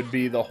 then it would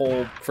be the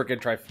whole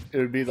frickin'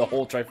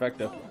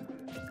 trifecta.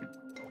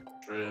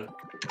 True.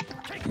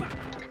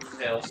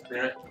 Tail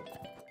spirit.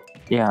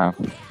 Yeah.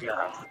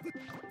 Yeah.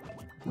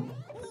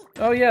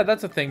 Oh yeah,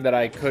 that's a thing that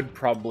I could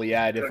probably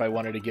add if I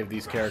wanted to give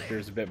these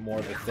characters a bit more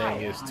of a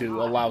thing, is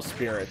to allow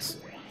spirits.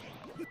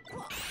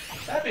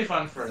 That'd be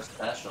fun for a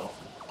special.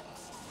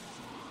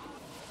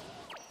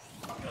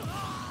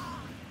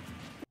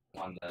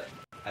 One that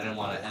I didn't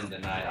want to end the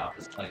night off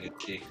as tongue in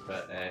cheek,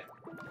 but hey.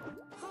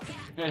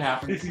 It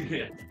happens.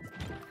 Yeah.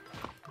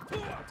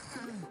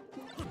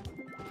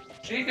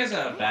 Cheek isn't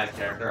a bad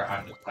character,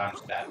 I'm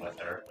just bad with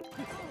her.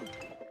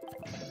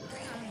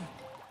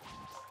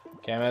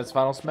 Cam has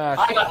Final Smash.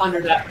 I got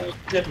under that.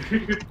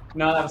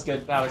 No, that was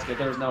good. That was good.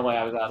 There was no way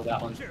I was out of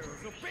that one.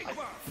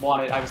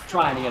 I was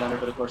trying to get under,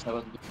 but of course that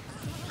wasn't.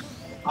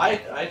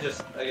 I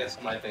guess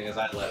my thing is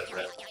I let it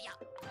rip.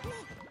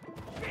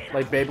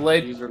 Like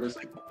Beyblade? User was.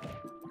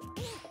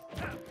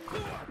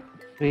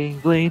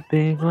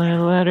 Beyblade,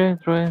 let it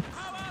rip.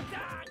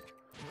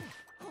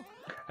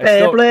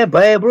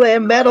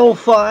 Beyblade, metal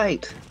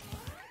fight!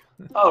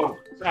 Oh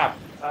crap!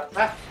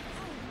 That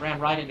ran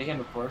right into him,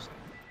 of course.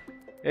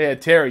 Yeah,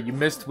 Terry, you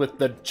missed with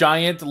the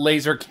giant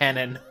laser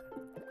cannon.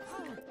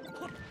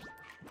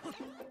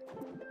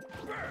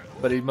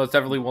 But he most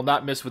definitely will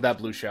not miss with that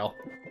blue shell.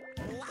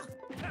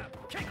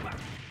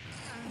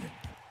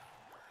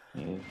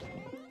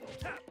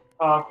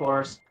 Of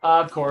course.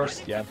 Of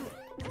course. Yeah.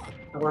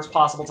 The worst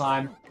possible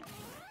time.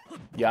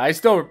 Yeah, I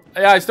still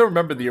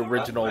remember the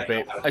original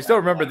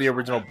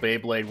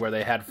Beyblade where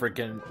they had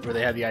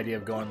the idea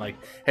of going like,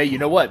 hey, you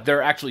know what? There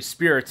are actually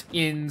spirits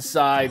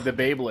inside the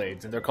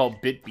Beyblades, and they're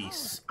called Bit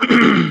Beasts.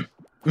 That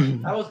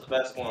was the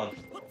best one.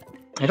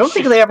 I don't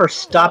think they ever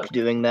stopped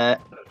doing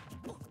that.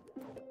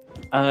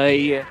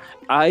 I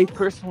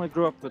personally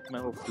grew up with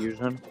Metal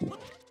Fusion.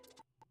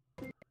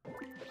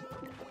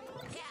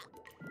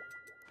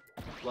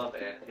 Love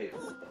and hate.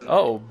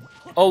 Oh,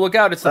 look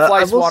out! It's the fly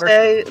I will swatter.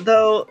 say,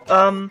 though,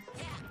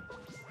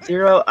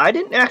 Zero, I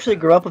didn't actually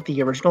grow up with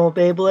the original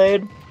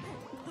Beyblade.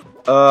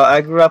 I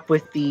grew up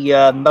with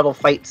the Metal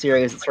Fight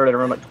series that started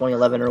around like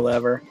 2011 or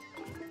whatever.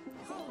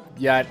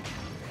 Yeah,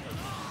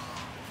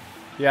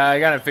 I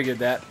kind of figured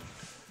that.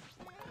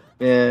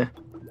 Yeah.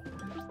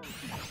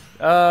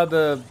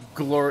 The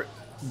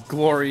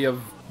glory of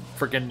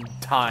freaking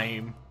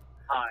time.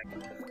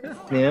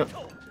 Yeah.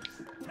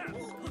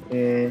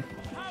 Yeah.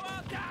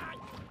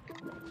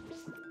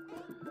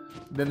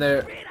 Then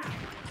there,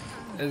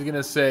 I was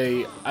gonna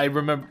say, I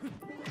remember,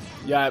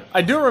 yeah,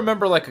 I do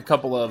remember like a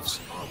couple of,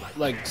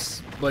 like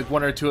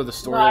one or two of the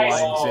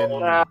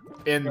storylines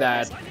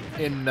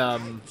in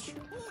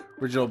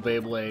original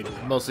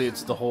Beyblade. Mostly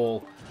it's the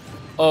whole,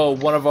 oh,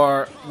 one of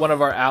our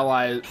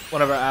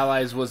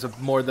allies was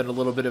more than a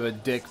little bit of a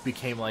dick,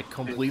 became like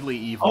completely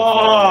evil for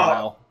a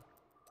while.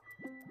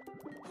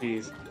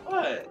 Jeez.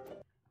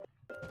 What?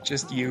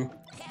 Just you,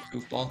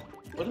 goofball.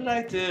 What did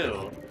I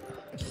do?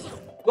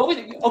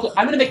 Okay,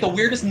 I'm gonna make the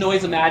weirdest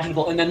noise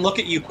imaginable and then look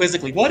at you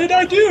quizzically. What did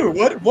I do?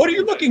 What are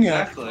you looking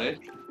at? Exactly.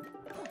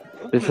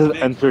 This is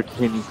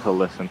entertaining to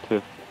listen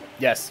to.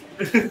 Yes.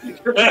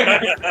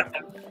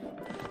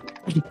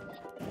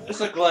 Just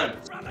a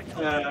glimpse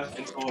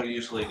into what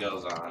usually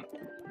goes on.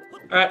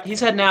 Alright, he's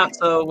heading out,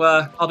 so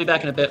I'll be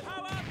back in a bit.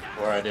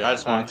 Before I do, I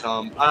just want to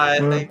tell him, bye,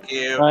 thank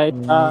you.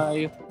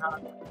 Bye.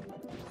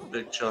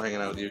 Big chill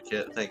hanging out with you,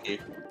 Kit. Thank you.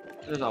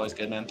 It was always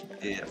good, man.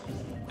 Yeah.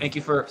 Thank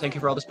you for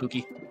all the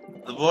spooky.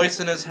 The voice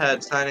in his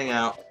head signing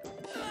out.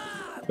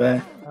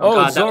 Bye. Oh,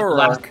 God,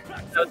 Zoroark.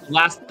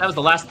 That was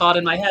the last thought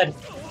in my head.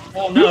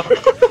 Oh no.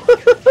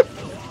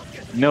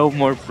 No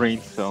more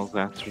brain cells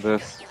after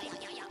this.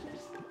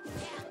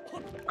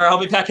 Alright, I'll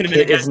be back in a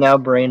minute, Kit is guys. now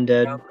brain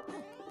dead. Let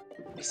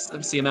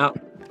me see him out.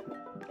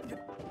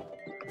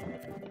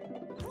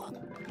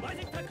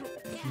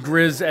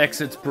 Grizz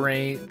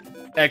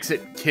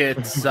exit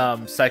Kit's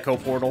psycho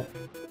portal.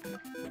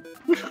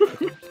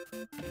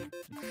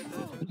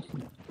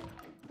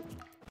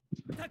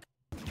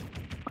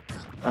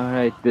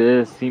 Alright,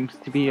 this seems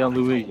to be a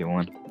Luigi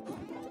one.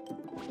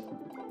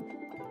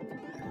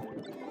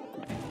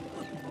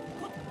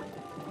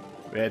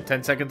 We had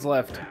 10 seconds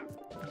left.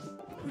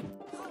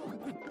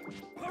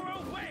 5,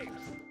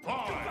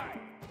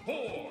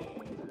 4,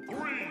 3,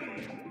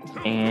 2.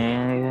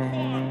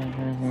 And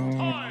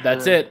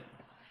That's it.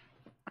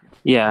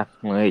 yeah,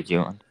 Luigi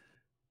one.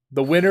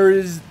 The winner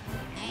is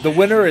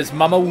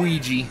Mama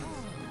Ouija.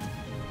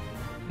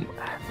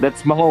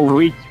 That's Mama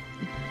Luigi.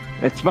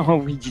 That's Mama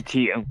Luigi to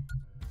you.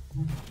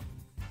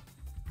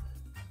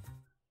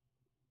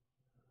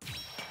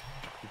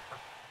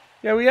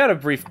 Yeah, we had a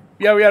brief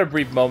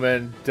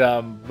moment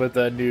with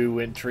a new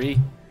entry.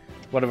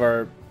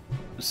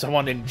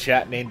 Someone in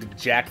chat named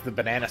Jack the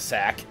Banana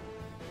Sack.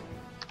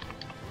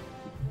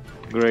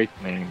 Great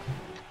name.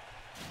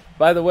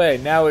 By the way,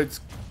 now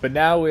it's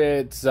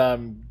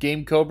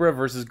Game Cobra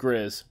versus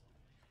Grizz.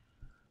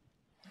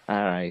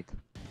 Alright.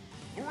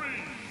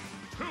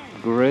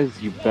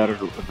 Grizz, you better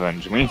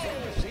avenge me.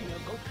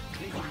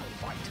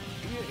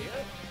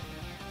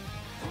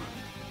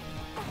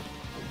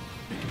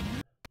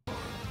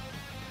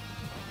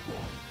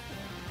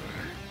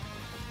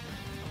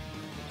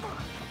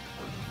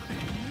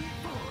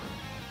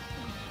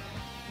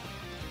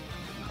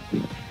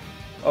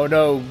 Oh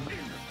no,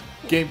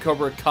 Game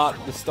Cobra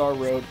caught the Star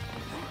Road.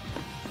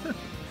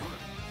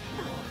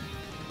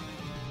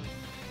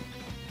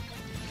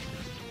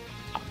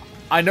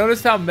 I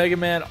noticed how Mega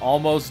Man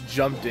almost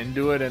jumped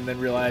into it and then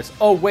realized,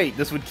 oh wait,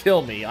 this would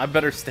kill me. I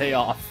better stay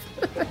off.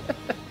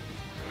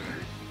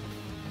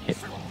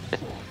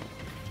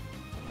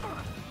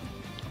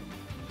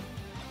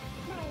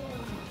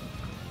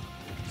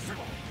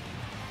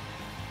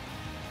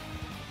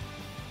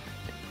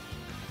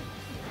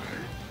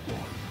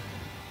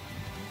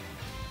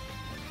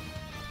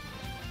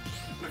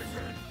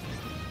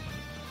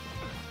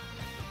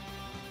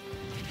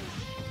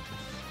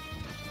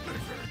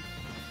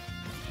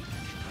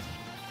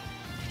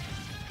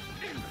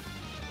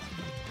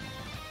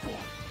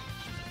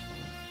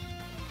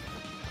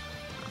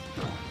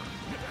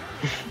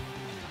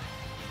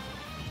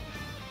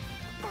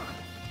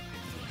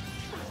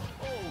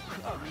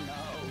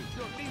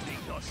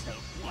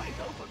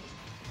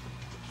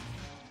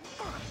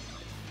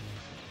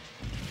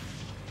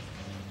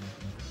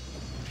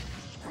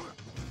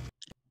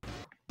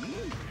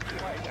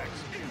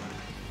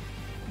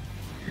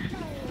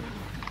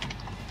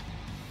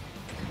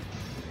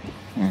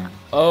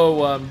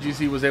 Oh,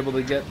 GC was able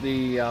to get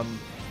the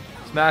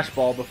Smash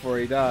Ball before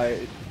he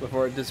died,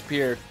 before it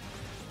disappeared.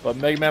 But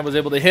Mega Man was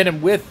able to hit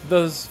him with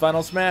the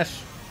final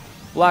Smash.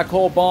 Black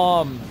Hole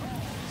Bomb.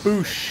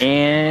 Boosh.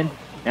 And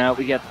now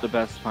we get the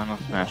best Final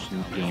Smash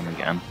in the game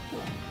again.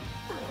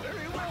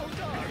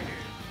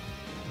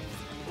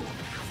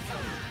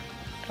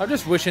 I'm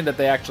just wishing that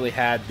they actually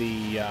had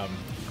the,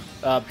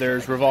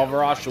 there's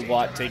Revolver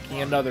Ocelot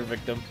taking another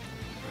victim.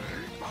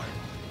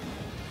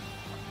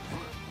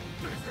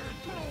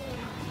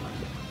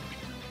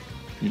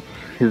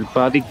 His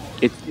body,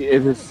 it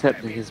is said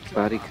that his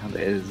body count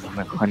is in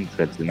the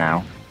hundreds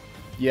now.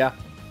 Yeah.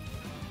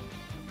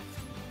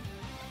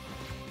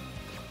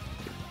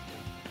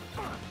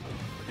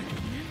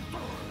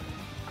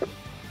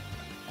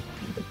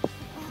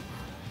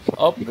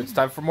 Oh, it's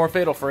time for more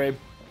Fatal Frame.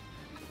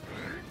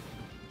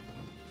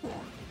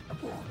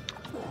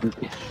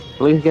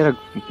 Please get a...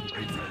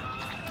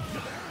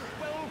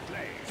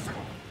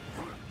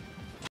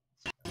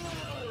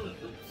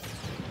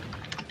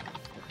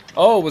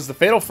 Oh, it was the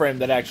Fatal Frame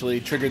that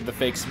actually triggered the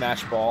fake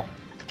Smash Ball.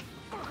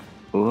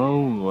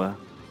 Whoa.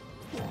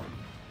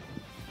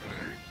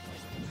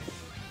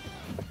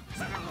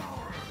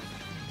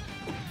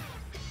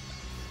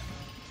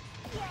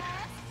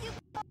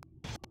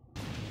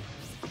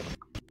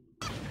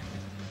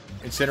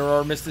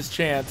 Incineroar missed his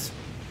chance,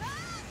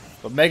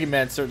 but Mega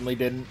Man certainly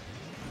didn't.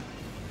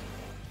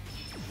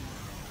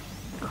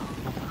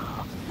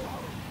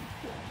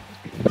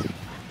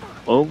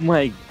 Oh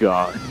my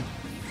god.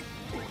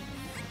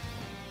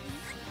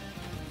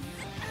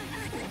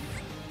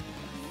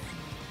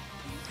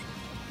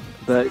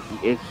 But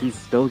he's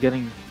still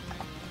getting,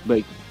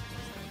 like...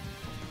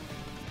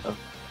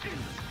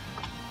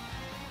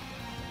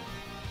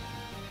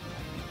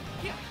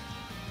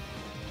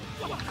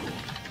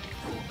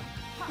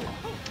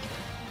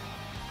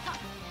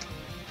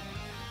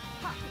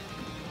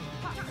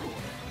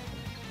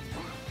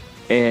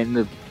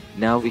 And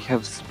now we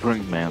have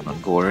Springman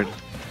on board.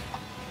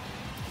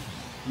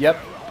 Yep.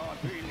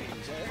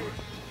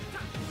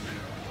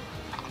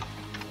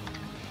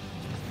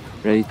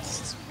 Right.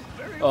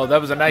 Oh, that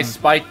was a nice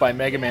spike by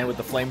Mega Man with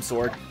the Flame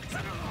Sword.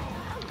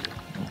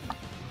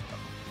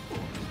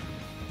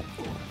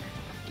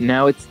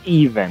 Now it's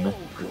even.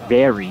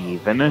 Very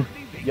even.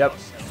 Yep.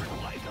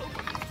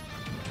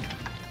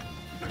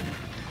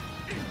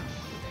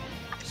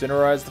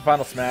 Incineroar has the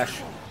final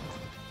smash.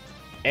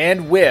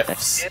 And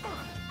whiffs.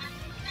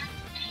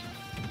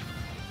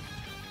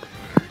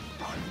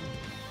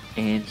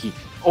 And he...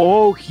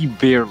 Oh, he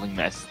barely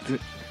missed.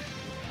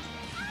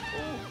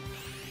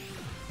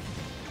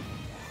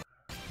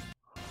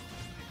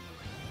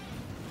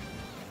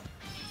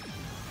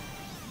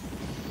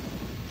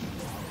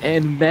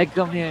 And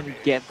Mega Man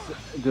gets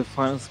the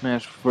final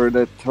smash for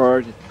the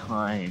third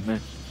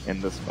time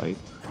in this fight.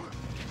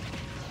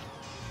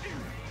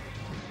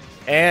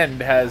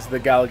 And has the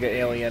Galaga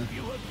Alien.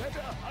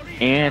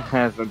 And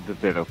has a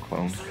Ditto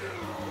clone.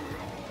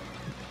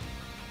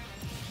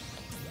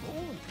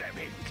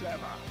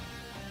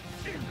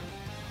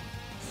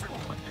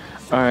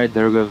 Alright,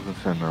 there goes the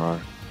Incineroar.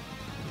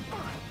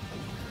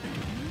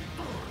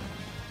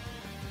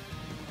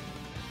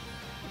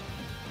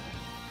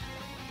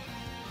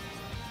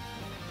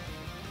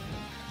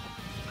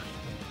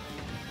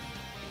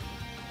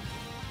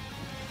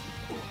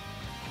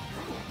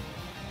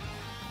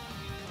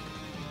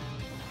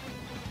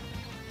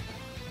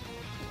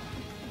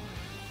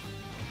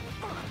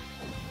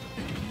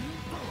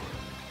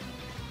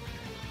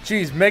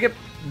 Jeez,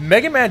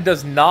 Mega Man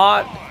does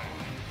not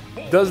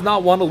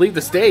want to leave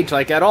the stage,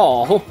 like, at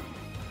all.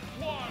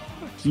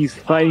 He's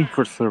fighting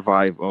for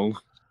survival.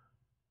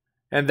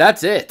 And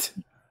that's it.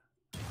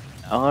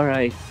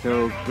 Alright,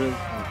 so let's move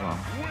on.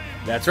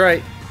 That's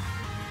right.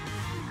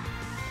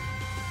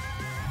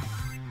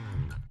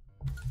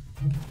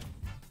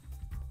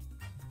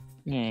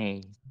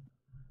 Yay.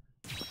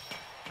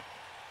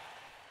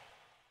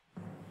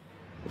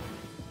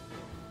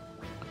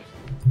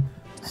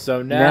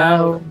 So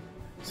now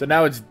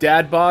it's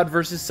Dadbod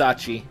versus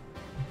Sachi.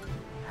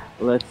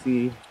 Let's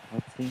see.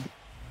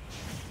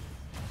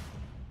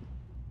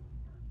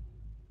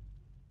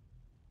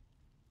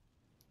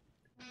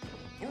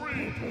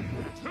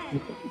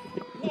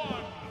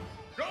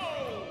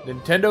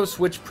 Nintendo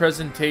Switch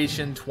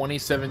presentation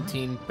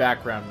 2017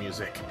 background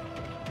music.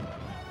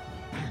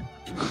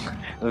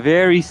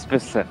 Very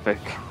specific.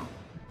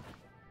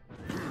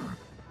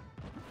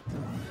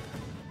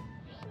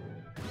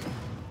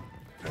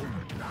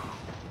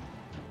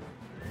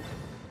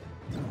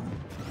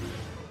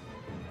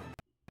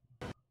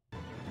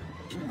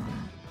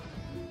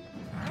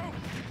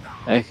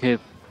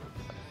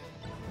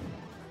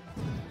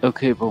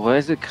 Okay, but why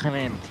is it kind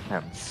of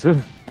intense?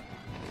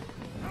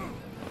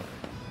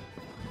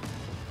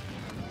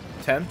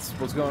 Tense?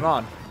 What's going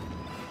on?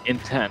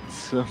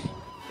 Intense.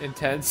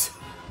 Intense?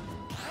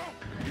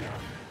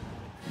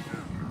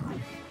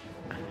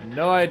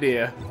 No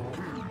idea.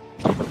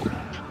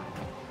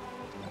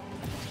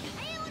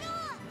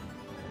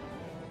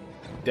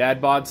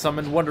 Dadbod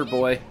summoned Wonder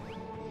Boy.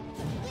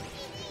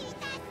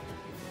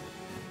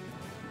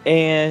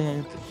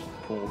 And...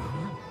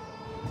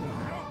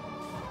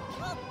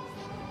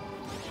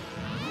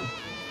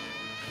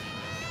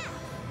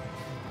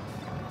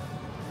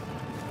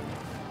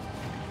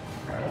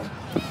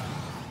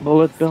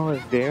 Bullet Bill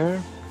is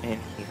there, and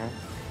here.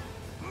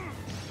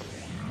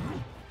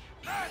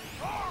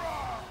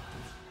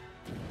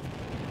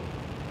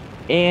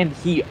 And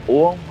he,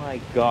 oh my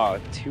god,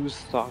 2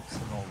 stocks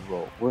in a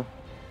row.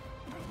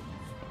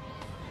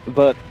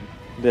 But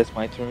this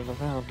might turn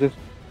it around.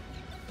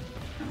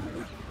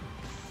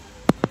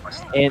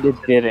 And it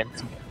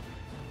didn't.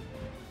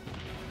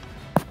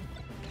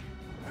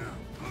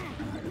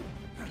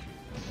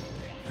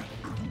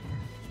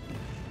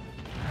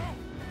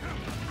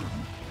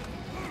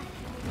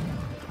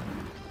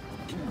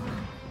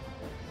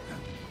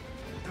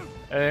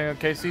 Everything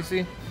okay,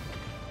 CC?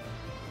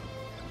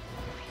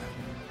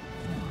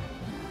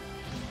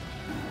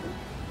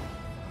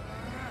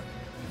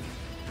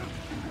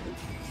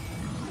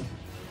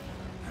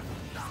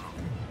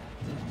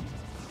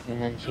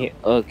 And he,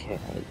 okay.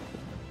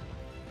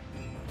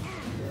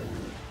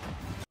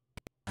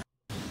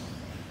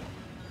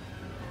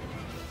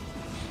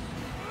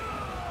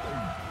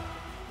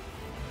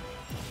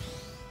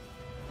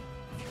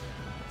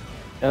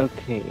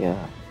 Okay,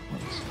 yeah.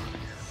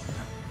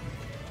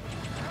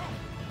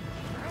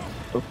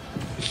 Oh.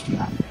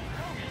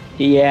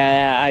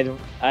 Yeah,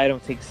 I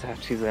don't think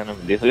Sachi's gonna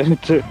do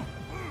it.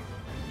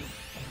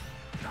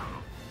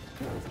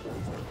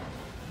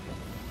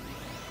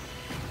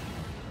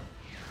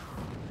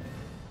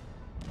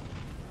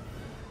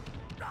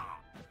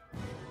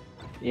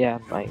 Yeah,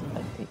 I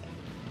think.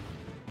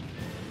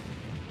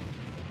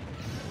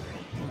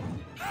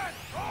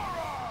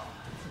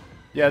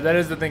 Yeah, that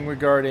is the thing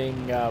regarding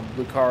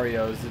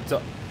Lucarios.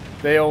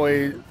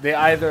 They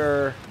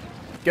either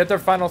get their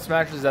final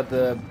smashes at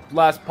the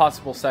last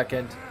possible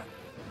second,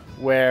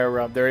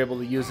 where they're able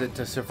to use it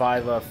to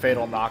survive a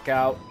fatal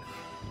knockout,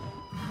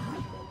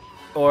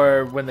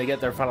 or when they get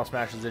their final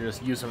smashes, they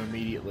just use them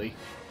immediately.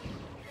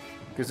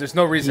 Because there's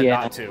no reason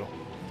not to.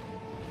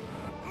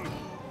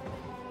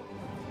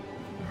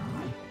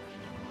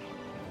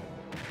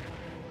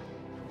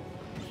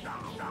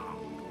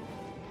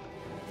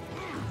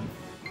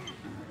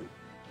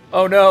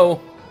 Oh no!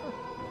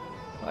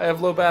 I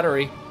have low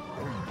battery.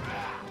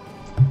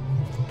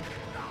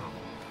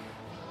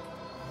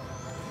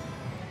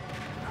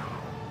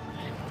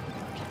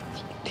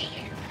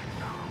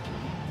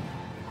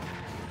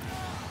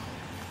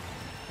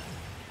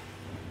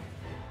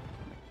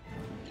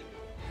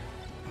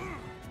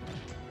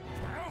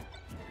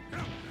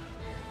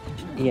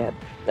 Yeah.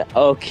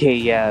 Okay.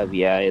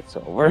 Yeah. It's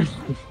over.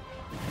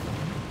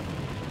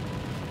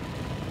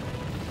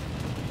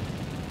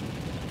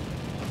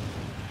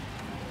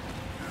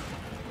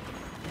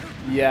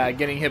 Yeah,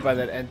 getting hit by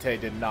that Entei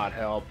did not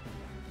help.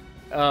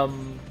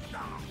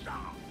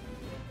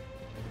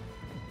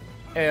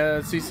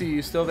 CC,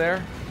 you still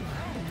there?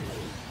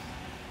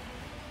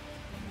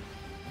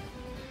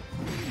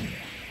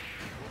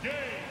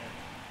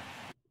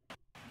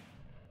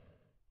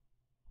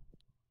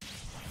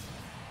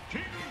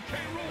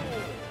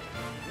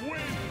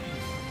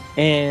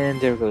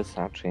 And there goes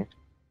Sachi.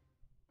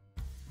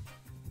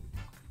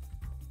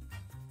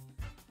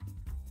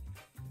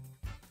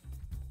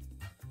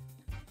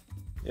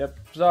 Yep.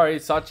 Sorry,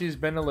 Sachi's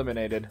been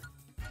eliminated.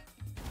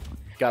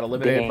 Got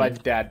eliminated by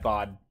Dad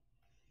Bod.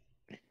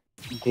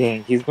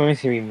 Dang, he's going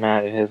to be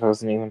mad if it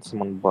wasn't even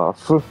someone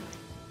buff.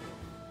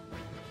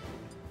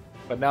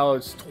 But now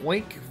it's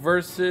Twink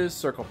versus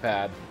Circle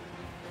Pad.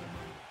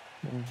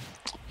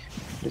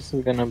 This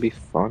is gonna be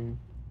fun.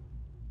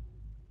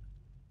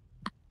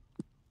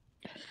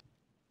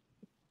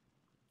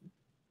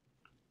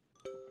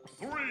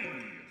 Three,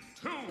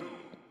 two,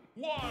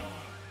 one,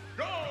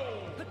 go!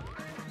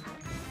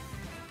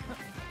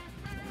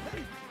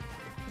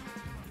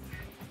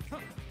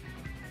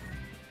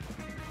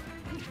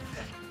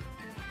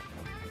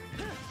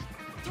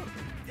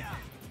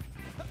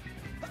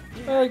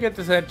 I get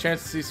this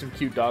chance to see some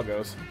cute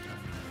doggos.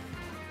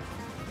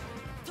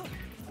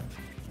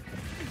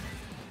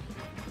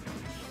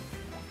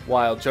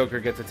 While Joker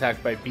gets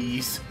attacked by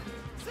bees.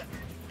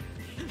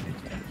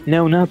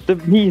 No, not the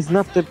bees,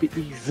 not the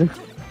bees.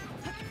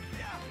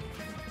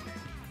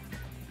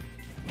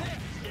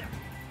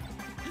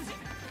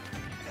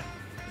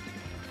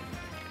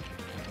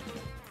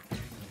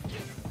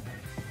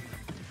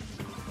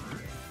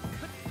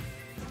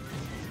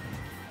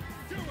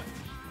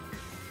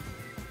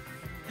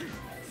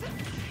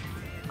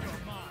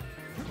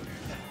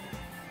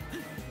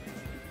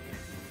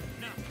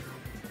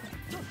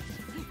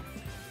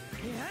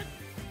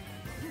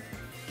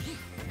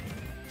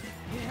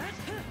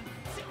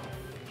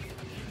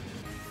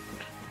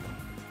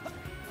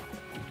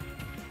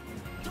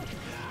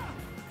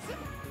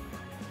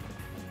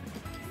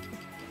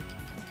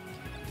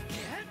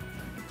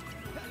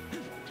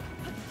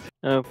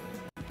 Oh,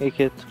 hey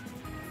kid.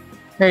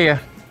 Hey,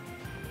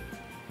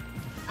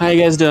 how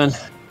you guys doing?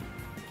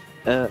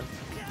 We're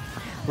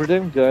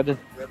doing good.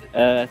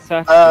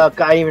 Sachi, I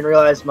didn't even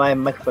realize my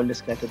microphone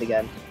disconnected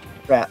again.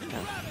 Crap.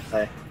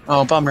 Hi.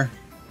 Oh, bummer.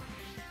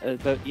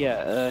 but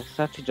yeah,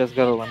 Sachi just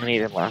got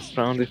eliminated last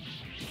round.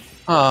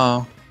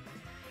 Oh,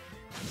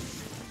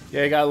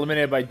 Yeah, he got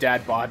eliminated by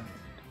Dad Bod.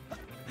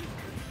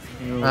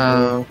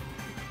 oh,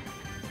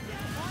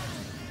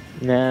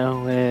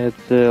 Now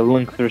it's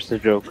Link versus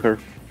Joker.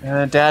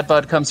 Dad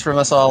Bud comes from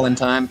us all in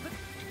time.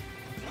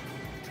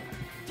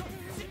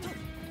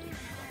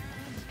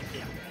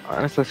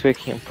 Honestly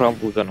speaking, I'm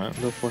probably gonna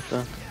go with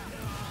that.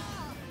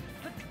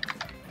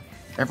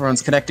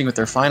 Everyone's connecting with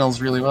their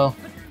finals really well.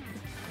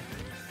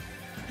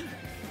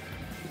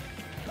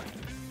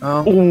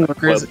 Oh,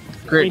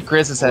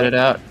 Grizz is headed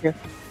out. Yeah.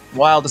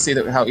 Wild to see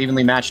that how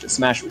evenly matched at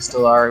Smash we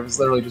still are. It was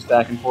literally just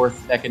back and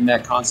forth, neck and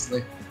neck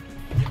constantly.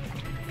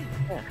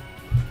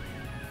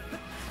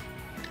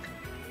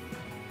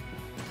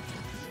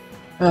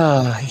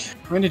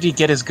 When did he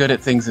get as good at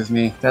things as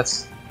me?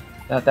 That's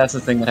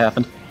the thing that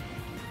happened.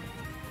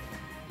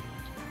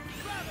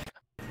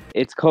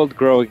 It's called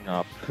growing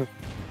up.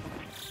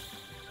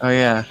 Oh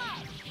yeah.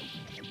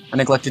 I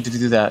neglected to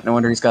do that. No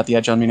wonder he's got the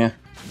edge on me now.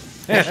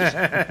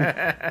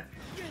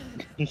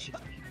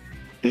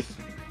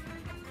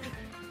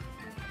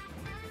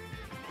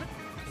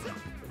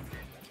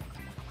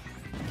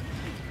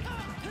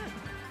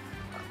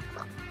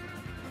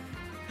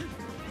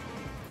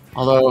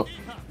 Although,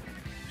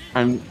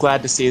 I'm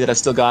glad to see that I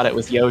still got it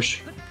with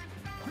Yosh.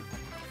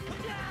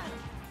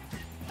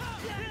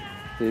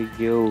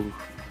 Yo.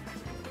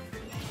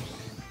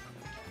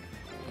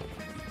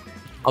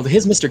 Although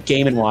his Mr.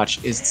 Game &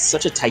 Watch is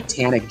such a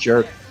titanic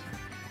jerk.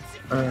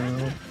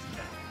 Did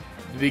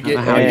he I don't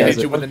know how he hit does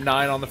you it. with a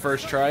 9 on the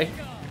first try?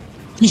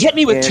 He hit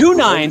me with Yeah, 2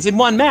 9s in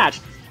one match!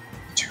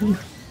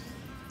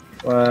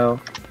 Wow.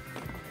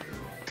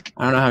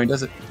 I don't know how he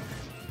does it.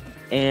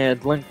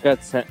 And Link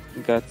got sent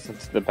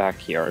to the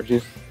backyard.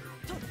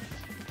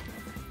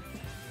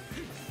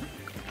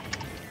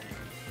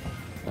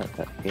 Not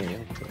that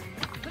game.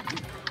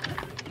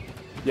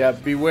 Yeah,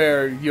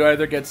 beware. You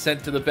either get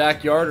sent to the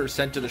backyard or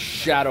sent to the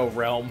Shadow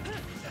Realm.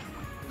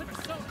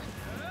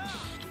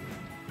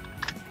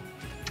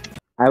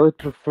 I would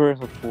prefer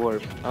the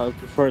fourth. I would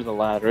prefer the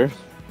latter.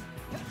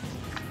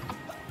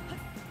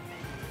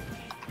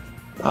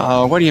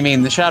 What do you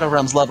mean? The Shadow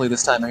Realm's lovely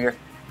this time of year.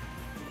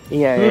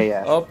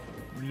 Yeah. Oh,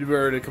 you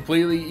were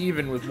completely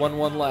even with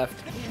 1-1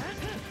 left.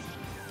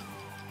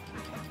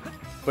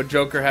 But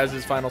Joker has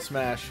his final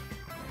smash.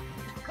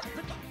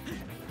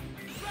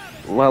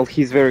 Well,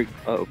 he's very.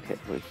 Oh, okay.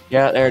 Wait.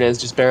 Yeah, there it is,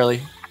 just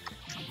barely.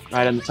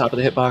 Right on the top of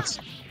the hitbox.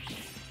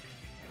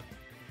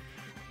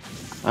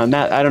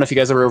 Matt, I don't know if you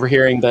guys were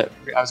overhearing, but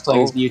I was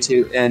playing as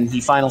Mewtwo, and he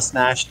final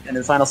smashed, and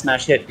the final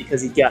smash hit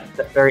because he got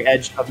the very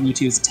edge of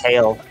Mewtwo's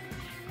tail.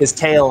 His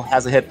tail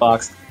has a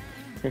hitbox.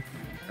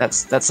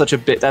 That's such a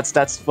bit.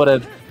 That's what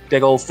a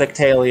big old thick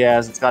tail he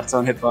has. It's got its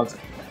own hitbox.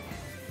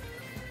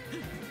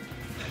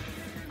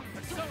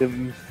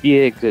 The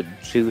big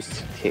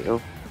juice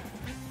tail.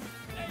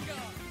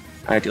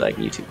 I do like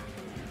Mewtwo.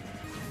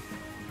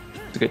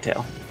 It's a good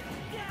tail.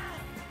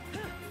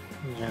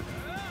 Yeah.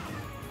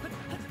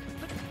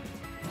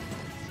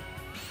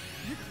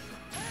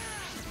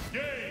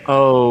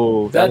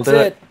 Oh, That's that'll do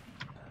it.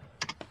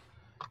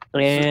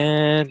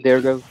 And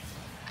there goes.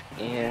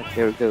 And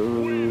there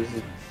goes.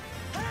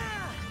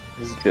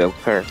 This is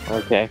Joker.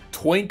 Okay.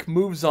 Twink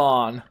moves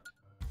on.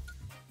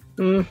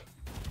 Now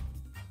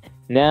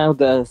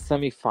the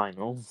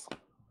semifinals.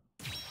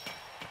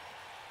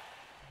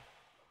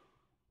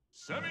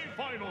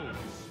 Semifinals.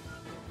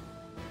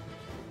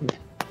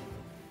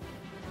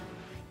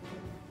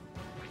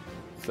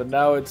 So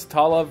now it's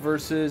Tala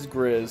versus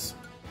Grizz.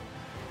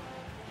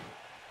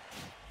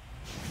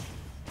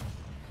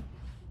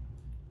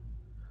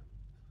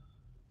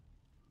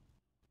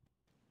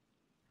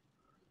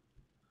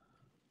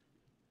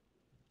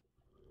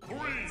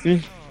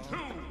 Three, 2,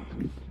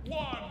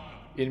 1.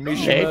 In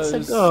Let's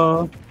Mishima's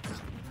go.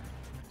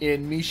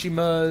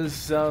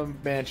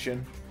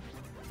 Mansion.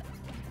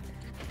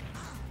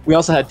 We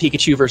also had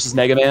Pikachu versus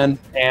Mega Man,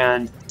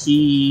 and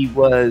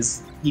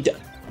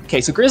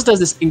okay, so Grizz does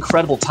this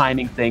incredible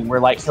timing thing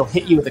where like he'll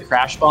hit you with a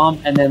crash bomb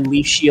and then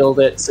leaf shield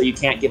it so you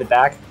can't give it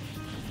back.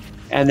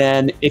 And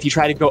then if you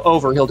try to go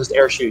over, he'll just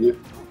air shoot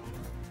you.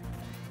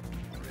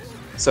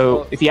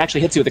 So if he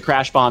actually hits you with a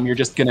crash bomb, you're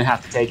just gonna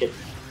have to take it.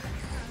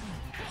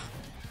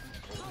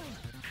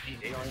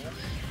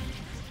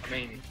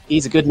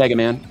 He's a good Mega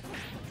Man.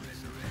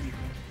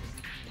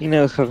 He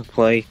knows how to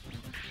play.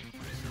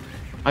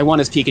 I won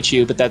as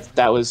Pikachu, but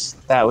that was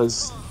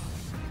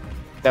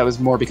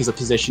more because of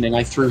positioning.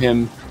 I threw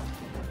him.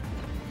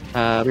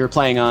 We were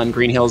playing on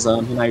Green Hill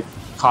Zone, and I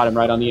caught him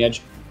right on the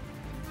edge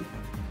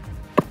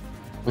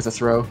with a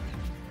throw.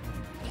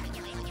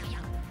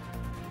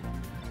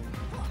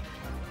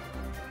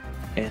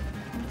 And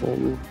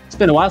It's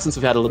been a while since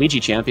we've had a Luigi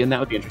champion. That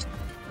would be interesting.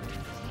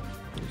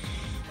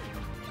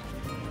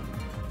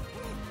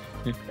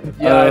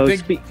 Yeah,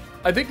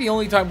 I think the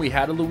only time we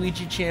had a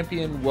Luigi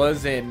champion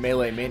was in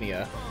Melee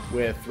Mania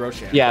with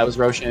Roshan. Yeah, it was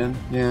Roshan.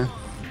 Yeah.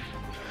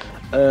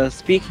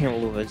 Speaking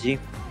of Luigi,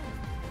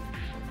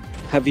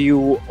 have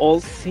you all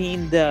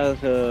seen that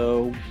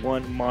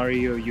one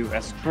Mario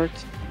US chart?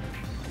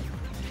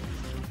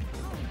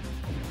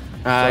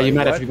 You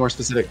might have what? to be more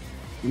specific.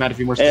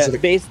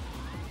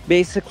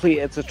 Basically,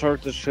 it's a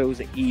chart that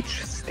shows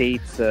each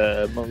state's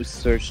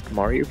most searched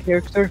Mario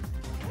character.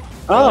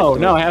 Oh,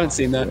 no, I haven't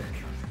seen that.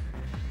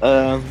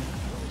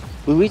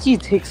 Luigi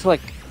takes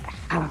like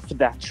half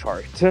that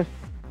chart.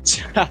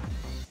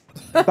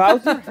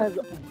 Bowser has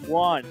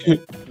one.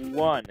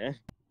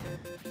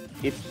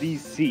 It's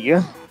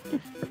DC.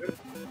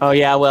 Oh,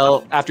 yeah,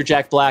 well, after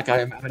Jack Black,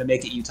 I'm going to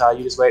make it Utah.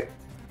 You just wait.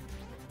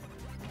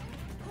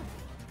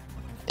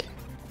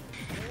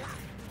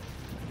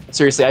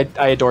 Seriously,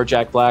 I adore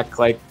Jack Black.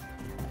 Like,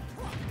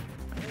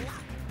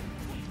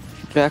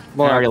 Jack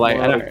Black.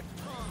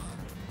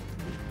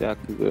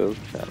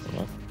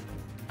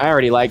 I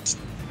already liked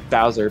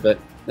Bowser, but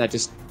that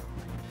just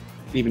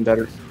even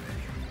better.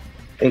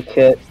 Hey,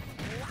 Kit.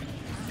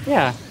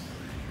 Yeah.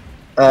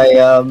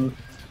 I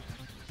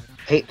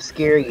hate to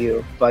scare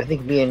you, but I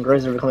think me and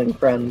Grizz are becoming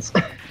friends.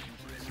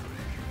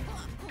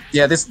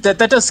 Yeah,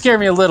 that does scare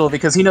me a little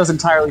because he knows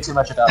entirely too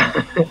much about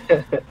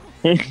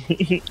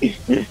me.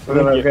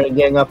 We're gonna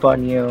gang up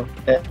on you.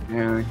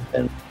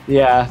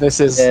 Yeah, this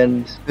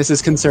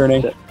is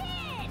concerning.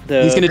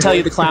 He's gonna tell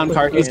you the clown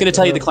car. He's gonna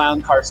tell you the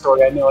clown car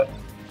story. I know it.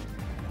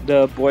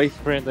 the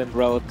boyfriend and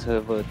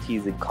relative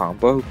teasing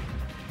combo.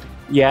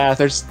 Yeah,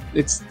 there's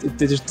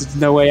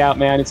no way out,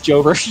 man. It's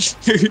Jover.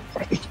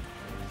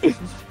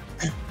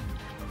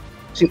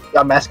 See,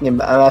 I'm asking him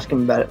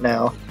about it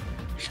now.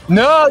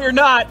 No, you're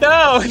not.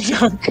 No.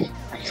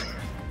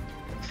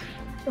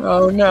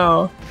 Oh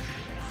no.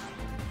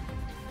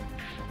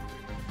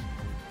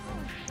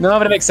 No,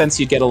 but it makes sense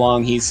you'd get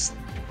along. He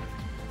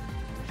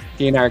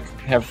and Ark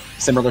have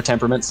similar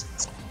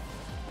temperaments.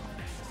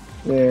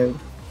 Yeah.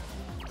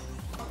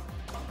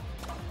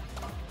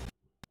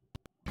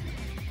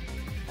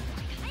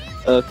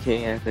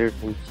 Okay, yeah, there's.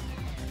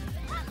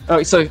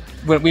 Oh, so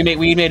we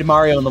made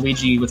Mario and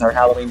Luigi with our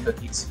Halloween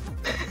cookies.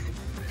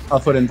 I'll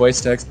put in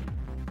voice text.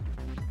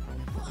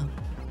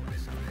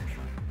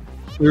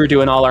 We were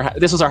doing all our.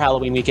 This was our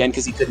Halloween weekend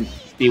because he couldn't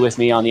be with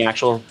me on the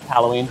actual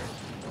Halloween.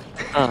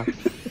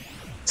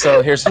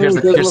 So here's some of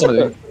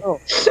the.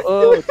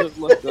 Oh, it does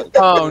look good.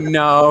 Oh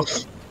no!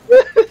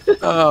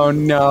 Oh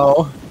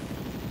no!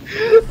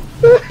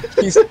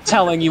 He's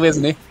telling you,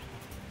 isn't he?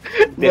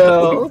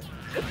 No,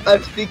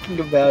 I'm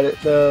thinking about it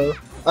though.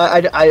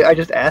 I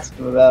just asked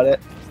him about it.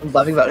 I'm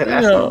laughing about him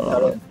asking him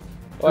about it.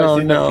 Oh,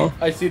 no!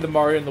 I see the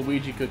Mario and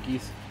Luigi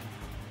cookies.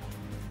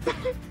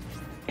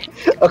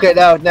 Okay,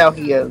 now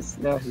he is.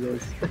 Now he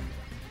is.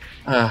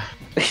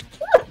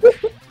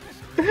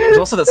 There's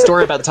also that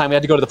story about the time we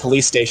had to go to the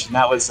police station.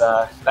 That was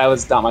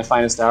not my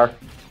finest hour.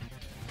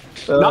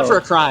 Not for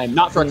a crime.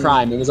 Not for a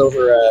crime. It was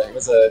over. It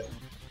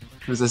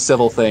was a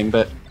civil thing,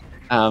 but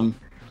I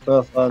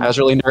was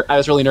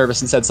really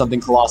nervous and said something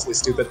colossally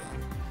stupid.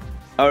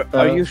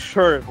 Are you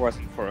sure it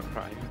wasn't for a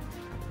crime?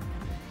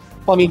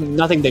 Well, I mean,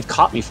 nothing they've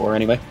caught me for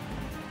anyway.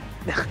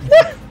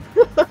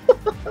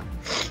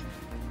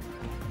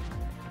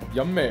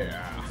 Yummy.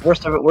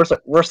 Worst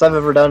I've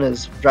ever done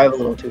is drive a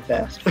little too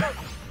fast.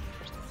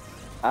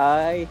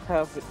 I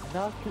have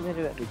not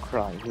committed any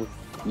crime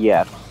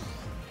yet.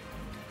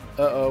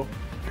 Uh-oh.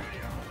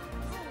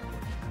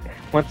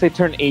 Once I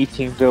turn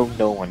 18, though,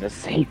 no one is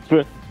safe.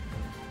 Yeah,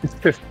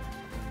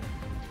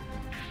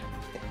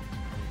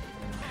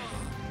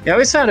 I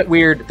always found it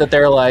weird that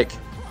they're like,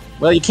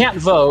 well, you can't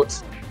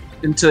vote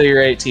until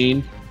you're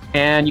 18,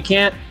 and you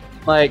can't,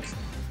 like,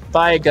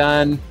 buy a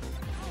gun,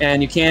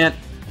 and you can't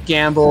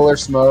gamble or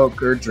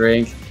smoke or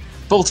drink,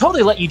 but we'll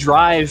totally let you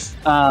drive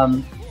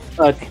a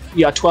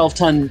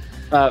 12-ton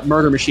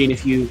murder machine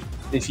if you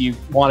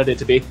wanted it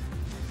to be.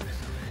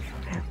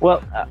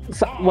 Well,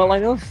 I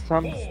know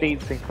some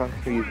states and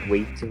countries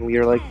wait till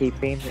you're like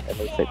 18, at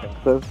least I think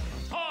so.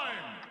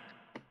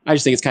 I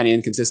just think it's kind of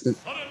inconsistent.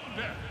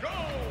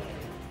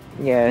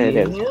 Yeah, it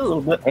is.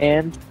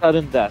 And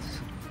sudden death.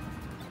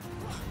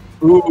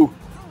 Ooh,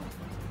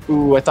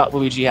 I thought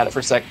Luigi had it for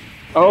a sec.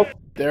 Oh,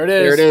 there it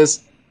is. There it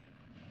is.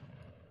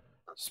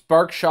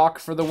 Spark Shock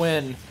for the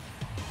win.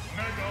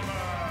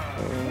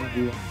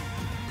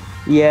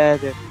 Yeah,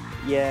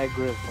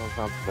 Grizzle's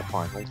on to the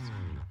finals.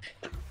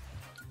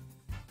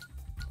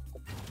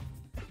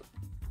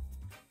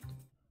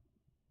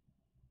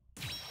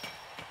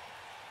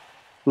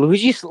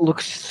 Luigi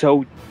looks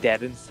so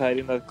dead inside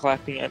in that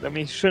clapping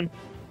animation.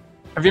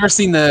 Have you ever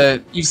seen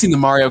you've seen the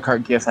Mario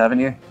Kart GIF, haven't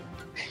you?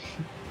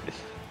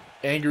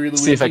 Angry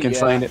Luigi. See if I can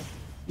find it.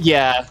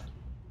 Yeah.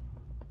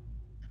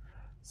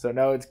 So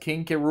now it's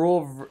King K.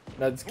 Rool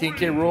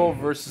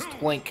versus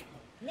Twink.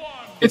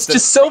 It's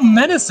just so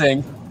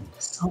menacing.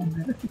 So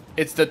menacing.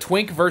 It's the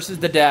Twink versus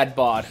the Dad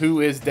Bod.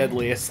 Who is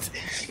deadliest?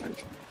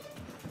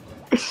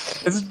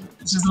 It's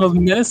just the most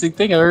menacing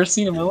thing I've ever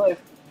seen in my life.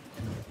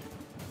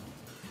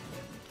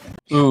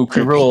 Ooh,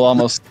 K. Rool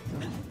almost.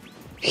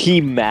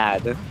 He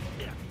mad.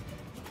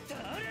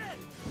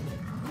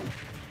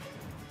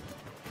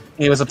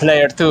 He was a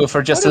player too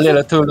for just a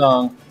little too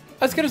long.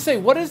 I was gonna say,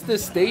 what is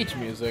this stage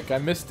music? I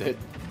missed it.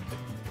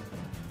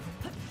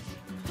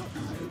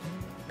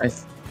 I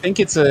think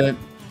it's a.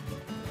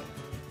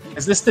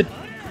 Is this the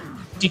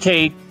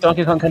DK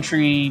Donkey Kong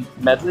Country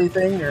medley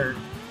thing, or?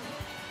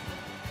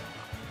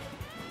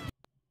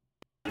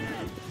 I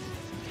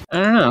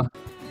don't know.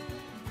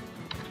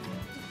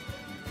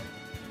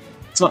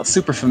 It's not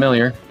super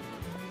familiar.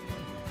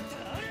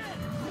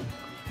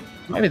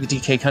 Maybe the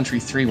DK Country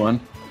 3 one.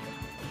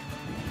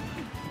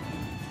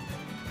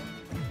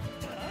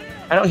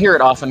 I don't hear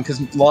it often because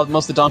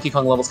most of the Donkey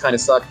Kong levels kind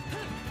of suck.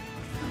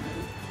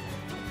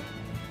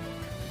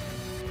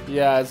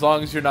 Yeah, as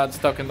long as you're not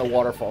stuck in the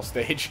waterfall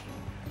stage.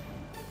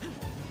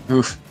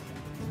 Oof.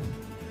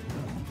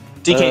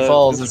 DK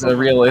Falls is a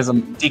realism.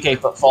 DK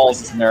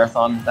Falls is a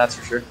marathon, that's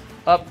for sure.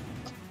 Up.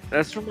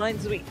 That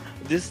reminds me,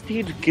 this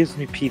stage gives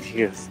me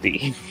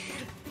PTSD.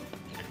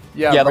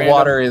 Yeah, the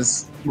water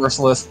is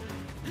merciless.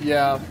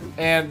 Yeah,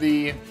 and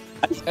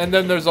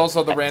then there's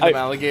also the random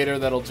alligator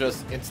that'll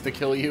just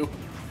insta-kill you.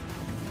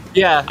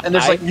 Yeah, and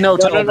there's like no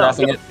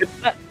telegraphing it.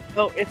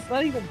 It's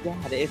not even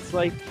that. It's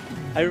like,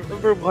 I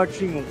remember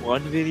watching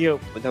one video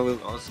that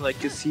was also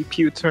like a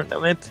CPU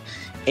tournament,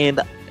 and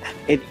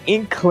an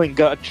Inkling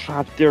got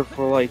trapped there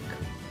for like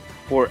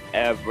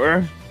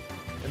forever.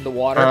 In the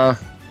water?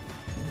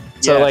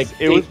 So Yes,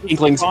 like, it was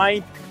Inklings...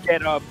 fine.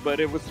 get up, but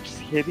it was just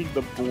hitting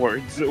the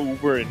boards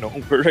over and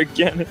over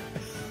again.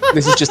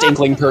 This is just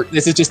inkling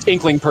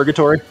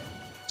purgatory.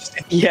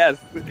 Yes,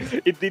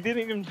 they didn't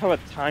even have a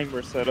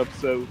timer set up,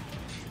 so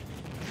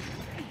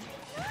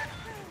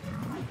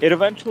it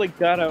eventually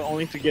got out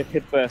only to get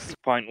hit by a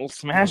spinal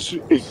smash.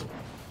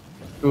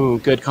 Ooh,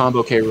 good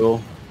combo K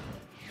rule.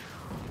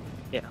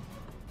 Yeah.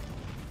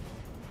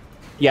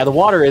 Yeah, the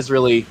water is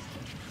really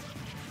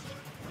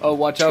Oh,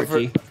 watch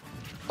tricky. out for...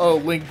 Oh,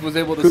 Link was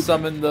able to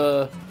summon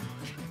the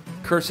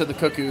Curse of the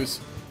Cuckoos.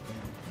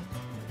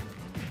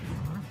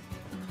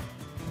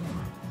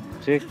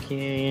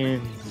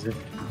 Chickens.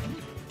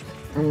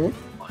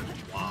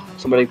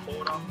 Somebody.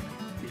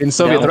 In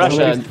Soviet No,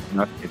 Russia,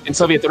 nobody's- in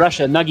Soviet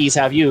Russia, nuggies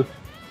have you.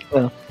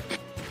 Okay.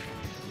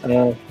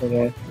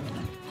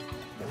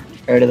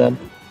 Heard of them.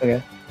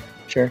 Okay.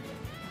 Sure.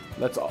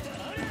 That's all.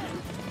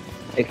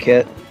 Hey,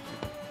 Kit.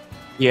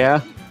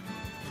 Yeah.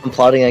 I'm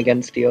plotting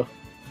against you.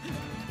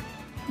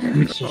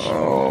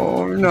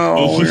 Oh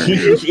no.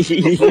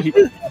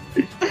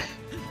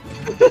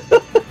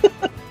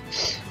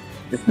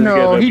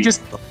 No, he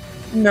just.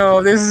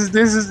 No, this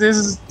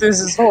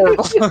is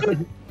horrible.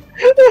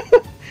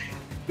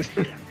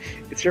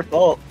 It's your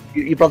fault.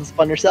 You brought this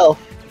upon yourself.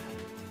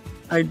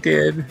 I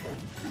did.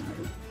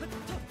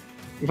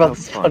 You brought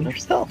this upon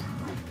yourself.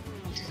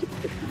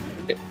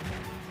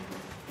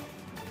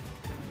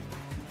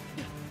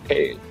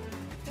 Okay.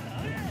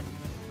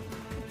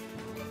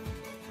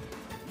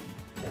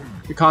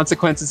 The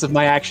consequences of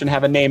my action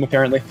have a name,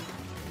 apparently.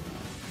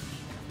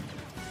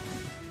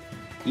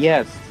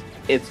 Yes,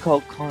 it's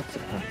called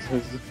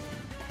consequences.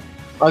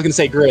 I was gonna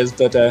say Grizz,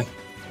 but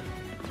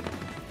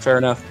fair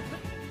enough.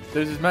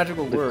 There's this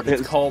magical word.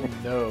 It's called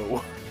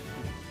no.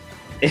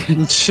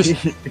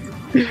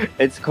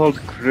 It's called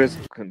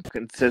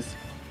consequences.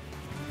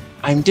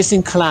 I'm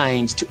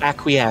disinclined to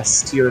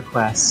acquiesce to your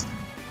request.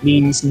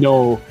 Means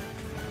no.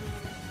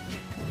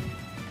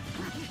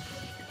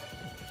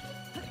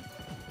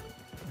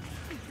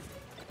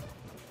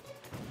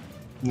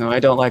 No,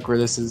 I don't like where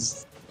this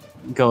is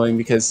going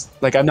because,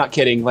 like, I'm not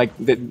kidding. Like,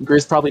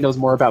 Grizz probably knows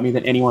more about me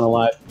than anyone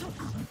alive.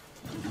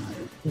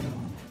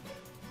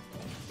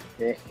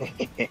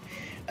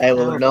 I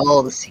will learn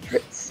all the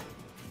secrets.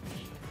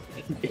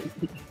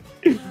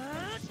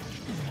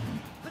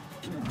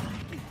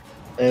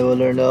 I will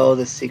learn all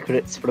the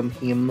secrets from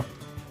him.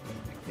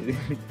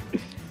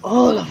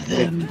 All of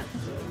them.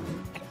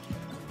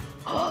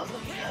 All of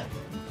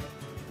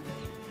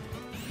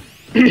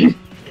them.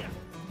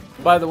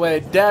 By the way,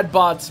 Dad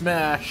bod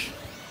smash.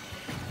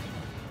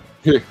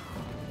 It's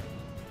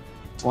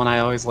one I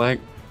always like.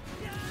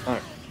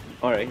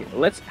 Alright,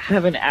 let's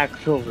have an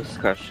actual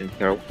discussion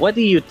here. What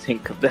do you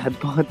think of that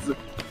bots?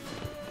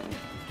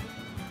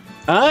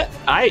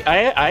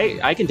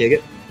 I can dig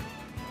it.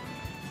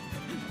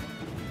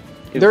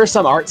 There are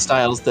some art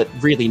styles that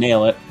really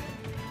nail it.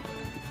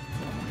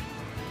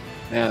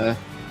 And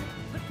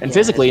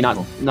physically,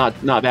 it's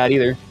not bad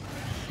either.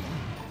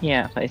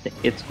 Yeah, I think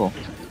it's cool.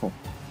 It's cool.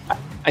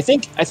 I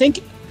think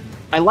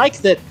I like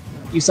that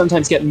you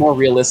sometimes get more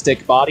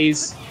realistic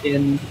bodies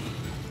in.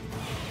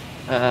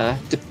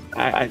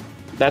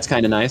 That's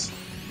kind of nice.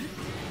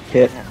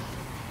 Hit.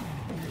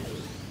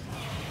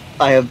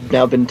 I have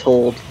now been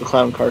told the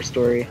clown car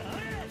story.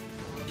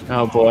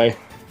 Oh boy.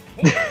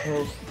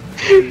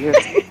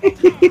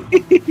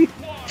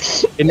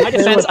 In my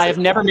defense, I have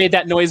never made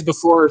that noise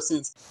before or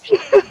since.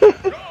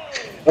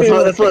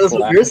 That's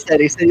what yours said.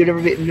 He said you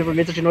never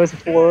made such a noise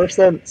before or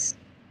since.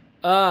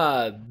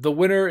 The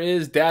winner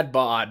is Dad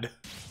bod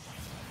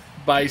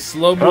by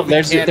slow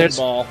moving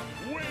cannonball.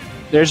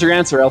 There's your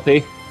answer,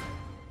 LP.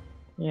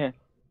 Yeah.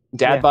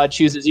 Dad bod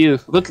chooses you.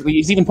 Look,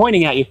 he's even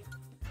pointing at you.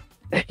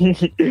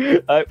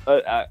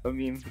 I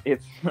mean,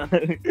 it's not...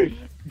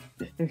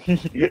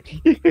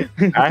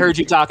 I heard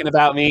you talking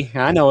about me.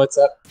 I know what's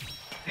up.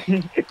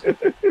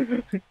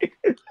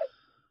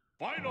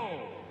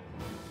 Final.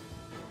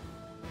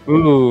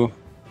 Ooh.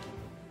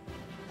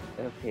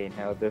 Okay,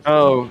 now this...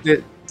 Oh,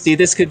 see,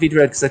 this could be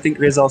dread, because I think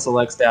Grizz also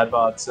likes Dad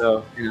bod,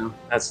 so, you know,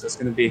 that's just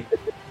going to be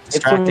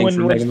distracting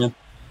for Mega Man.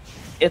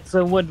 It's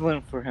a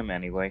win-win for him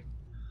anyway.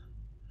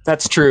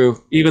 That's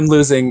true. Even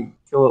losing,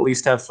 he'll at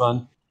least have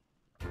fun.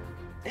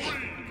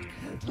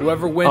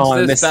 Whoever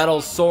wins this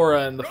battles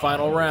Sora in the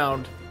final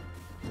round.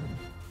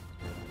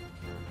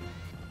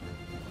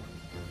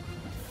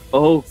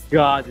 Oh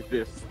god,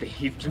 this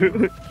stage.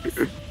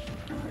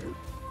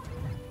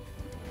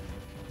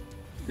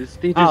 This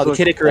stage is the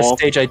Kid Icarus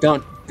stage I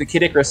don't. The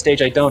Kid Icarus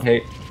stage I don't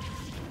hate.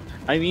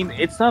 I mean,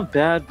 it's not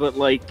bad, but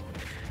like,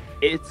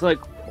 it's like,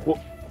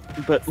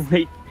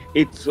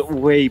 it's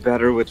way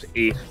better with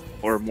 8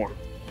 or more.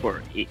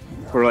 For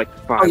like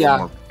 5 Oh, yeah. or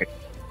more.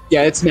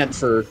 Yeah, it's meant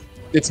for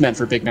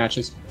big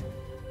matches.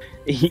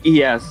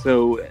 Yeah,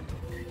 so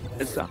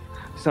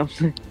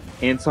something,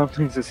 and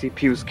sometimes the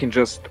CPUs can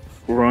just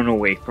run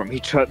away from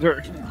each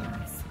other.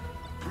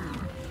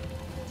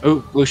 Oh,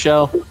 blue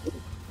shell.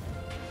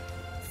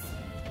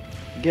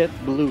 Get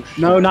blue shell.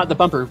 No, not the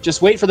bumper.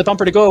 Just wait for the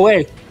bumper to go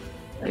away.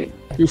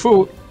 You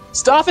fool!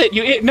 Stop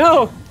it!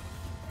 No!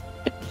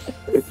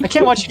 I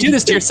can't watch you do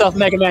this to yourself,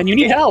 Mega Man. You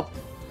need help.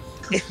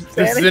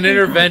 This is an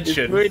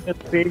intervention. Doing the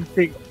same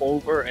thing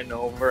over and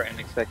over and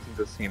expecting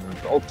the same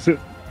result.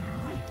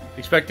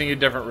 Expecting a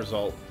different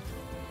result.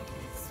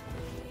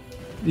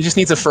 He just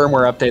needs a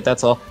firmware update,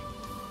 that's all.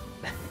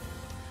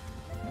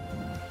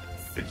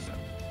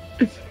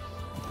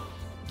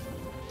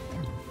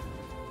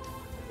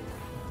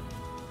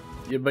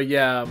 Yeah, but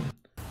yeah,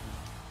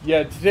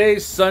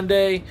 today's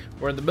Sunday.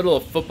 We're in the middle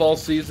of football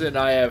season.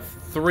 I have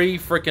 3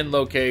 freaking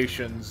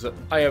locations.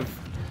 I have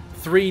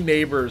 3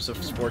 neighbors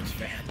of sports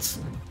fans.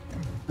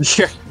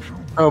 Yeah.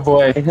 Oh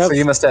boy. So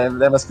you must have,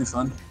 that must be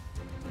fun.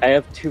 I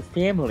have 2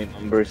 family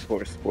members who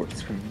are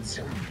sports fans.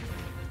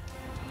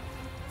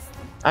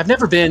 I've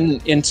never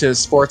been into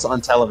sports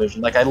on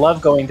television. Like, I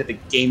love going to the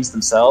games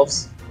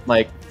themselves,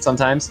 like,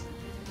 sometimes.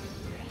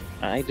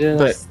 I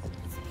just...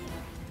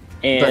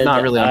 But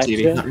not really on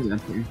TV. Not really on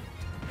TV.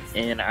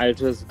 And I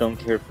just don't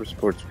care for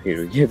sports,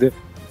 period.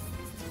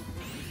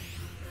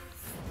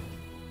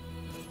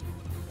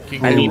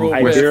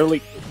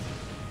 I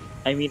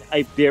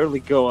barely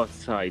go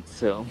outside,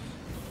 so...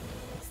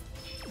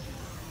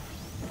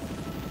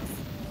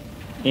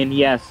 And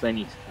yes, I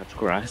need to touch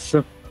grass.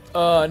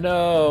 Oh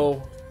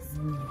no!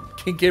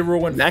 King K.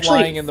 Rool went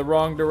flying in the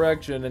wrong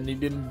direction and he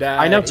didn't die.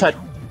 I know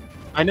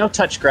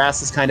touch grass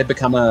has kind of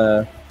become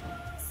a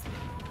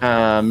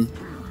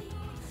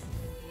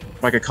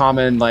like a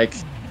common like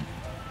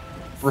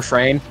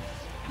refrain,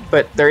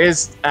 but there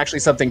is actually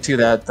something to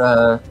that.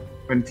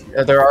 When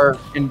there are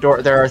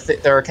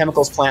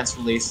chemicals plants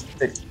release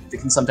that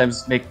can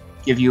sometimes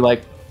give you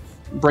like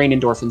brain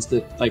endorphins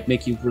that like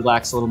make you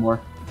relax a little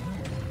more.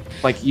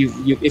 Like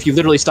if you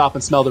literally stop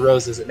and smell the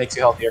roses, it makes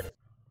you healthier.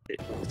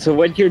 So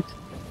what you're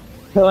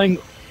telling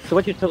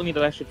me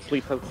that I should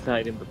sleep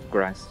outside in the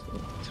grass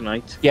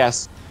tonight?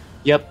 Yes.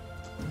 Yep.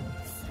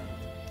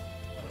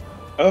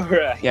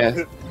 Alright.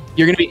 Yeah.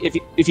 You're gonna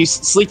be if you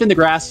sleep in the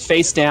grass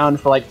face down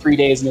for like 3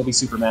 days and you'll be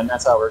Superman.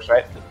 That's how it works,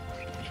 right?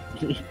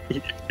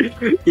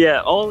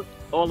 Yeah, all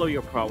of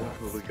your problems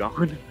will be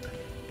gone.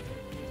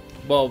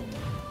 Well,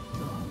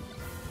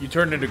 you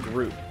turn into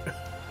Groot.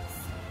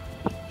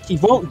 He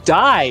won't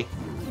die.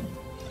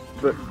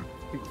 But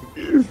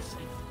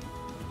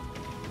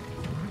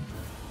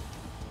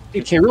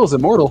K. Rool's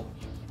immortal.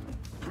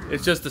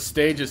 It's just the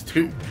stage is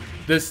too.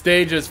 This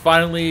stage is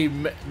finally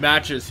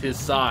matches his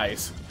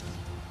size.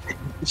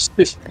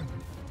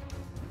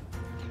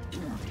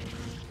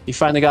 He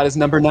finally got his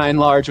number 9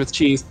 large with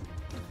cheese.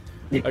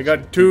 I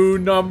got 2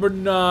 number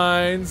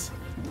 9s,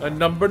 a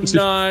number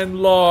 9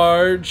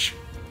 large,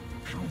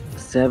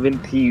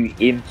 70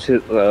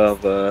 inches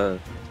of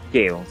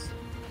scales.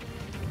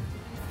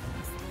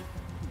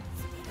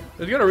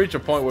 There's gonna reach a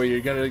point where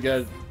you're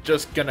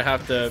just gonna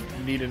have to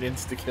need an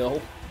insta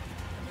kill,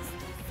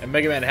 and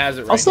Mega Man has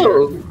it right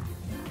here.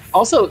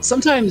 Also,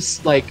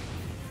 sometimes like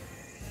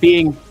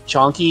being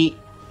chonky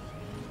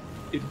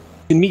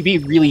can be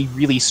really,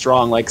 really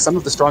strong. Like some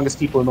of the strongest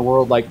people in the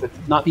world, like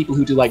not people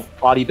who do like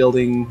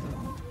bodybuilding,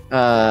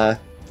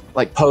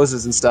 like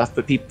poses and stuff,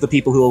 but the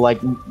people who will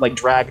like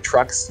drag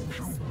trucks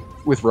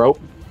with rope.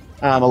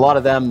 A lot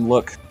of them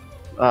look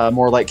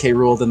more like K.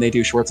 Rool than they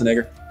do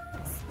Schwarzenegger.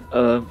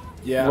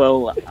 Yeah.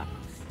 Well,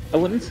 I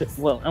wouldn't say.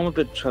 Well, I'm a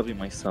bit chubby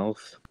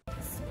myself.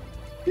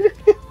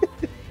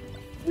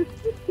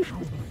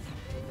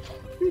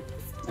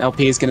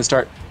 LP is gonna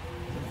start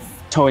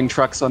towing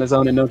trucks on his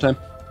own in no time.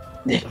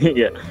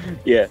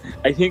 yeah.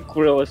 I think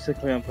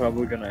realistically, I'm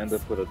probably gonna end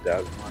up with a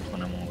dad bod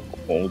when I'm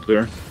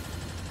older.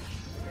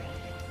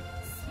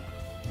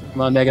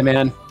 Come on, Mega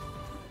Man.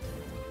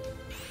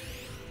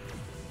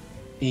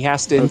 He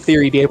has to, in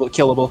theory, be able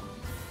to killable.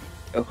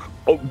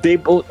 Oh, they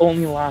both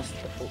only last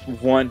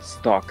 1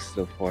 stock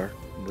so far,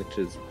 which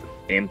is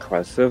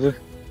impressive.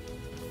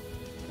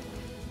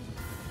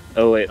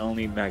 Oh wait,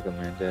 only Mega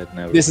Man dead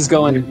now. This is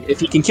going.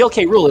 If he can kill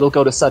K. Rool, it'll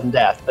go to sudden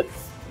death.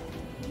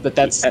 But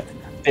that's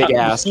big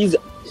ass. He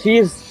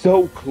is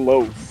so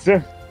close.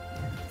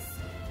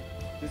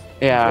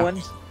 Yeah.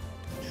 One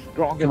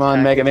strong Come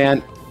on, Mega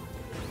Man.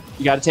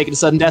 You got to take it to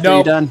sudden death. Nope. Or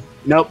you're done.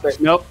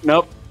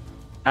 Nope.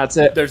 That's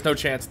it. There's no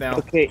chance now.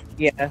 Okay,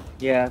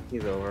 yeah,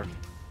 he's over.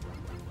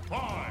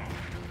 5,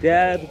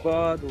 Dad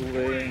bod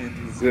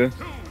wins. 2,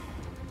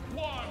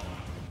 1,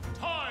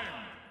 time!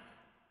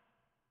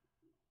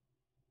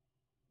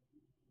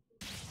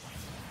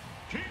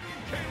 King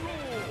K.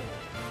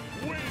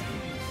 Rool wins!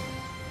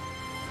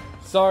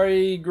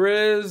 Sorry,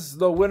 Grizz.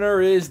 The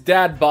winner is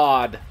Dad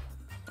Bod.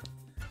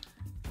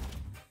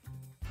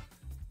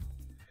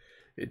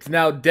 It's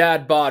now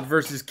Dad Bod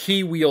versus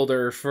Key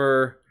Wielder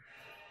for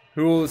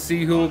who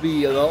will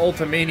be the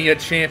Ultimania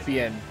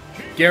champion.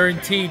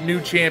 Guaranteed new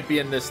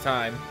champion this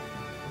time.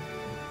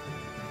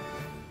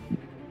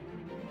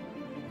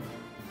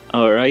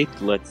 Alright,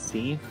 let's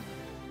see.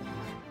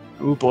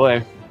 Oh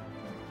boy.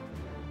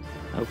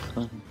 How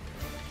fun.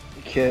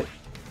 Okay.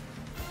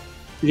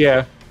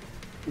 Yeah.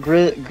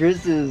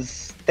 Grizz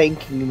is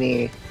thanking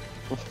me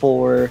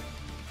for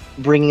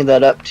bringing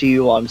that up to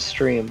you on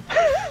stream.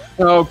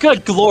 Oh,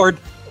 good lord.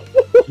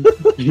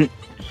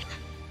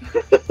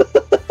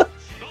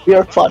 We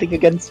are plotting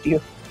against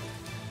you.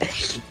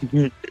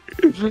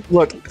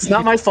 Look, it's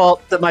not my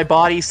fault that my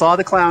body saw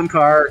the clown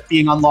car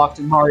being unlocked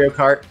in Mario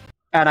Kart,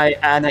 and I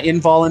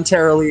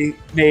involuntarily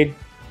made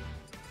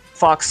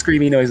fox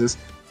screaming noises.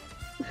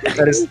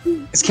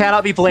 This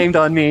cannot be blamed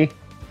on me.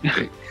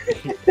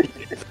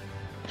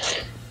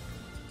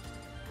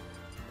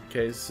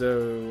 Okay,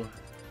 so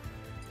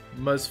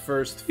must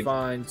first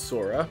find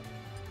Sora.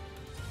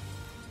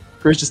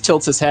 Chris just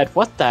tilts his head.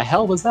 What the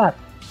hell was that?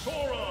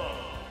 Sora!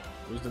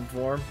 Wisdom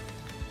form.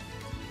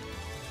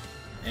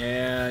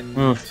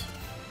 And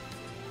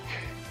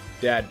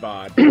Dad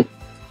bod.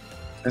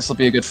 This will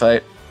be a good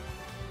fight.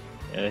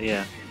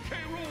 Yeah.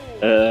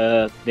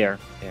 There.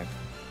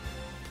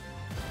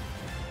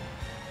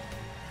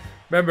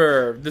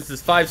 Remember, this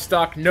is 5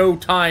 stock, no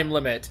time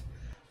limit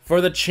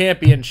for the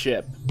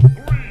championship.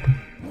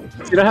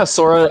 You know how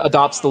Sora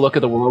adopts the look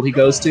of the world he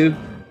goes to?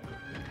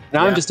 Now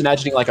Yeah. I'm just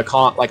imagining like a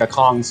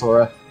Kong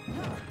Sora.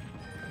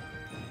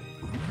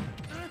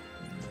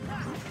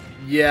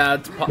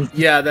 Yeah,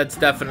 yeah, that's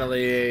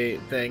definitely a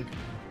thing.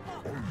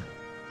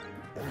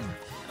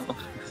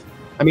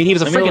 I mean, he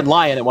was a freaking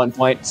lion at one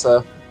point,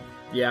 so...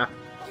 Yeah.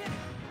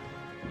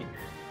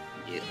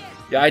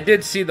 Yeah, I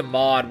did see the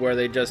mod where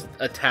they just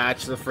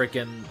attach the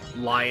freaking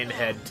lion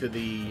head to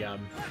the,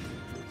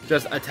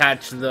 just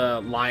attach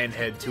the lion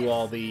head to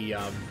all the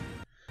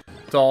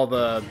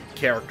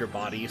character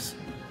bodies.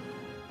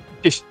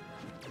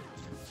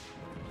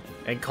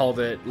 And called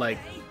it, like,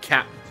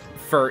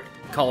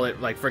 call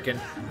it, like, freaking,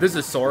 this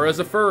is Sora's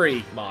a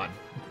furry mod.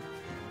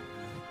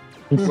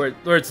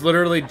 where it's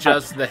literally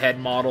just the head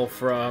model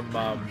from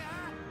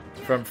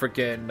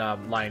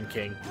freaking, Lion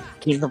King.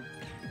 Kingdom.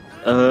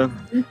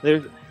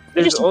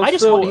 There's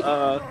also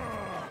a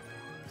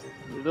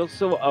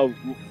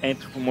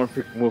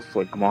anthropomorphic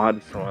wolf-like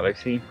mod from what I've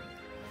seen.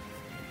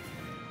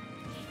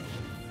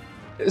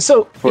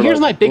 So, For here's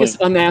like, my biggest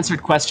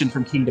unanswered question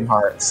from Kingdom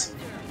Hearts.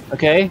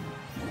 Okay?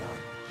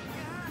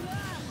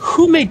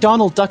 Who made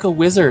Donald Duck a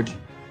wizard?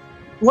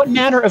 What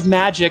manner of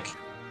magic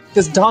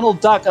does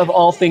Donald Duck, of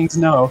all things,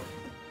 know?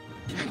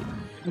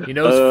 He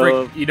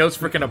knows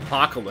freaking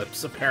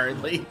Apocalypse,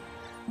 apparently.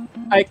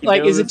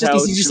 Is it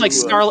just he's just like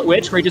Scarlet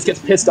Witch, where he just gets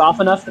pissed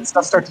off enough that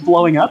stuff starts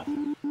blowing up?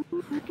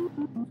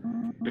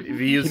 If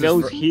he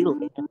knows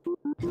healing.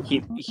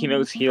 He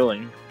knows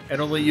healing.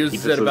 And only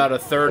uses it about a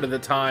third of the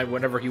time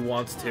whenever he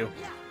wants to.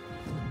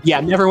 Yeah,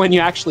 never when you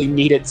actually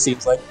need it,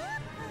 seems like.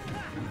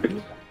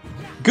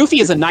 Goofy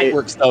is a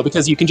Nightworks, though,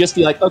 because you can just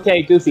be like,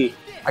 okay, Goofy,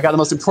 I got the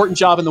most important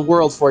job in the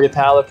world for you,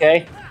 pal,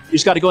 okay? You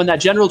just gotta go in that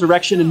general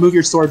direction and move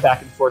your sword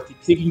back and forth. You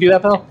think you can do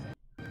that, pal?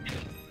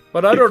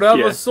 But I don't have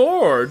a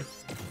sword!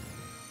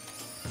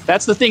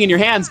 That's the thing in your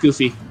hands,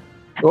 Goofy.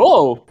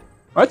 Oh,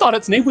 I thought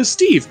its name was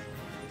Steve.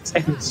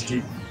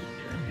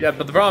 Yeah,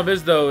 but the problem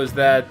is, though, is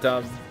that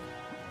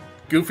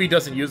Goofy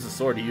doesn't use a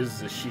sword, he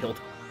uses a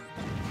shield.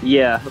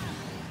 Yeah.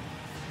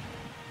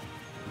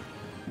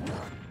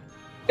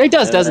 He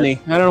does, doesn't he?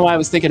 I don't know why I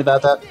was thinking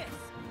about that.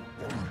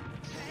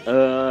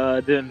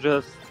 Then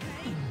just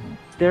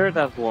stare at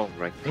that wall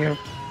right there.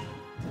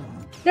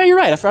 Yeah, you're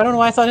right. I don't know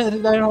why I thought it.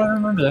 I don't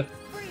remember that.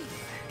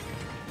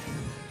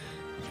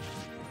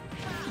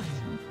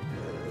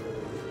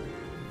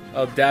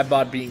 Oh,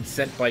 Dadbot being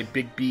sent by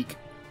Big Beak.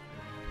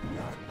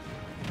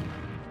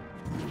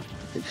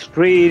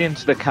 Straight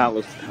into the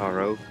Kalos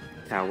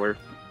Tower.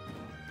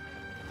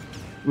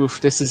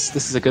 Oof, this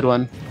is a good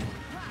one.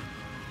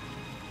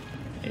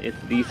 It's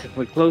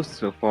decently close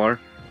so far.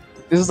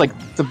 This is like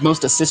the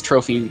most assist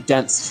trophy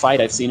dense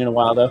fight I've seen in a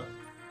while, though.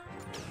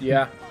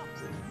 Yeah.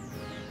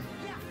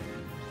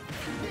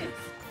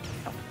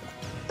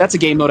 That's a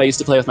game mode I used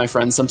to play with my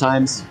friends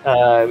sometimes.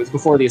 It was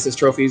before the assist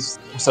trophies,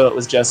 so it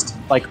was just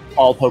like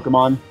all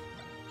Pokemon.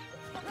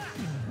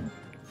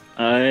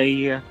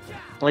 I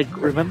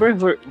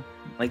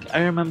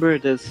remember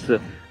this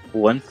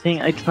one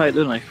thing I tried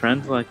with my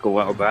friends like a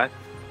while back.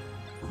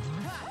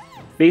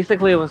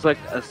 Basically, it was like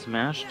a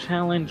Smash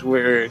challenge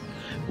where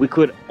we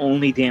could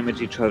only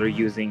damage each other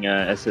using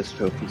assist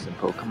trophies in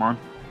Pokemon.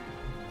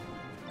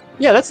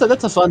 Yeah, that's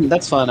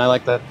fun. I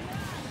like that.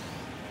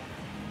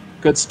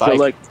 Good spike. So,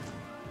 like,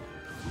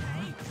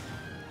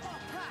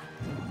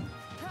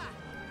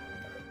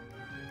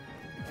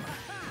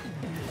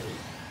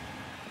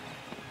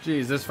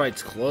 Jeez, this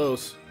fight's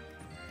close.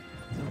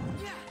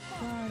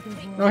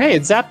 Oh, hey,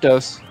 it's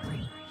Zapdos.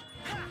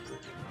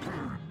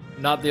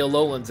 Not the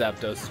Alolan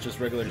Zapdos, it's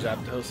just regular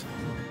Zapdos.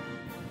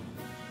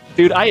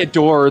 Dude, I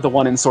adore the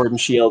one in Sword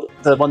and Shield.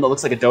 The one that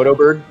looks like a dodo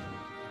bird.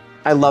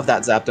 I love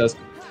that Zapdos.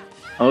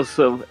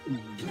 Also,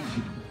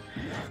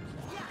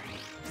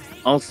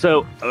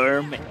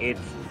 it's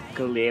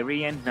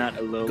Galarian, not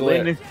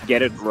Alolan.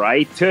 Get it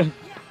right.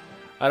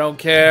 I don't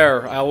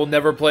care. I will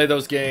never play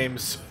those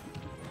games.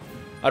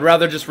 I'd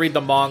rather just read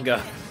the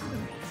manga.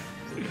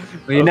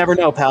 Well, you never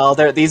know, pal.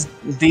 These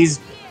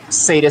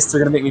sadists are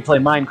gonna make me play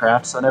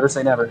Minecraft, so never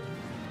say never.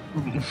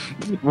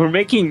 We're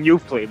making you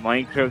play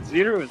Minecraft.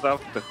 Zero is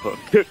off the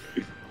hook.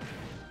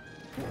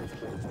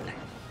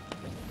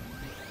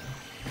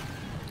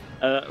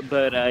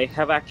 But I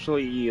have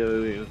actually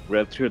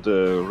read through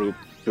the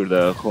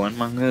Hoenn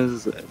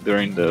mangas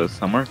during the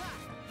summer.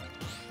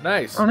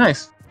 Nice. Oh,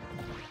 nice.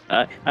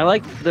 I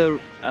like the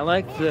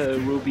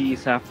Ruby,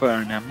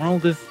 Sapphire, and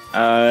Emerald.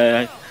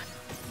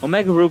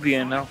 Omega Ruby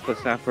and Alpha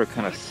Sapphire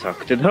kind of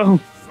sucked, though.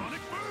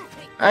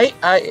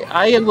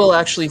 I will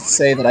actually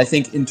say that I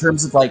think in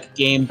terms of like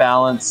game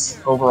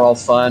balance, overall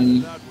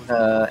fun,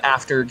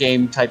 after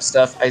game type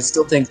stuff, I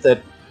still think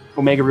that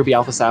Omega Ruby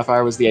Alpha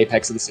Sapphire was the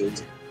apex of the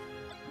series.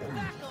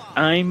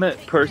 I'm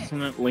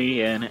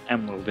personally an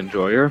Emerald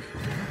enjoyer.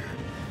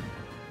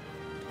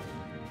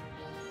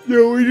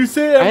 Yo, when you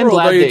say I am Emerald,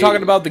 glad are you they-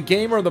 talking about the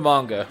game or the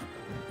manga?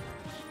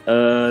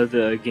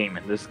 The game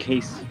in this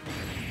case.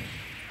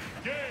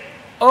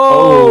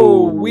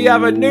 Oh, we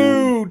have a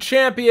new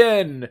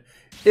champion.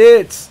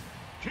 It's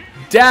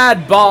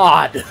Dad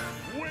Bod.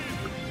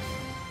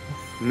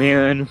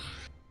 Man,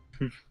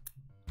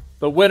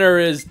 The winner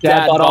is Dad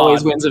Dad Bod Bod.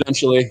 always wins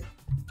eventually.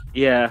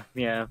 yeah.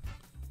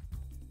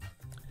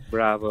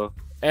 Bravo.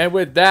 And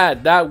with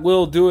that, that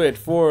will do it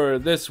for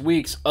this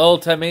week's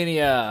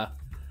Ultimania.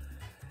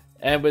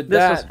 And with This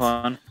that, was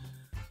fun.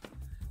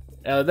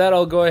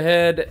 That'll go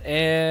ahead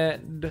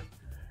and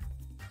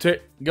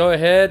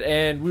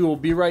we will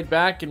be right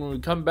back. And when we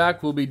come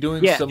back, we'll be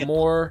doing some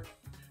more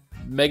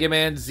Mega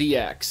Man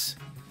ZX.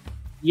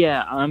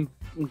 Yeah, I'm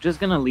just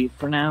gonna leave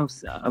for now.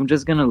 I'm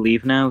just gonna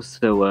leave now.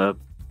 So,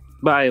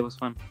 bye. It was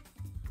fun.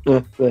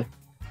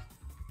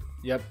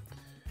 Yep.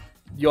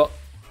 You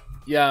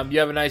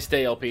have a nice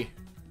day, LP.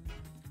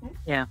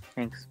 Yeah,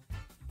 thanks.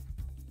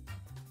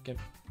 Okay.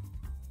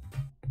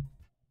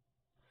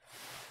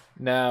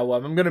 Now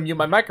I'm going to mute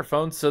my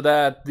microphone so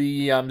that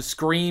the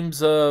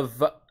screams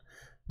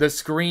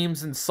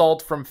and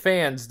salt from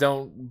fans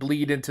don't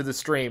bleed into the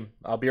stream.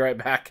 I'll be right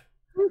back.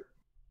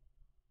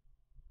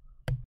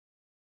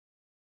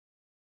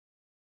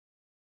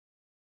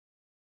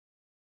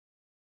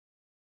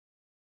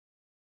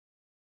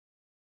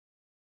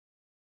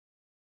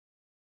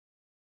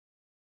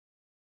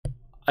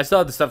 I still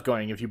have the stuff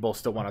going if you both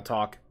still want to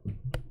talk.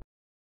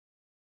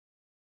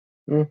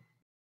 There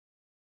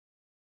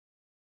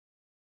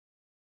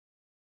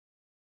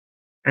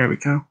we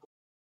go.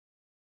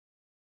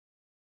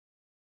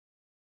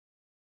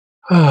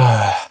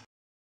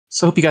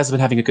 So hope you guys have been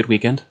having a good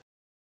weekend.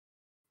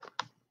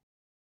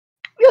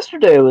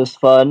 Yesterday was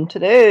fun.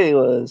 Today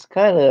was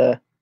kind of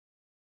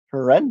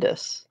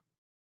horrendous.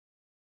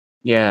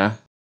 Yeah,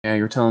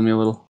 you were telling me a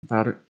little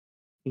about it.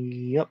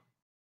 Yep.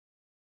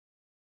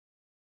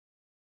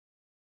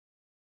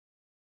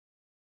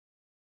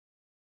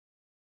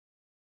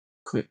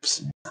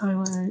 Clips,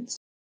 highlights.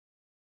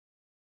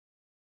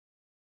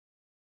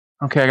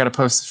 Okay, I gotta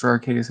post this for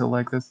Arcadius. He'll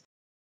like this.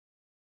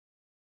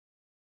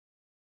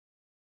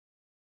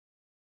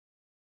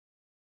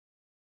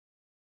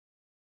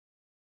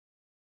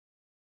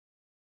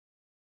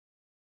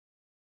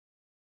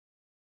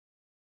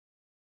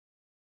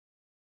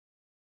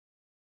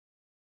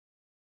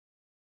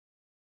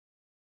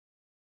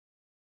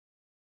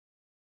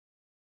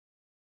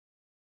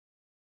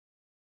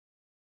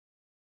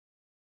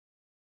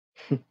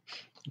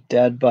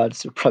 Dad bod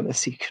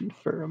supremacy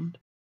confirmed.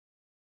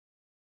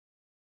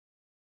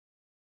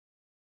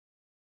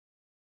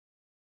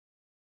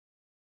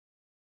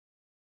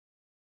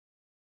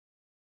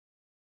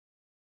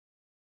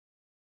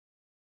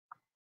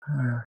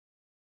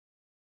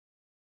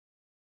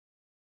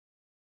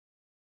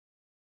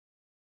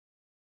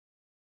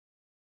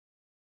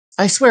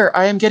 I swear,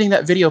 I am getting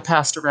that video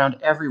passed around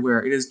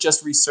everywhere. It is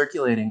just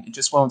recirculating. It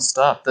just won't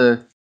stop.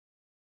 The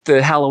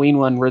Halloween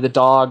one where the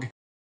dog,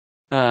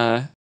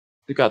 they've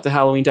got the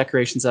Halloween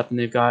decorations up and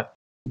they've got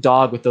a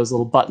dog with those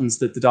little buttons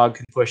that the dog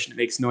can push and it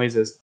makes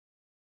noises.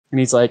 And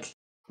he's like,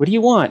 "What do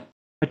you want?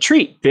 A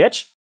treat,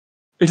 bitch."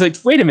 He's like,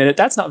 "Wait a minute,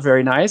 that's not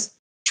very nice.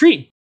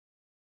 Treat,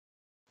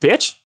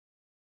 bitch."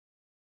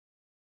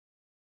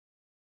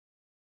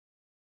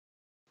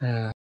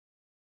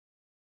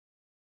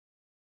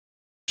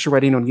 Sure why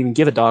anyone would even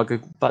give a dog a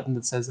button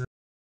that says it.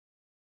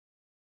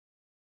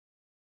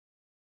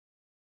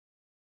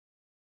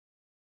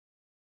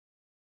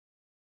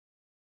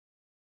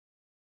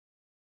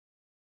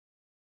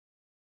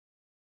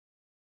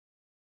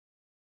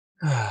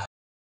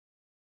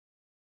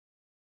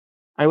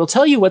 I will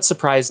tell you what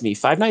surprised me.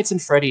 Five Nights at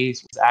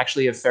Freddy's was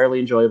actually a fairly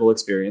enjoyable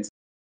experience.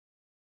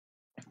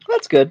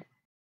 That's good.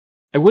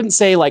 I wouldn't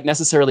say like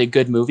necessarily a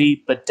good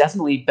movie, but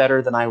definitely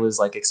better than I was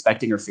like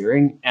expecting or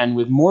fearing, and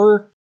with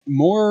more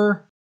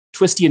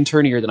twisty and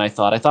turnier than I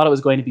thought. I thought it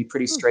was going to be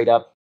pretty straight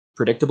up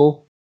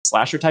predictable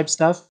slasher type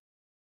stuff.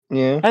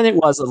 Yeah. And it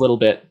was a little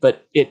bit,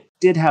 but it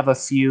did have a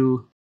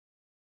few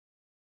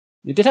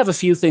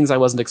things I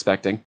wasn't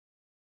expecting.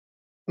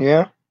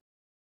 Yeah.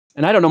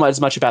 And I don't know as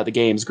much about the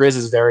games. Grizz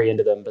is very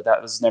into them, but that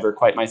was never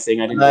quite my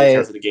thing. I didn't really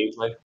care for the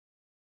gameplay.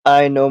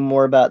 I know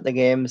more about the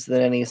games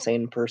than any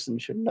sane person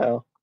should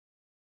know.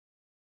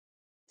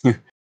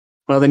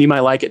 Well, then you might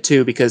like it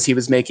too, because he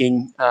was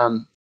making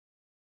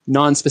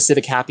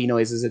non-specific happy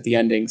noises at the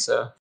ending.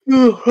 So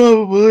Oh,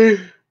 probably.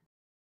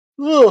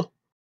 Oh.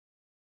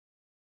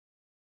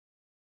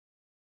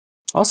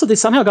 Also, they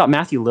somehow got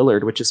Matthew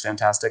Lillard, which is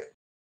fantastic.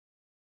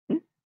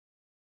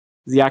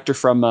 The actor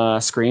from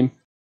Scream.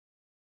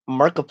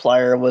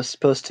 Markiplier was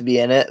supposed to be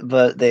in it,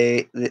 but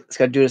due to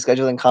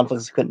scheduling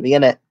conflicts, he couldn't be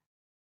in it.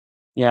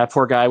 Yeah,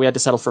 poor guy. We had to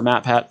settle for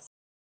Matt Pat.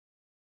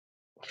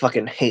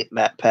 Fucking hate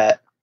Matt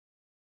Pat.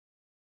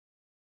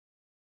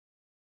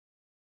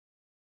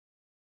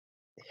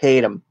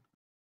 Hate him.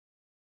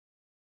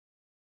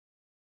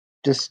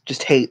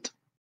 Just hate.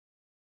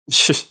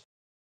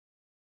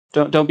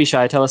 Don't be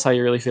shy. Tell us how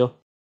you really feel.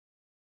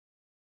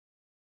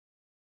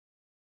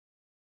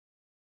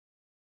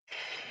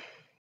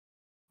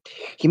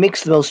 He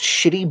makes the most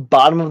shitty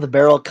bottom of the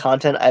barrel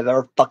content I've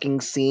ever fucking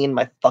seen.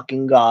 My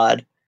fucking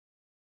god.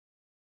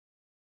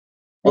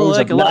 And Well, he's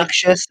like,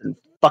 obnoxious and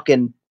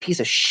fucking piece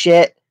of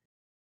shit.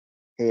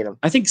 Hate him.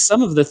 I think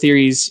some of the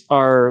theories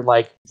are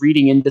like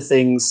reading into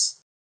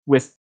things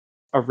with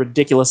a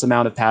ridiculous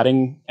amount of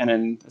padding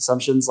and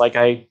assumptions. Like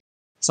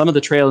some of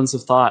the trailings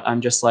of thought, I'm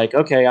just like,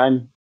 okay,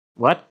 I'm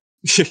what?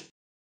 Because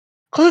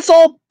it's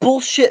all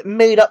bullshit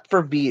made up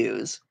for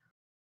views.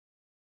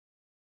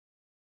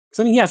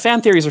 I mean, yeah,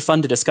 fan theories are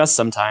fun to discuss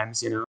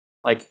sometimes, you know.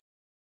 Like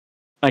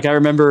I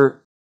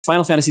remember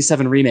Final Fantasy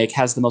VII Remake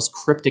has the most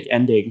cryptic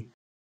ending.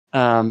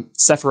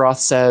 Sephiroth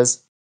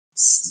says,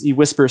 he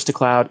whispers to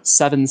Cloud,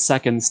 7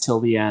 seconds till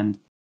the end.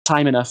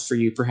 Time enough for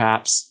you,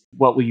 perhaps.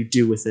 What will you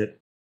do with it?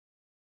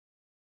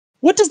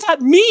 What does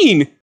that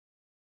mean?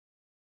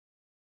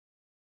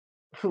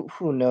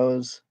 Who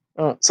knows?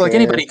 So like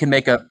anybody can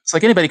make up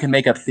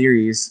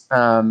theories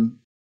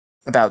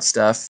about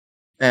stuff,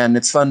 and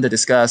it's fun to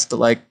discuss. But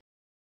like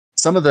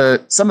some of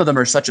them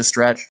are such a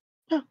stretch.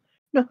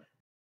 No.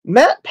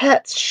 Matt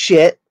Pat's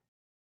shit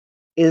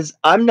is,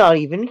 I'm not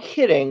even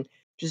kidding,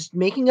 just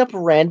making up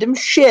random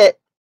shit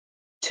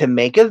to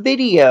make a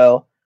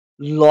video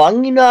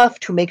long enough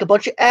to make a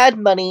bunch of ad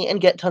money and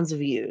get tons of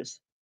views.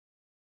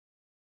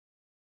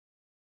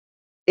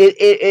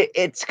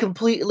 It's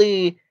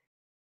completely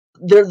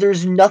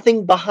there's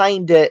nothing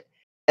behind it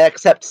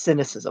except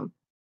cynicism.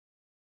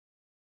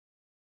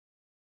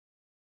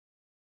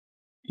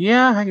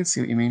 Yeah, I can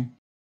see what you mean.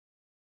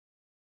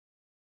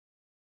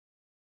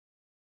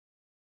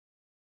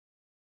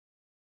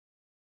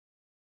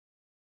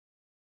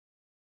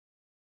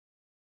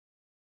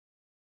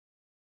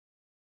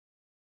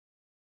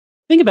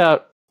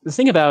 The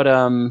thing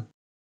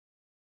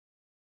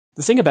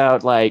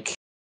about like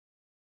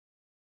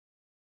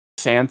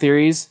fan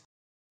theories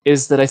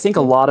is that I think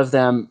a lot of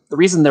them, the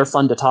reason they're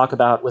fun to talk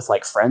about with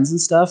like friends and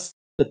stuff,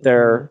 but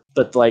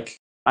like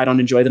I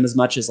don't enjoy them as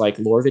much as like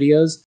lore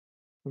videos,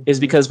 is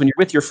because when you're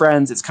with your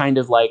friends, it's kind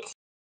of like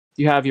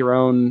you have your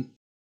own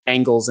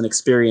angles and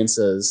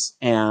experiences,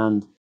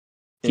 and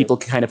people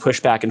can kind of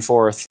push back and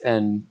forth,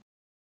 and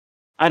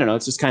I don't know,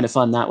 it's just kind of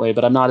fun that way.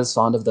 But I'm not as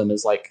fond of them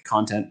as like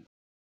content.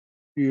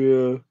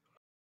 Yeah,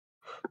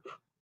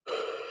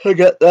 I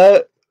get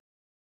that.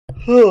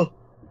 Yeah,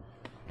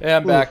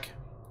 I'm back.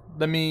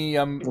 Let me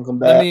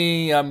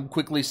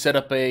quickly set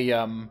up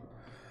a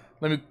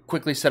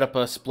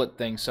split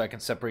thing so I can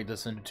separate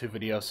this into 2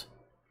 videos.